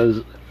 Fruit.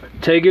 Because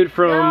take it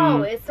from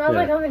No, it smells yeah.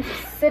 like something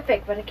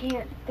specific, but I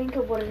can't think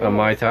of what it is. A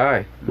Mai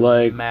Tai.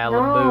 like Malibu.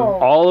 No.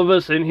 all of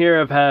us in here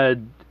have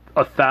had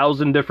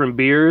 1,000 different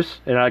beers,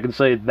 and I can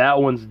say that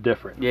one's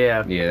different.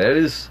 Yeah. Yeah, that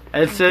is.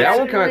 It's That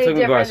one kinda took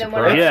me by different than what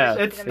surprise. I Yeah, was it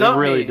thinking stumped about.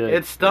 really me. did.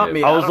 It stumped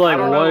me. I was like,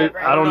 don't what? know-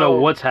 I don't know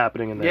what's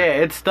happening in Yeah,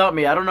 there. it stumped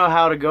me. I don't know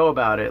how to go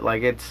about it.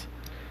 Like it's.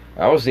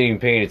 I wasn't even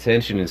paying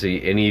attention to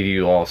see any of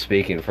you all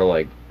speaking for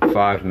like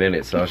 5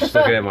 minutes. I was just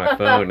looking at my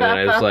phone, and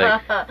I was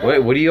like, "Wait,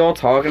 what are you all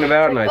talking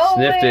about?" And I Oh,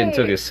 sniffed it and wait.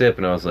 took a sip,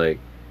 and I was like,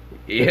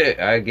 "Yeah,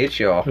 I get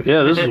y'all."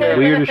 Yeah, this is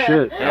weird as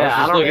shit. I Yeah, was I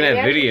just don't- looking at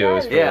Yeah,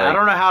 videos. she but, Yeah, I like,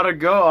 don't know how to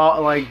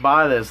go like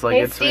buy this. Like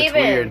Hey, it's Steven.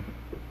 weird.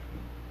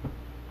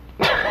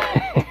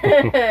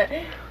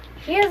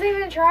 He hasn't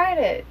even tried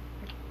it.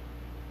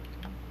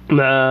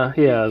 Nah,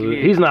 yeah,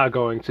 he's not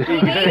going to. He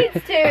needs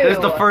to. This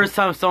is the first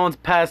time someone's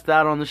passed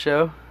out on the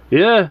show.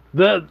 Yeah,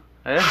 that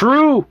Eh?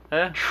 true,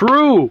 Eh?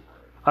 true.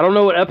 I don't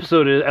know what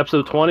episode it is.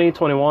 Episode 20,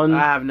 21. I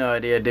have no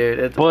idea, dude.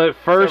 It's But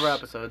first, several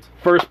episodes.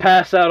 first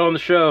pass out on the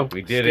show.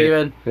 we did it.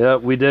 Steven. Yeah,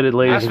 we did it, I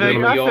ladies and figured,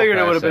 gentlemen. We all I figured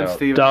it would have passed been out.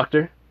 Steven.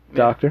 Doctor,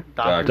 doctor,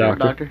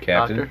 Doctor.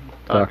 Captain.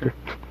 doctor.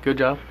 Good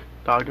job,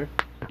 Doctor.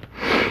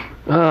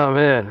 Oh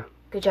man,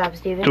 Good job,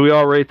 Steven. do we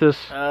all rate this?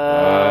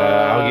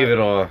 I'll give it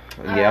a.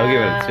 Yeah, I'll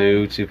give it a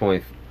 2. 2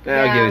 point. I'll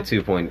Yeah. give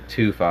it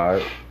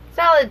 2.25.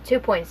 Solid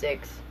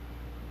 2.6.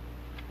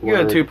 You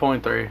got a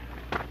 2.3.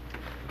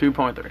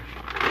 2.3.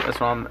 That's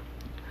what I'm.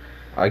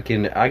 I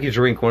can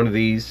drink one of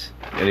these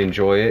and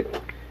enjoy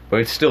it, but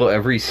it's still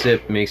every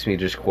sip makes me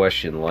just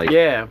question like.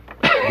 Yeah.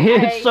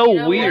 It's so You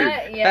know weird.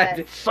 what? Yes.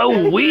 It's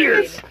so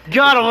weird.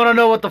 God, I want to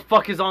know what the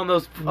fuck is on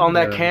that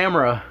Yeah.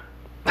 camera.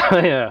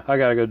 Yeah, I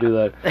gotta go do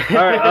that. All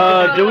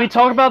right, did we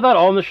talk about that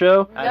on the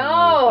show? No.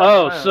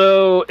 Oh,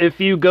 so if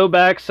you go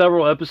back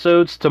several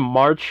episodes to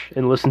March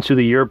and listen to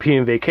the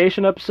European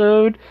vacation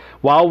episode,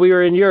 while we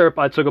were in Europe,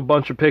 I took a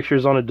bunch of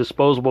pictures on a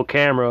disposable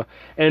camera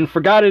and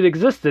forgot it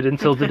existed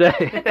until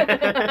today.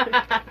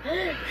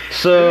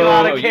 So,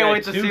 God, I Oh, you can't had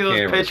wait to 2 see those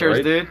cameras, pictures,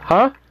 right? dude.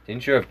 huh?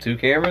 Didn't you have 2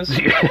 cameras?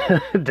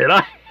 Did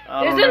I?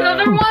 I There's don't know.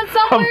 another one I'm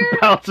somewhere.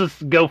 about to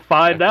go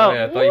find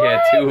I out. thought you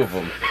had 2 of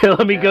them.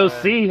 Let me go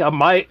see. I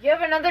might. You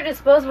have another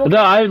disposable.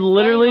 No, I camera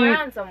literally- laying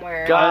around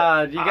somewhere.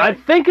 God, you I got.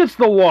 think it's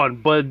the one,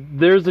 but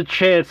there's a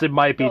chance it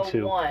might be The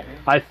 2. one.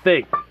 I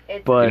think.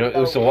 It's But- You know, it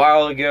was a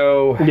while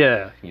ago.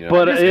 Yeah. You know,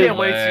 But I just it- can't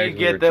wait till you we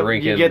get were them.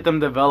 drinking. You get them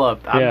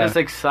developed. I'm Yeah. just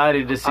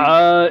excited to see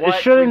It what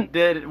shouldn't- we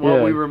did, what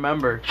yeah. we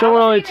remember. Should I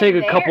wasn't only even take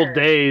a couple there.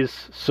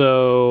 days,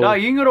 so No,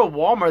 you can go to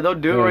Walmart. They'll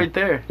do Yeah. it right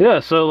there. yeah.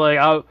 So like,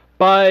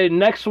 by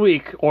next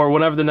week or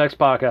whenever the next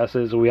podcast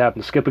is, and we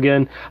happen to skip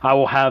again, I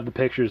will have the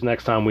pictures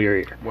next time we are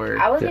here. Word.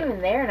 I wasn't Yeah.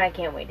 even there, and I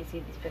can't wait to see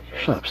these pictures.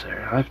 Shut up,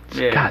 Sarah.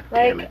 Yeah. God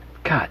damn Like- it.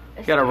 God.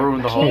 It's- Gotta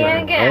ruin the whole Can't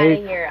thing, get out right?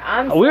 of here.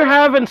 I'm. We're sorry.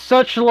 having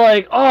such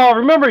like, oh,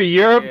 remember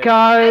Europe, Yeah. I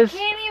guys?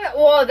 can't even.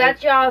 Well,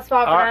 that's y'all's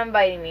fault for Our- not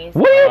inviting me.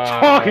 What are you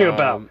talking Um,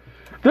 about?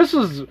 This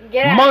is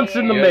Get outta months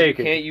in the here.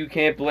 making. You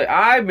can't play.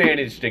 I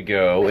managed to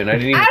go, and I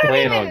didn't even I don't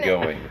plan on even-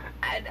 going.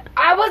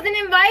 I wasn't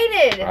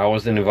invited. I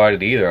wasn't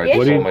invited either. I Yes,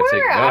 just you sold my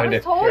ticket. were. No, I I was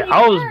didn't. told you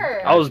I was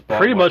were. I was Bought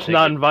pretty my much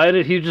not ticket.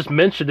 invited. He just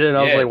mentioned it, and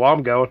I was Yeah. like, "Well,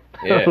 I'm going."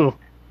 Yeah.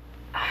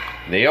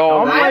 They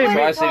all. Don't So blame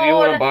I me. said, "You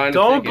want to buy a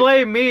Don't ticket?"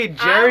 blame me.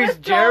 I was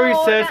Jerry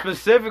said told-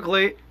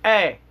 specifically,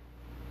 "Hey,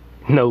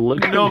 No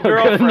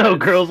girlfriends. No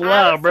girls I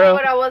allowed, was bro. told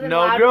I wasn't No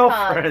allowed to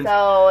girlfriends.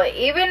 come, so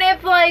even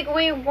if like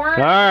we weren't,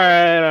 All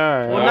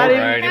right. Well, not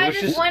even- Alright, it I was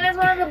just just went as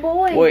one of the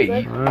boys. Wait,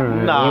 like, you- All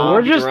right. Nah,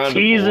 we're beat just around the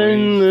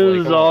teasing. boys, This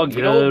like, is all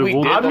you know what good. we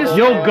We'll- did I'm just-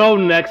 You'll go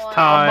next On my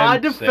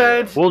time.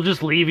 defense, We'll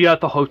just leave you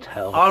at the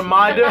hotel. on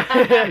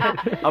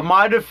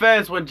my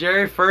defense, when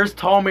Jerry first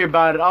told me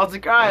about it, I was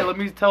like, all right, let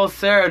me tell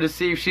Sarah to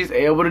see if she's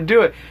able to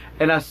do it.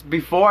 And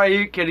before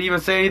I could even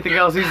say anything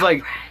else, he's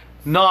like,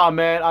 nah,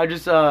 man, I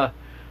just kind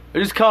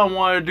of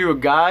wanted to do a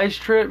guy's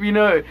trip, you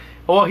know.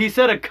 Well, he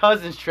said a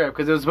cousin's trip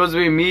because it was supposed to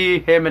be me,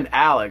 him, and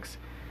Alex.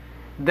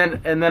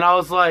 Then I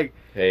was like,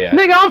 Hey, yeah.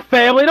 Nigga, I'm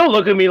family. Don't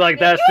look at me like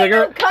that, you and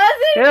your Sigger. cousin?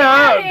 Get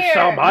Yeah, out here.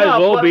 so might as No,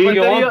 well but be. then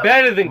Yo, you- I'm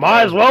better than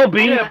Might as well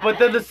be. yeah, but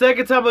then the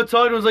second time I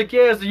talked, I was like,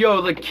 yeah, so, yo,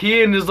 like,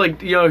 Kian is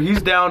like, you know,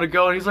 he's down to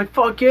go, and he's like,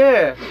 fuck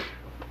yeah.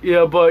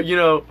 Yeah, but, you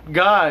know,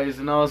 guys,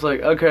 and I was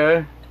like,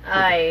 okay.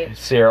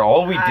 Sarah,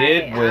 all we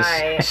did was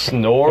I-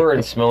 snore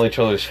and smell each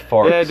other's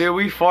farts. Yeah, dude,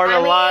 we farted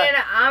a lot.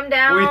 I'm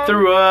down. We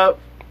threw up.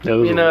 It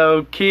was You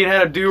know, Kian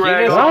had a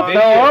do-rag Kian has I a on. don't,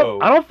 video. throw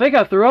up. I don't think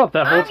I threw up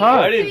that whole I'm time.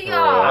 I used didn't to throw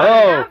y'all. up.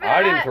 Oh. Enough of I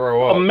didn't that.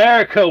 throw up.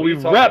 America, What are we you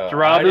talking repped, about?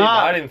 Robbie.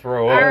 I didn't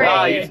throw up. All right.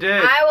 Nah, you did.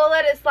 I will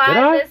let it Did I?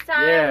 slide this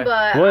time, Yeah.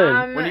 but When?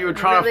 I'm When you were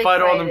trying really to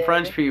fight all them excited.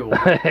 French people.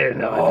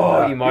 No,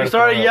 Oh, you might You have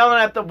started thrown up. yelling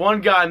at the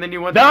one guy, and then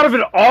you went that would to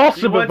have been you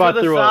awesome went if I to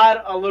the threw up.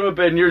 side a little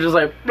bit, and you were just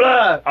like,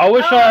 blah. I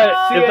wish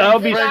Oh, if that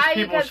would be. the French guy you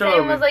people kept showed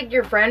saying me. was like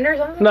your friend or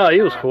something? No,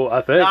 he was cool.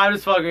 I think. Nah, I'm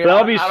just fucking.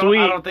 That'll be I don't- sweet.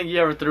 I don't think you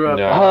ever threw up.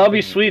 No. Oh, that'd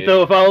be sweet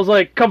though if I was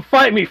like, "Come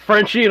fight me,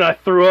 Frenchie," and I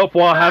threw up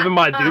while having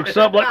my dukes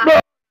up. Like, no,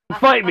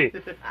 fight me,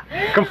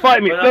 come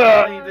fight me. But I don't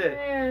Ugh. think you did.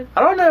 Man.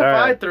 I don't know if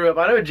Alright. I threw up.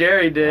 I know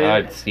Jerry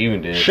did.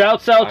 Steven did.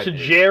 Shouts out I to did.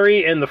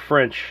 Jerry and the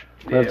French.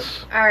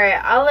 That's All right,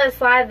 I'll let it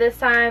slide this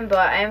time, but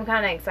I am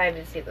kind of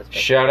excited to see those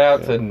pictures. Shout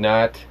out to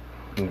not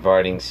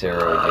inviting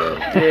Sarah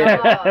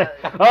again.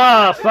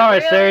 ah,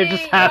 sorry, Sarah. It just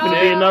Really? happened to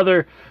be Yeah.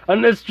 another.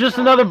 And it's just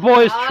another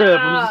boys' trip.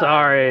 I'm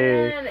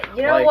sorry. Man,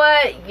 you know Like,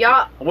 what,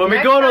 y'all? When we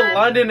next go to time-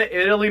 London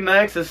to Italy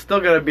next, it's still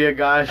gonna be a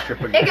guy's trip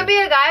again. It could be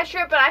a guy's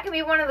trip, but I could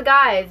be one of the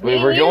guys. Wait,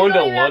 Me we're and you going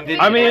don't to even have London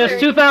be I mean, it's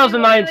together. You can be one of the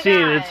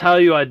 2019. It's guys. how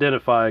you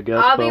identify, I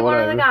guess. I'll but be one of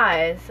the whatever.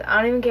 guys. I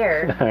don't even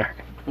care.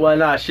 Well,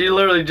 nah, she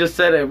literally just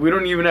said it. We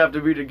don't even have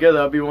to be together.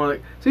 I'll be one of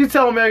the... So you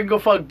telling me I can go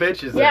fuck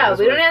bitches? Yeah, then,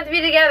 we is don't have to be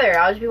together.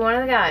 I'll just be one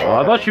of the guys. Oh,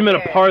 I thought you meant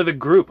a don't part of the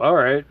group. All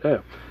right. Yeah.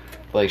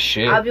 Like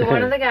shit. I'll be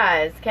one of the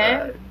guys, okay?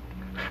 Alright.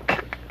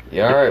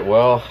 Yeah, alright,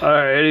 well. All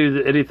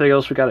right. Anything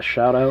else we got to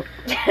shout out?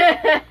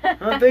 I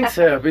don't think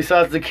so.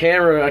 Besides the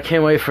camera, I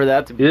can't wait for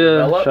that to be Yeah.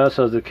 developed. Shouts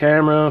out to the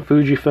camera,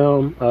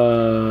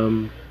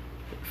 Fujifilm.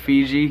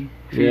 Fiji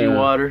Yeah.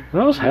 water.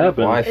 What else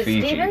happened? Why Is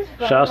Fiji? Steven's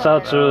phone Shouts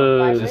out to-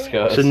 vibrating?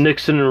 Discuss. To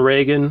Nixon and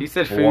Reagan. He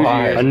said Fuji.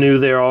 Why? I knew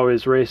they're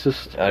always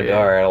racist. Alright,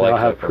 I like I'll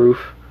that have part.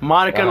 proof.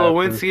 Monica I have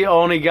Lewinsky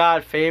only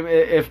got fame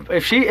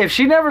if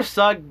she never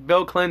sucked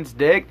Bill Clinton's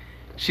dick,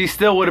 she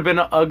still would have been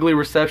an ugly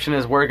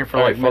receptionist working for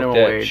Alright, like fuck minimum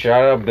that. wage.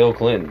 Shout out Bill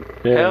Clinton.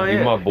 Yeah. Hell You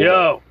yeah. my boy.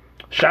 Yo,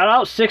 shout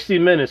out 60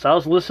 Minutes. I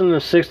was listening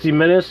to 60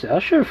 Minutes.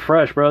 That shit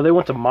fresh, bro. They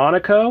went to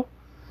Monaco.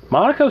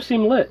 Monaco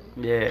seemed lit.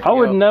 Yeah, I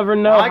would yo. never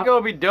know. Monaco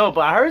would be dope,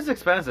 but I heard it's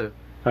expensive.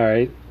 All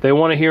right. They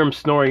want to hear him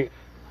snoring.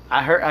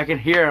 I can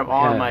hear him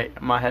on Yeah.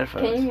 my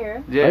headphones. Can you hear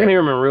him? Yeah. I can hear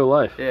him in real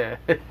life. Yeah.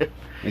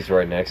 He's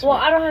right next to Well,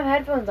 me. I don't have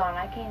headphones on.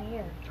 I can't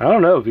hear. I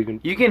don't know if you can.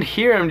 You can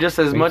hear him just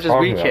as What are much you as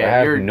we talking can. about? I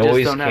have You noise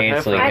just don't have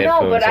canceling I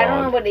headphones. know, but I don't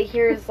on. know what it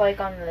hears like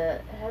on the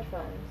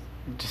headphones.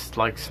 Just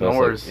like Smells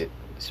snores. Like, it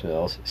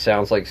smells.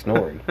 Sounds like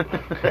snoring.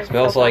 It's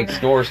Smells so like funny.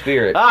 snore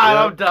spirit.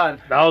 Ah, I'm done.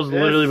 I was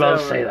literally about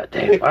to It's say over. that.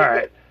 Damn. All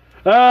right.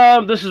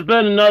 This has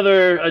been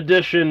another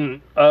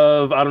edition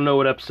of I don't know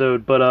what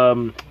episode, but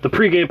the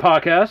pregame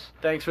podcast.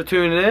 Thanks for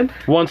tuning in.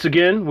 Once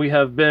again, we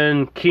have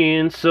been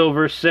Keen,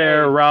 Silver,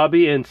 Sarah,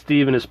 Robbie, and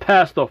Steven is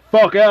passed the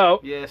fuck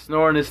out. Yeah,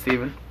 snoring is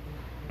Steven.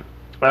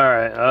 All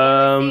right.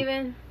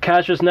 Steven?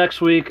 Catch us next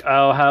week.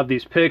 I'll have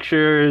these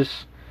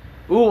pictures.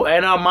 Ooh,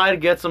 and I might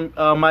get some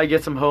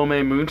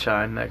homemade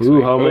moonshine next Ooh,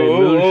 week. homemade Ooh.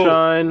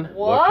 moonshine.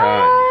 What?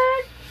 kind?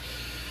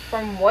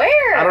 From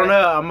where? I don't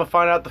know. I'm gonna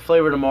find out the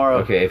flavor tomorrow.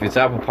 Okay, if it's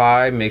apple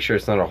pie, make sure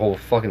it's not a whole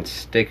fucking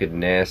stick of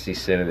nasty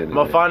cinnamon. I'm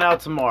gonna find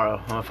out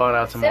tomorrow.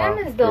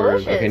 Cinnamon's Or-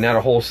 delicious. Okay, not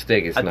a whole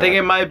stick. It's I not. think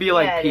it might be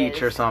like Yeah, it peach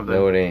is. or something.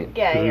 No, it ain't.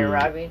 Get out of here, Mm.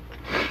 Robbie.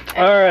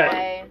 All right.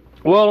 Anyway,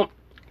 Well,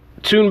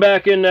 tune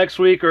back in next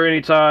week or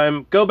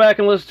anytime. Go back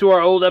and listen to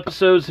our old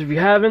episodes if you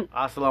haven't.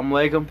 Assalamu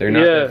alaikum. They're not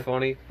Yeah. that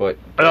funny, but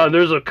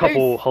There's a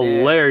couple Peace.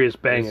 hilarious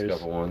there's a bangers.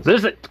 couple ones.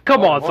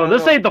 Come on, Hold son.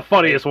 This on. ain't the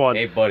funniest one.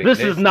 Hey, buddy, This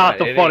is not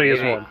the it ain't-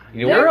 funniest it ain't. one.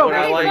 You know They're what? Europe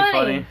I was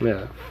pretty like?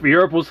 funny. Yeah,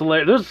 Europe was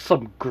hilarious. There's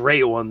some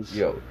great ones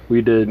Yo,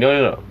 we did.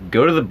 no.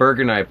 Go to the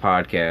Burger Night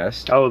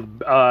podcast. Oh,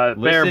 Bear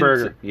Listen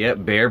Burger. to- yep,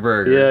 Bear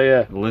Burger.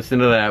 Yeah. Listen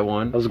to that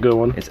one. That was a good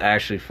one. It's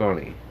actually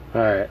funny.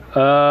 All right.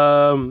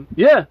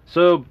 Yeah.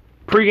 So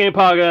pregame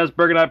podcast,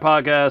 Burger Night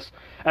podcast,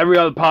 every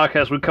other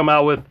podcast we come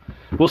out with.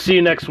 We'll see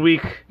you next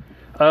week.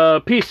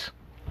 Peace.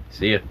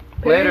 See ya.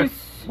 Later.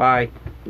 Bye.